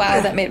 but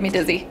wow, that made me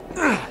dizzy.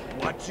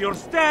 Watch your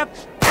step.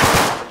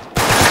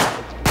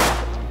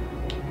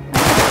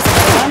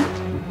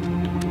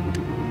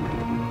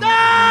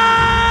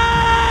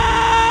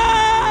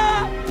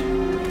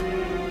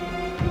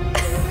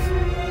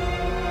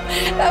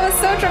 That was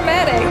so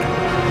dramatic.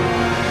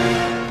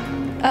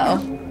 Uh-oh.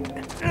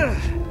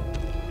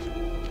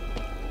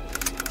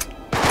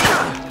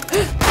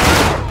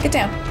 Get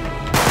down.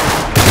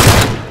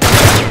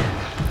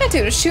 That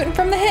dude is shooting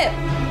from the hip.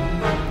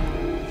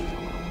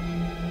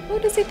 Who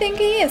does he think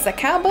he is? A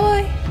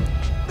cowboy?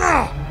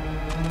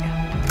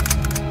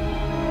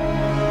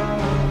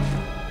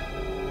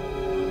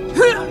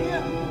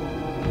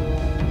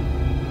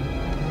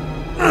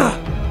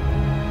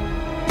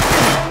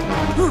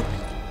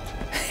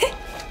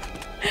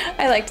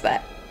 I liked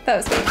that. That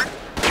was good.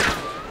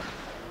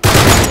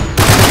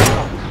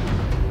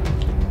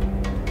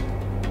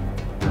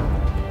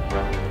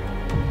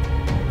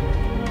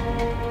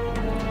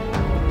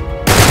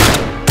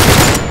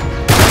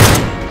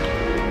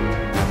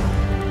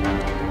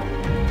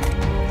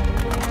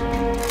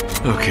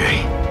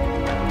 Okay.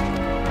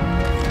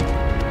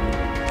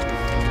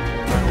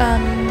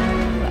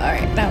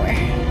 Alright, now where?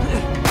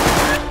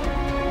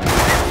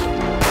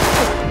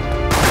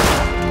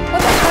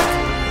 What the fuck?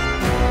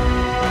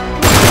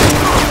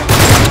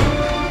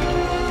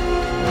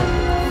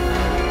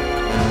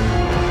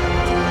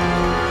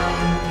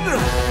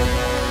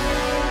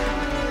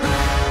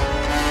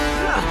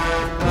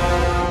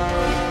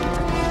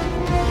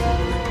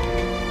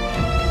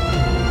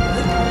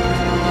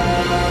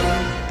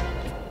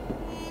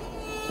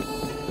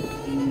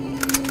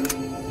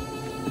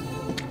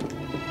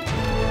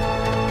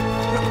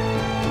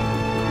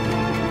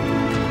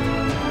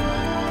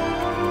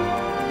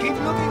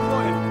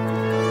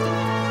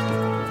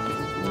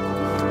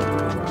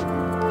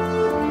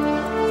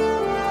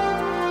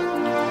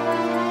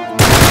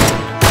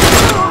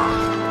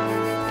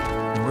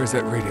 Where's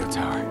that radio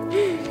tower?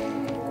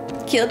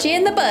 Killed you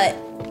in the butt.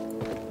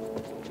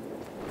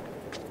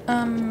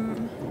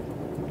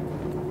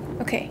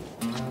 Okay.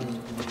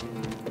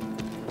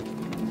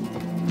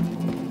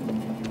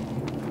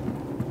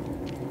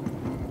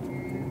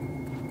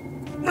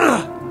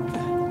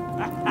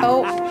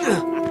 Oh.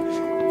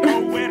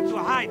 Nowhere to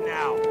hide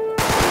now.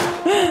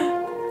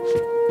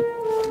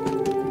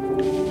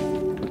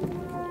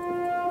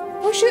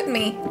 Who's shooting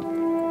me?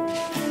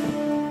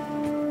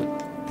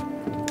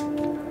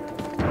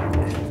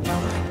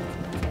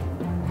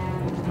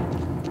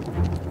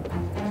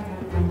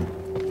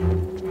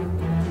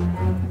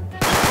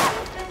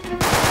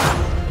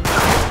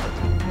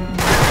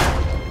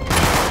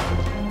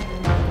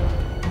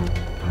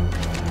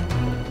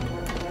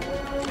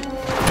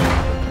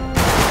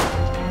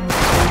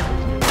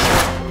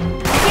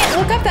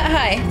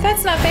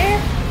 That's not fair.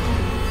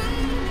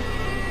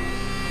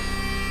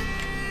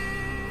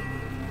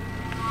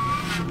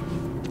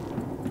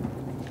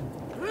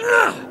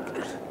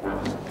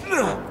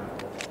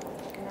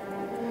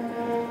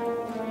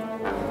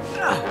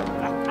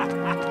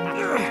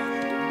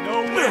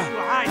 Nowhere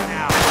to hide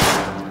now.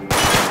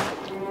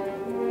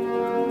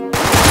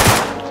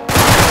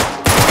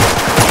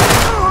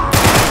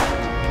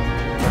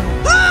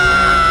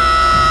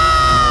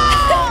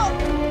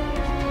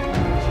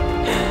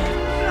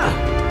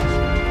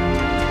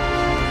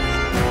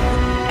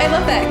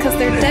 Because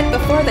they're dead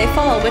before they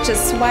fall, which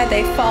is why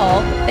they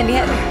fall, and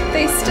yet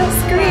they still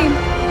scream.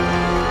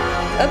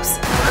 Oops.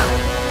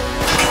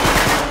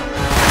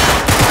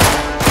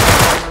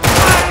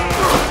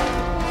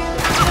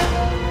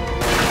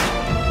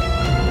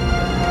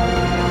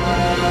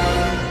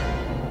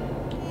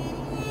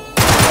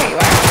 There you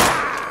are.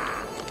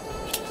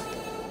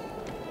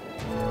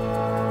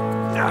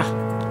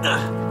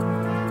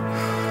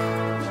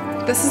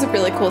 This is a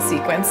really cool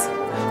sequence,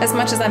 as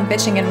much as I'm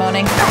bitching and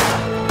moaning.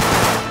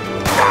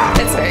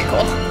 It's very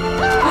cool.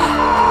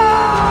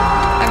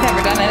 I've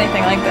never done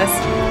anything like this.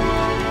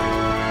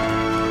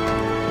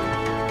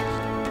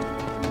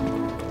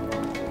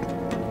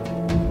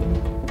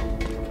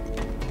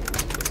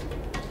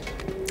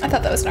 I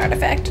thought that was an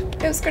artifact.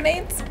 It was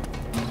grenades.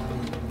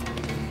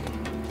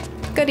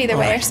 Good either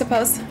way, I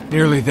suppose.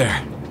 Nearly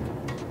there.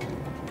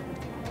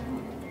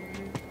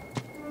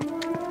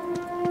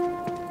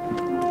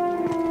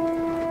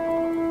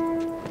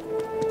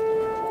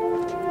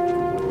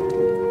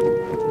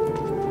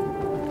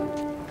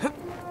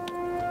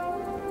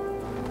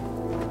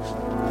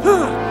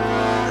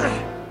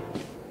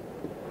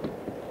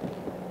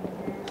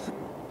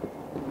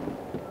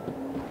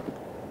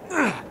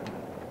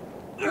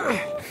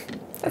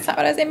 That's not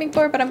what I was aiming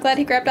for, but I'm glad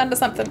he grabbed onto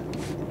something.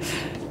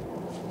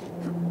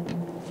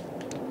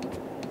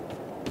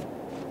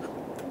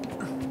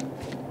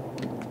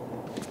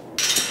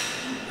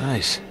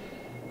 Nice.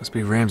 Must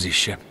be Ramsey's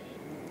ship.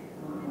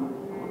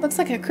 Looks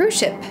like a cruise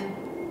ship.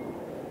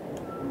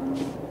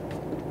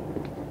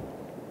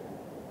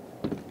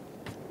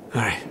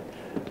 Alright.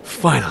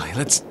 Finally,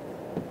 let's...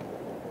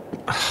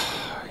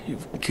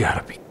 You've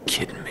gotta be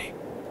kidding me.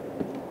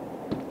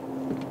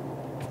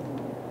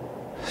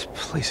 This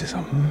place is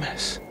a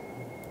mess.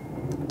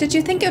 Did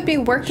you think it would be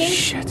working?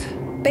 Shit.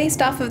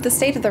 Based off of the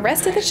state of the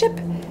rest of the ship?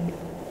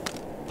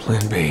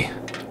 Plan B.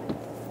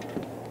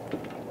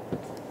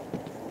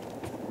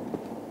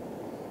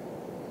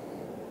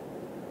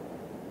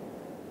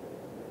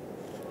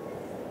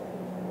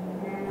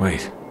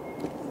 Wait.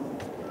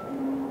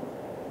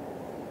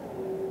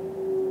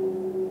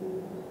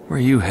 Where are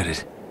you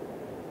headed?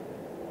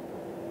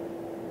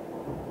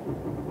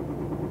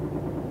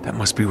 That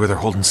must be where they're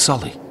holding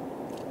Sully.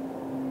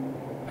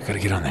 I gotta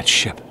get on that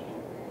ship.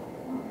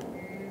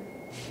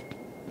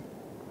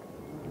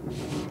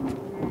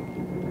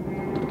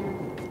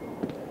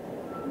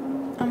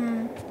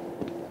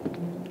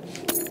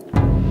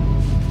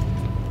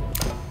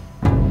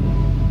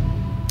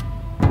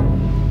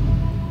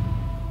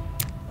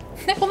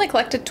 I've only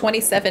collected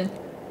 27.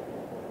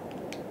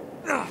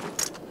 Oh,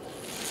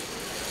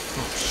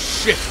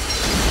 shit!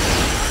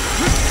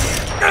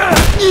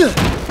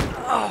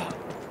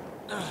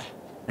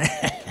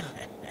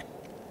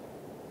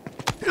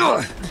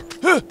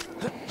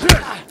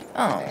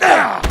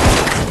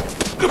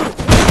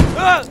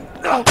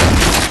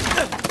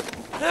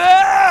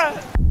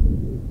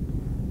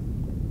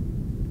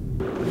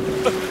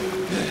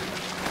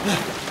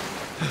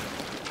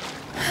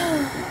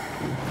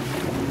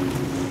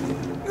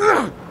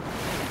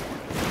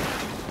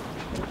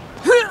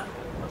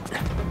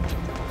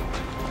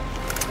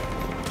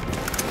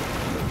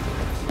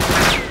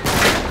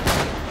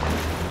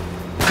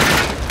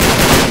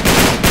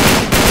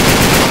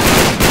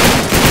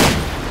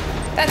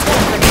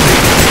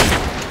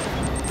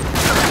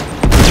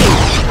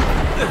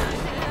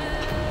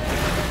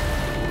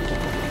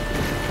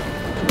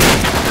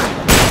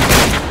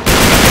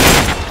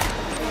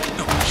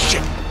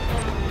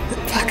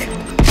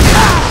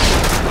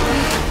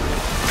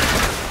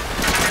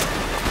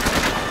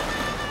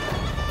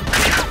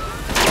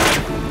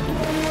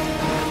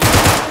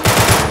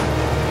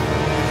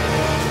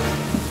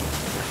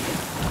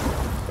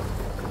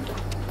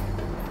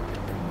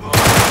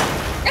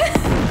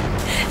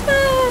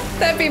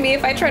 be me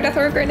if I try to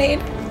throw a grenade.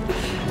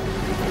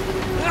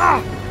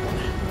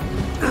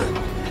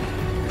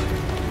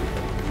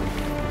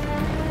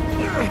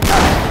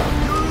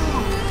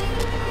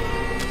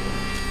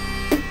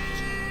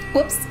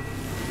 Whoops.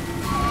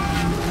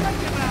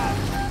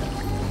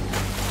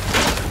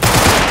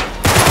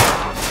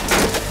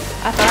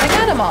 I thought I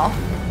got them all.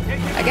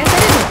 I guess I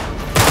didn't.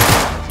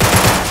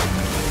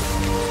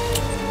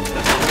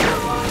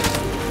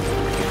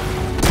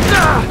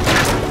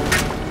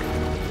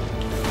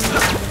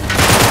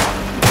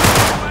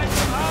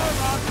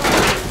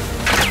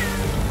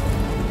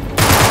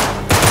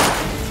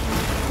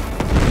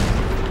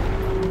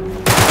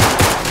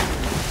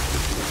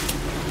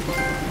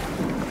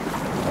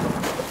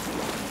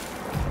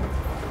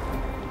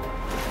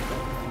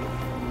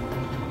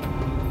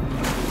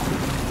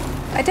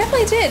 I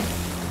definitely did.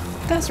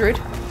 That's rude.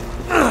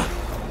 I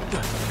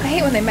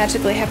hate when they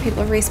magically have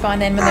people respawn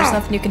in when there's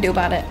nothing you can do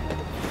about it.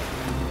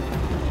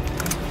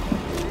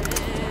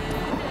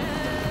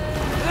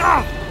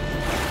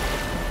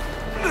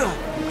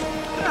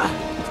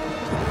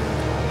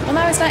 Well,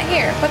 now he's not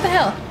here. What the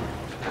hell?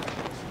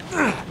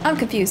 I'm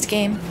confused,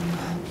 game.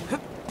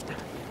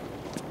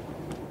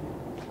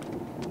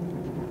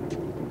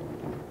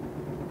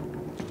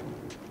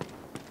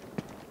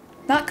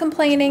 Not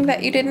complaining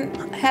that you didn't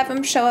have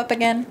him show up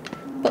again,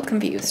 but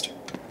confused.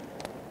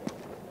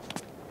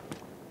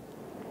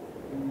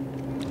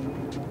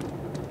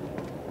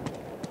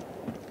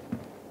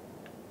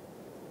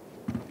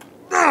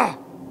 Oh,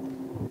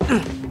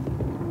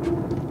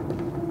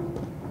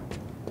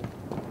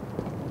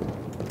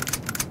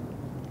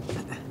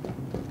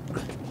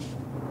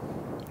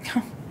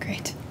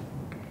 great.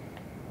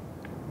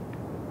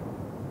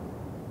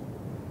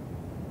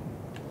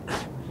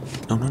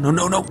 No, no, no,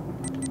 no, no!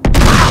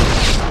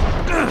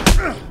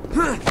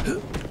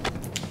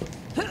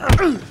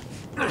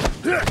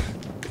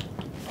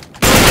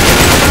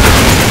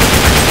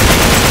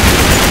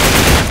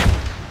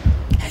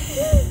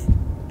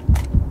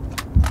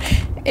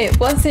 It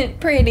wasn't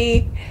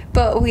pretty,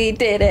 but we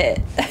did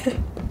it.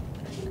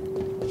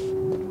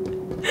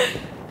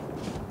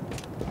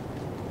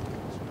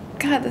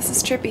 God, this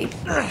is trippy.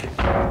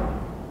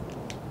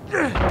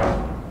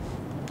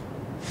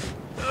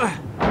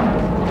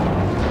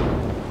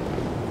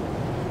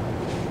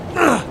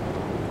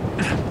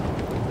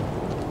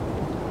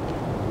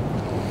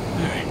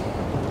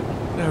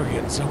 Now we're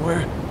getting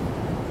somewhere.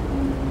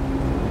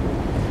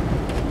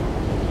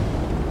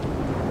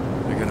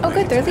 Oh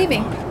good, they're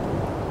leaving.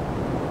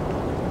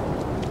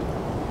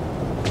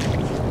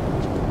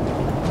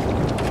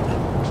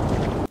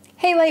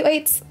 Hey,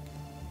 lightweights.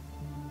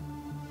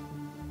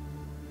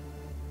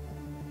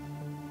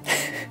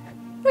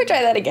 Let me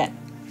try that again.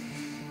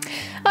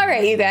 All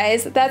right, you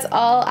guys, that's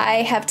all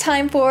I have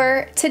time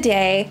for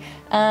today.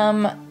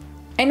 I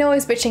know I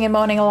was bitching and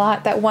moaning a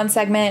lot. That one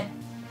segment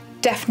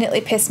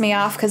definitely pissed me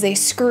off because they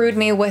screwed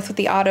me with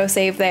the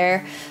autosave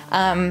there.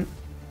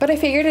 But I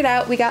figured it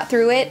out. We got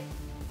through it.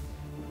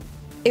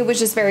 It was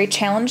just very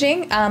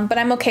challenging, but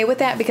I'm okay with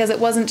that because it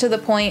wasn't to the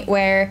point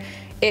where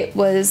it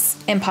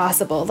was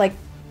impossible. Like,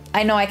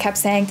 I know I kept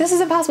saying, this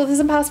is impossible, this is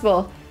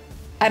impossible.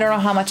 I don't know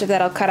how much of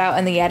that I'll cut out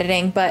in the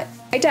editing, but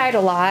I died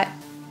a lot,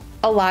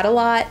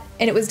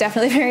 and it was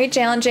definitely very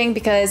challenging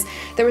because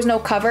there was no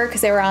cover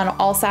because they were on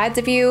all sides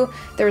of you.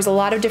 There was a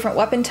lot of different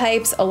weapon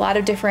types, a lot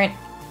of different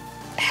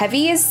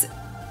heavies.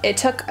 It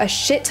took a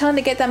shit ton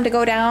to get them to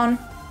go down,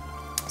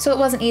 so it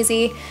wasn't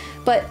easy,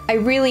 but I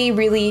really,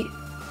 really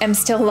am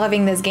still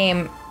loving this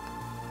game.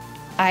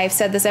 I've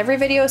said this every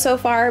video so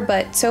far,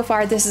 but so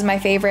far this is my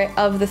favorite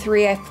of the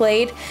 3 I've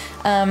played.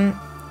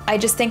 I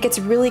just think it's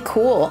really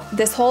cool.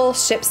 This whole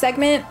ship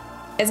segment,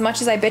 as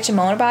much as I bitch and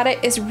moan about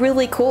it, is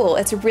really cool.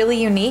 It's really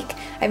unique.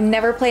 I've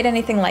never played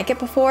anything like it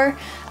before,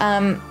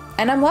 and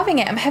I'm loving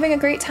it. I'm having a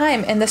great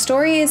time, and the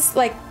story is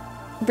like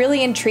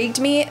really intrigued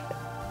me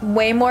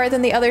way more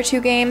than the other 2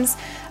 games.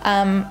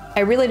 I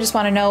really just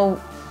want to know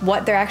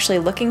what they're actually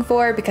looking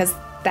for because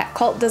that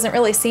cult doesn't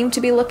really seem to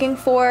be looking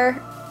for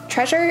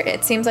treasure.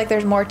 It seems like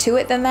there's more to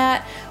it than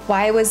that.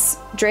 Why was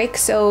Drake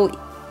so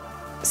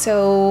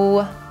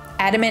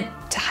adamant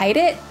to hide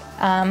it?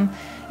 I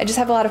just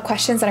have a lot of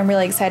questions that I'm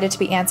really excited to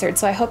be answered.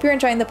 So I hope you're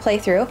enjoying the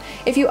playthrough.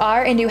 If you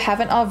are and you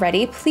haven't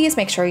already, please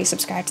make sure you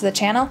subscribe to the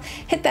channel.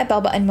 Hit that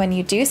bell button when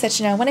you do so that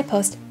you know when I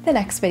post the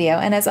next video.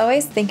 And as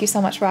always, thank you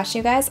so much for watching,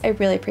 you guys. I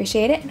really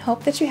appreciate it and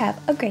hope that you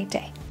have a great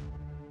day.